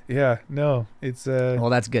 Yeah. Yeah. No, it's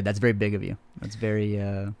Well, that's good. That's very big of you. That's very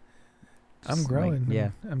I'm just growing. like, yeah.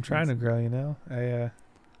 I'm trying to grow, you know?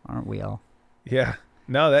 Aren't we all? Yeah.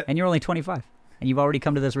 No, that And you're only 25. And you've already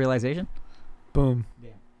come to this realization? boom.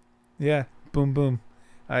 Yeah. Boom boom.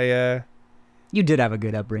 You did have a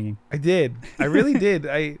good upbringing. I did. I really did.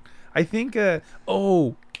 I think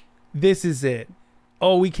oh, this is it.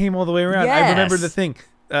 Oh, we came all the way around. I remember the thing.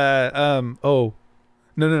 Oh.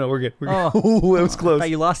 No, we're good. We're good. Oh, that was close. I thought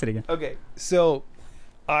you lost it again. Okay. So,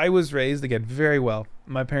 I was raised again very well.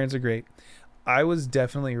 My parents are great. I was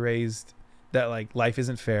definitely raised that like life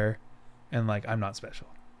isn't fair and like I'm not special.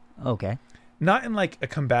 Okay. Not in like a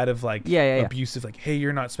combative, like abusive, like, hey,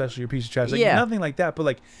 you're not special, you're a piece of trash. Like, nothing like that. But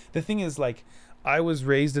like, the thing is, like, I was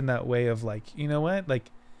raised in that way of like, you know what?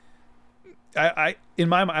 Like, I in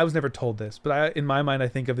my mind, I was never told this, but in my mind, I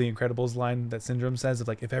think of the Incredibles line that Syndrome says of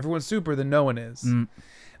like, if everyone's super, then no one is.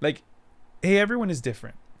 Like, hey, everyone is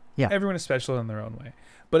different. Yeah. Everyone is special in their own way.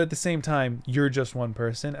 But at the same time, you're just one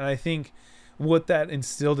person. And I think what that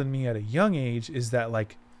instilled in me at a young age is that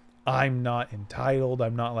like, I'm not entitled.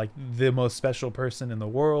 I'm not like the most special person in the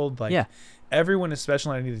world. Like, everyone is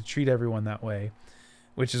special, and I need to treat everyone that way,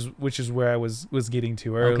 which is where I was getting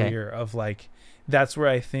to earlier. Of like, that's where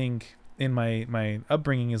I think in my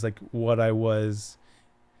upbringing is like what I was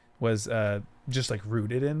just like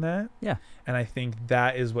rooted in that. Yeah. And I think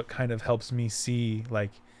that is what kind of helps me see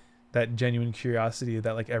like that genuine curiosity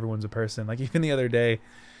that like everyone's a person. Like, even the other day,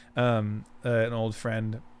 an old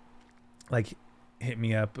friend like hit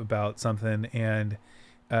me up about something and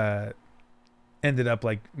ended up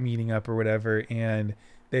like meeting up or whatever, and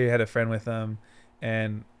they had a friend with them,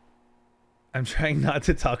 and I'm trying not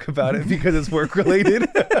to talk about it because it's work related.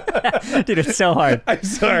 Dude, it's so hard. I'm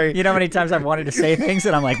sorry. You know how many times I've wanted to say things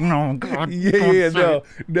and I'm like, no, God.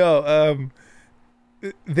 No.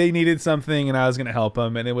 They needed something and I was gonna help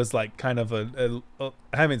them, and it was like kind of a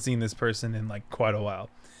I haven't seen this person in like quite a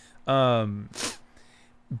while,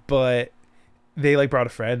 but they like brought a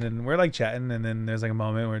friend and we're like chatting, and then there's like a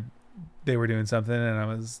moment where they were doing something and I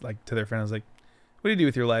was like to their friend, I was like, what do you do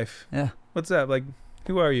with your life? Yeah. What's up? Like,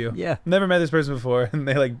 who are you? Yeah. Never met this person before. And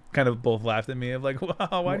they like kind of both laughed at me of like,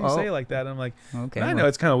 wow, why do you say it like that? And I'm like, okay, I know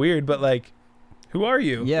it's kind of weird, but like, who are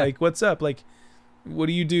you? Yeah. Like, what's up? Like, what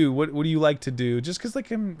do you do? What do you like to do? Just because like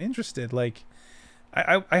I'm interested. Like,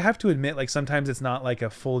 I have to admit, like, sometimes it's not like a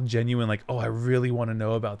full genuine like, oh, I really want to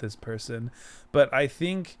know about this person. But I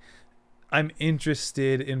think I'm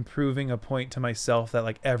interested in proving a point to myself that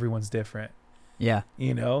like everyone's different. Yeah.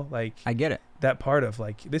 You know, like, I get it. That part of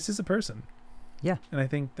like, this is a person. Yeah. And I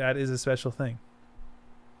think that is a special thing.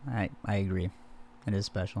 I agree. It is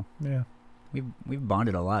special. Yeah. We've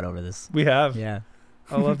bonded a lot over this. We have. Yeah.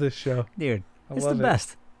 I love this show. Dude, I it's love the it.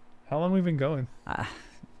 best. How long have we been going?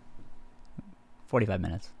 45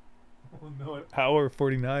 minutes. Oh, no, an hour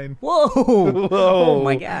 49. Whoa! Whoa. Oh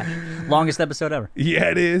my god. Longest episode ever.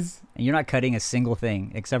 Yeah, it is. And you're not cutting a single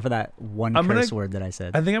thing except for that one curse word that I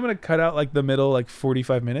said. I think I'm going to cut out like the middle, like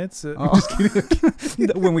 45 minutes. Oh. Just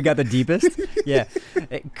kidding. When we got the deepest? Yeah.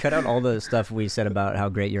 Cut out all the stuff we said about how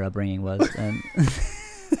great your upbringing was. And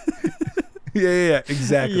Yeah.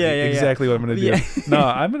 Exactly. Yeah. Exactly what I'm going to do. Yeah. No,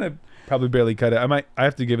 I'm going to probably barely cut it. I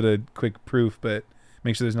have to give it a quick proof, but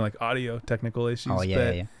make sure there's no like audio technical issues. Oh,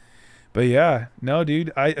 yeah. But yeah, no,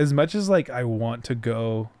 dude, as much as like I want to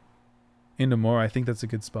go into more, I think that's a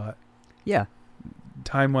good spot. Yeah.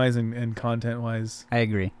 Time-wise and content-wise. I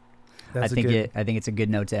agree. I think it's a good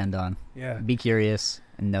note to end on. Yeah. Be curious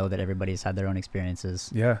and know that everybody's had their own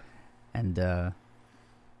experiences. Yeah. And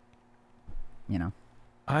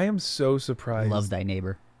I am so surprised love thy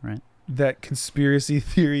neighbor, right? that conspiracy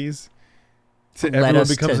theories to Led everyone us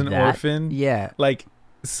becomes to an that. orphan. Yeah. Like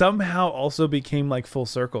somehow also became like full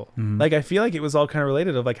circle. Mhm. Like I feel like it was all kind of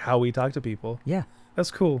related of like how we talk to people. Yeah.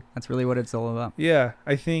 That's cool. That's really what it's all about. Yeah,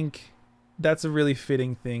 I think that's a really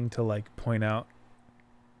fitting thing to like point out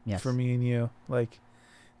Yes. for me and you. Like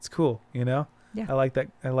it's cool, you know? Yeah. I like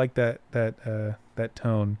that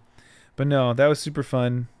tone. But no, that was super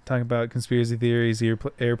fun talking about conspiracy theories,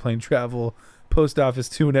 airplane travel, post office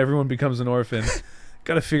too, and everyone becomes an orphan.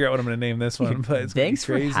 Got to figure out what I'm going to name this one, but it's Thanks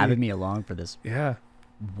for crazy. having me along for this Yeah.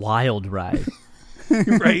 wild ride.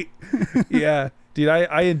 Right. Yeah. Dude,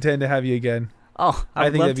 I intend to have you again. Oh, I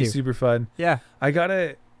think that'd to. be super fun. Yeah. I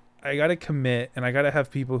gotta commit, and I gotta have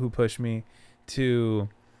people who push me to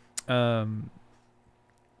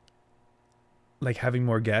like having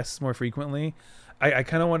more guests more frequently. I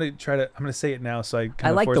kind of want to try to. I'm gonna say it now, so I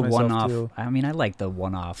kind of like force the myself one-off. to. I mean, I like the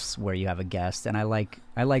one-offs where you have a guest, and I like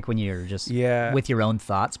when you're just Yeah. with your own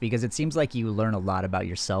thoughts, because it seems like you learn a lot about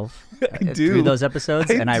yourself I do. through those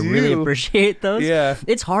episodes, and I really do. appreciate those. Yeah.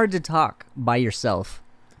 It's hard to talk by yourself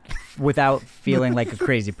without feeling like a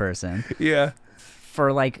crazy person Yeah.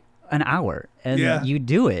 for like an hour, and Yeah. you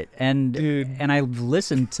do it, and Dude. and I've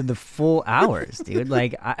listened to the full hours, dude.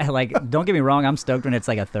 Like I like, don't get me wrong, I'm stoked when it's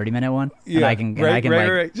like a 30-minute one, and Yeah. I can Right.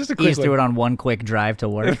 like Just a quick ease through one. it on one quick drive to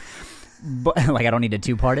work. But like, I don't need to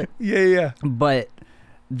two-part it. Yeah. But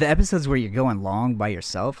the episodes where you're going long by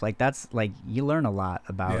yourself, like that's like, you learn a lot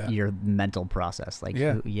about Yeah. your mental process. Like,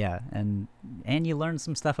 Yeah. and you learn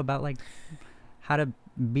some stuff about like how to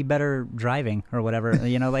be better driving or whatever,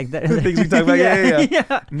 you know, like that. The things we talk about. Yeah.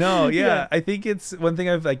 Yeah. No, yeah. Yeah. I think it's one thing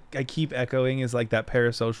I keep echoing is like that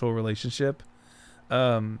parasocial relationship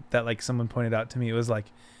that like someone pointed out to me. It was like,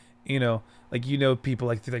 people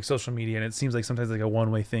like through like social media, and it seems like sometimes like a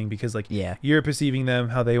one-way thing, because like Yeah. you're perceiving them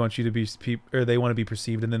how they want you to be or they want to be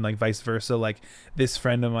perceived, and then like vice versa. Like this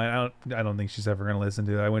friend of mine, I don't think she's ever going to listen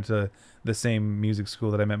to it. I went to the same music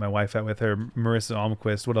school that I met my wife at with her, Marissa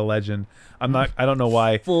Almquist. What a legend. I don't know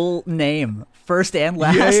why. Full name, first and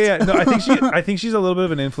last. Yeah. No, I think she's a little bit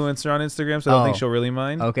of an influencer on Instagram, so I don't think she'll really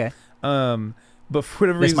mind. Okay. But for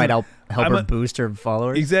whatever This reason, might help I'm her boost her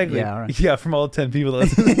followers. Exactly. Yeah. All right. Yeah, from all 10 people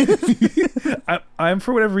that listen. I'm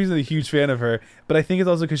for whatever reason a huge fan of her, but I think it's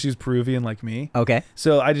also because she's Peruvian like me. Okay.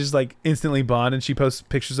 So I just like instantly bond, and she posts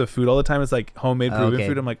pictures of food all the time. It's like homemade Peruvian Okay.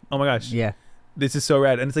 food. I'm like, oh my gosh, Yeah. this is so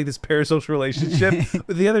rad. And it's like this parasocial relationship.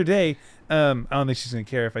 But the other day, I don't think she's gonna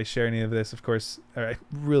care if I share any of this, of course. Or I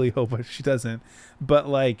really hope she doesn't. But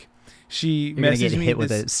like, she You're gonna messaged get me hit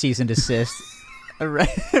with a cease and desist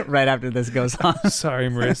right after this goes on. Sorry,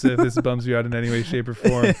 Marissa, if this bums you out in any way, shape, or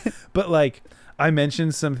form. But like, I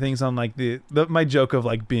mentioned some things on like my joke of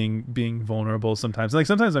like being vulnerable sometimes. Like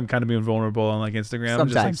sometimes I'm kind of being vulnerable on like Instagram,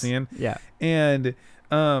 Sometimes. just like seeing. Yeah. And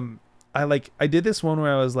I did this one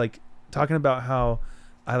where I was like talking about how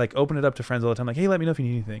I like open it up to friends all the time, like, hey, let me know if you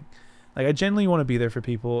need anything. Like I genuinely want to be there for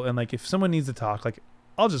people, and like if someone needs to talk, like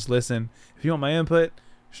I'll just listen. If you want my input,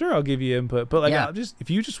 sure, I'll give you input. But like, Yeah. if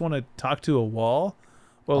you just want to talk to a wall,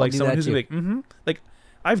 or I'll like do someone that who's too. like, like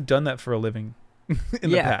I've done that for a living in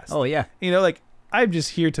the past. Oh yeah. You know, like I'm just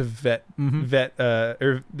here to vent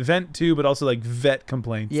too, but also like vet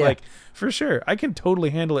complaints. Yeah. Like for sure, I can totally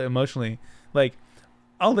handle it emotionally. Like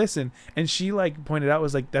I'll listen. And she like pointed out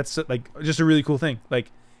was like, that's like just a really cool thing.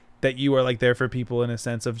 Like that you are like there for people in a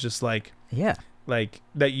sense of just like, Yeah. like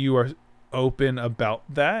that you are open about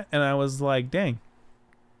that. And I was like, dang,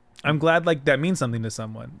 I'm glad like that means something to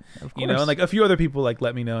someone, Of course. you know, and like a few other people like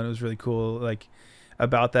let me know, and it was really cool like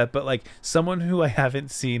about that. But like someone who I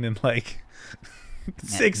haven't seen in like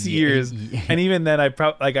 6 years. And even then, I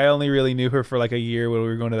only really knew her for like a year when we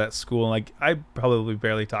were going to that school. And like, I probably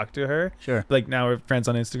barely talked to her. Sure. Like now we're friends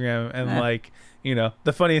on Instagram. And like, you know,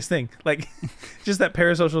 the funniest thing, like just that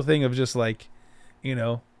parasocial thing of just like, you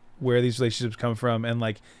know, where these relationships come from. And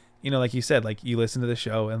like, you know, like you said, like you listen to the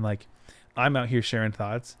show and like I'm out here sharing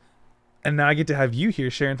thoughts. And now I get to have you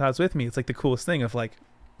here sharing thoughts with me. It's like the coolest thing of like,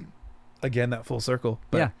 again, that full circle.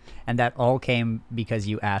 But yeah. And that all came because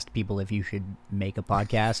you asked people if you should make a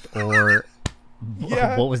podcast or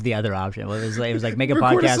what was the other option? It was like make a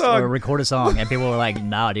podcast or record a song. And people were like,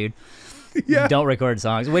 nah, dude, don't record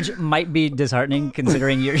songs, which might be disheartening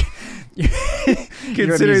considering you're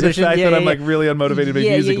considering the fact that I'm like really unmotivated by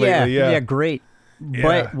music lately. Yeah, great.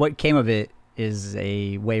 But what came of it is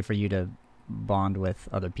a way for you to bond with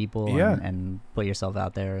other people and put yourself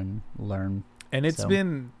out there and learn. And it's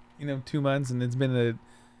been, you know, 2 months, and it's been an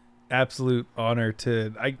absolute honor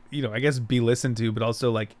to, I guess be listened to, but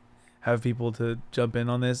also like have people to jump in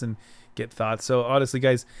on this and get thoughts. So honestly,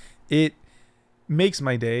 guys, it makes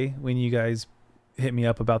my day when you guys hit me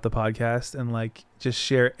up about the podcast and like just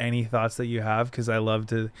share any thoughts that you have, because I love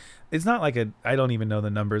to. It's not like I don't even know the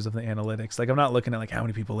numbers of the analytics. Like I'm not looking at like how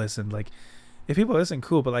many people listened. Like if people listen,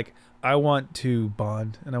 cool, but like I want to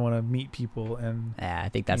bond and I want to meet people, and I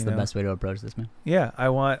think that's the best way to approach this, man. Yeah, I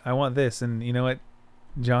want this, and you know what,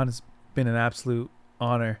 John, it's been an absolute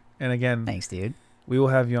honor. And again, thanks, dude. We will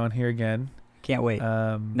have you on here again. Can't wait.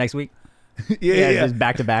 Next week. Yeah. Just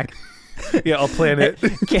back to back. Yeah, I'll plan it.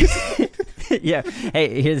 Yeah.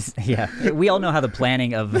 Hey, we all know how the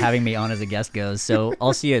planning of having me on as a guest goes, so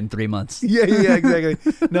I'll see you in 3 months. Yeah, exactly.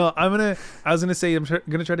 No, I was gonna say I'm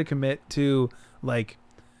gonna try to commit to like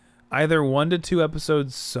either 1 to 2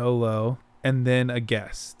 episodes solo and then a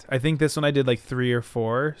guest. I think this one I did like 3 or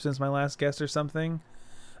 4 since my last guest or something.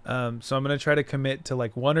 So I'm gonna try to commit to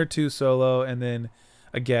like 1 or 2 solo and then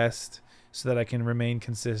a guest, so that I can remain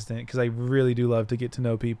consistent, because I really do love to get to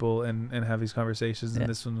know people and have these conversations, and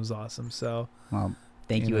this one was awesome. So, well,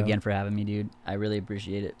 thank you again for having me, dude. I really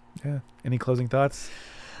appreciate it. Yeah. Any closing thoughts?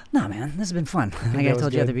 Nah, man, this has been fun. Like I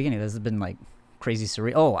told you at the beginning, this has been like crazy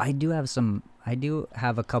surreal. Oh, I do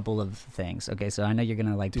have a couple of things. Okay, so I know you're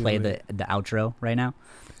gonna like play the outro right now.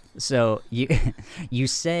 So you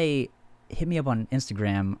say, hit me up on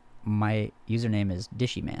Instagram. My username is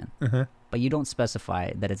DishyMan. But you don't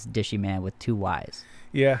specify that it's DishyMan with 2 Y's.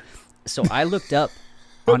 Yeah. So I looked up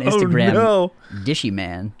on Instagram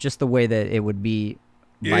DishyMan, just the way that it would be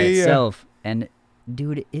by itself. And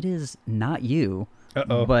dude, it is not you.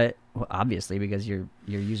 Uh-oh. But obviously, because your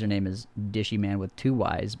username is DishyMan with 2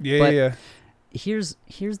 Y's. Yeah. Here's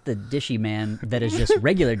the DishyMan that is just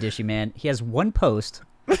regular DishyMan. He has one post,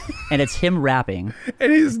 and it's him rapping.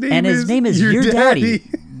 And his name is your daddy.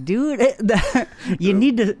 Dude, you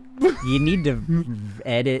need to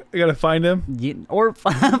edit. I gotta find him, or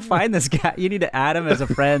find this guy. You need to add him as a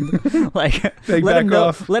friend. Like, let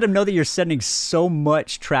him know that you're sending so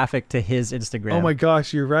much traffic to his Instagram. Oh my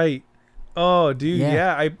gosh, you're right. Oh, dude,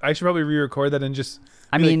 yeah. I should probably re-record that and just.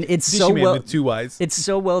 I mean, it's so well with 2 Y's. It's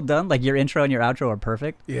so well done. Like your intro and your outro are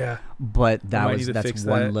perfect. Yeah. But that's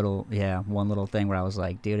one little thing where I was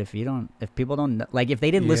like, dude, if people don't like, if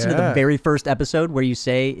they didn't listen to the very first episode where you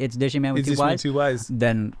say it's DishyMan with 2 Y's,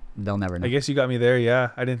 then they'll never know. I guess you got me there. Yeah,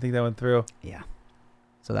 I didn't think that went through. Yeah.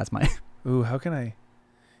 So that's my. Ooh, how can I?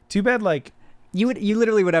 Too bad. Like you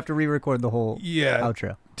literally would have to re-record the whole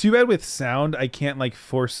outro. Too bad with sound, I can't like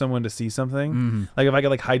force someone to see something. Mm-hmm. Like if I could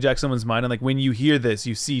like hijack someone's mind and like when you hear this,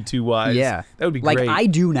 you see 2 Y's. Yeah, that would be great. Like I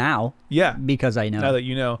do now. Yeah, because I know. Now that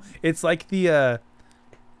you know, it's like the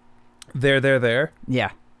there.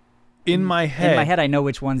 Yeah. In my head, I know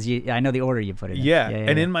which ones I know the order you put it in. Yeah,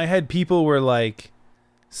 and in my head, people were like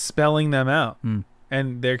spelling them out.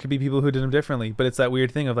 And there could be people who did them differently, but it's that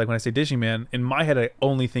weird thing of like when I say DishyMan, in my head I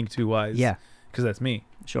only think 2 Y's. Yeah, because that's me.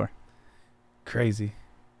 Sure. Crazy.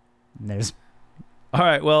 There's. All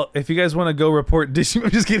right. Well, if you guys want to go report DishyMan, I'm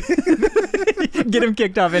just kidding. Get him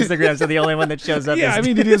kicked off Instagram, so the only one that shows up. Yeah, I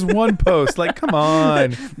mean, he has one post. Like, come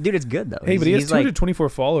on, dude, it's good though. Hey, but he has 224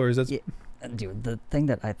 followers. That's. Yeah, dude, the thing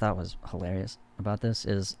that I thought was hilarious about this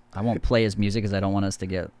is I won't play his music because I don't want us to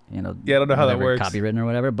get I don't know how that works, copywritten or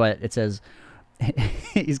whatever. But it says.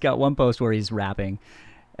 He's got one post where he's rapping,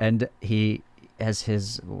 and he has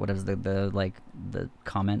his the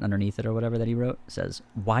comment underneath it or whatever that he wrote says,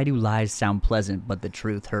 "Why do lies sound pleasant but the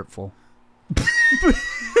truth hurtful?"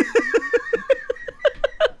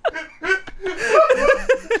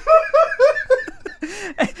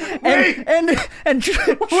 Wait, And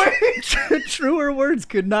truer words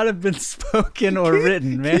could not have been spoken or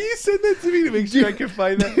written, man. Can you send that to me to make sure I can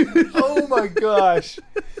find that? Oh my gosh.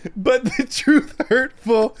 But the truth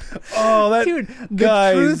hurtful. Oh, that Dude, the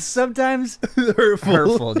guys, truth sometimes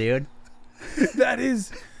hurtful, dude. That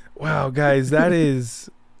is, wow, guys, that is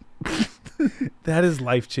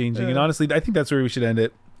life changing. And honestly, I think that's where we should end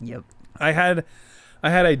it. Yep. I had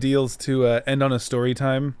ideals to end on a story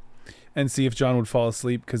time and see if John would fall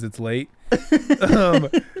asleep because it's late.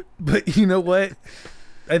 But you know what?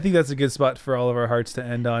 I think that's a good spot for all of our hearts to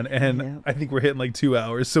end on. And I think we're hitting like 2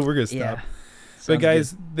 hours, so we're going to stop. Yeah. But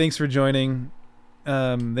guys, thanks for joining.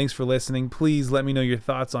 Thanks for listening. Please let me know your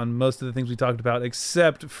thoughts on most of the things we talked about,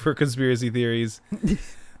 except for conspiracy theories.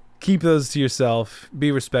 Keep those to yourself.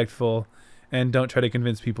 Be respectful. And don't try to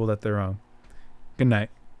convince people that they're wrong. Good night.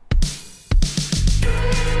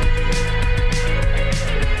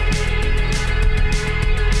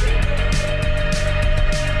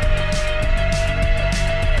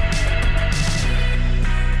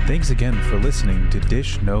 Thanks again for listening to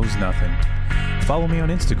Dish Knows Nothing. Follow me on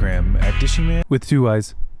Instagram at dishyman with 2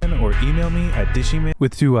 eyes, or email me at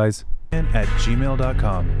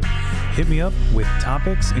dishyman@gmail.com. Hit me up with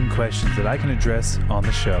topics and questions that I can address on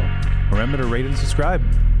the show. Remember to rate and subscribe.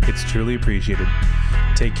 It's truly appreciated.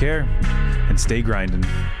 Take care and stay grinding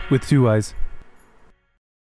with 2 eyes.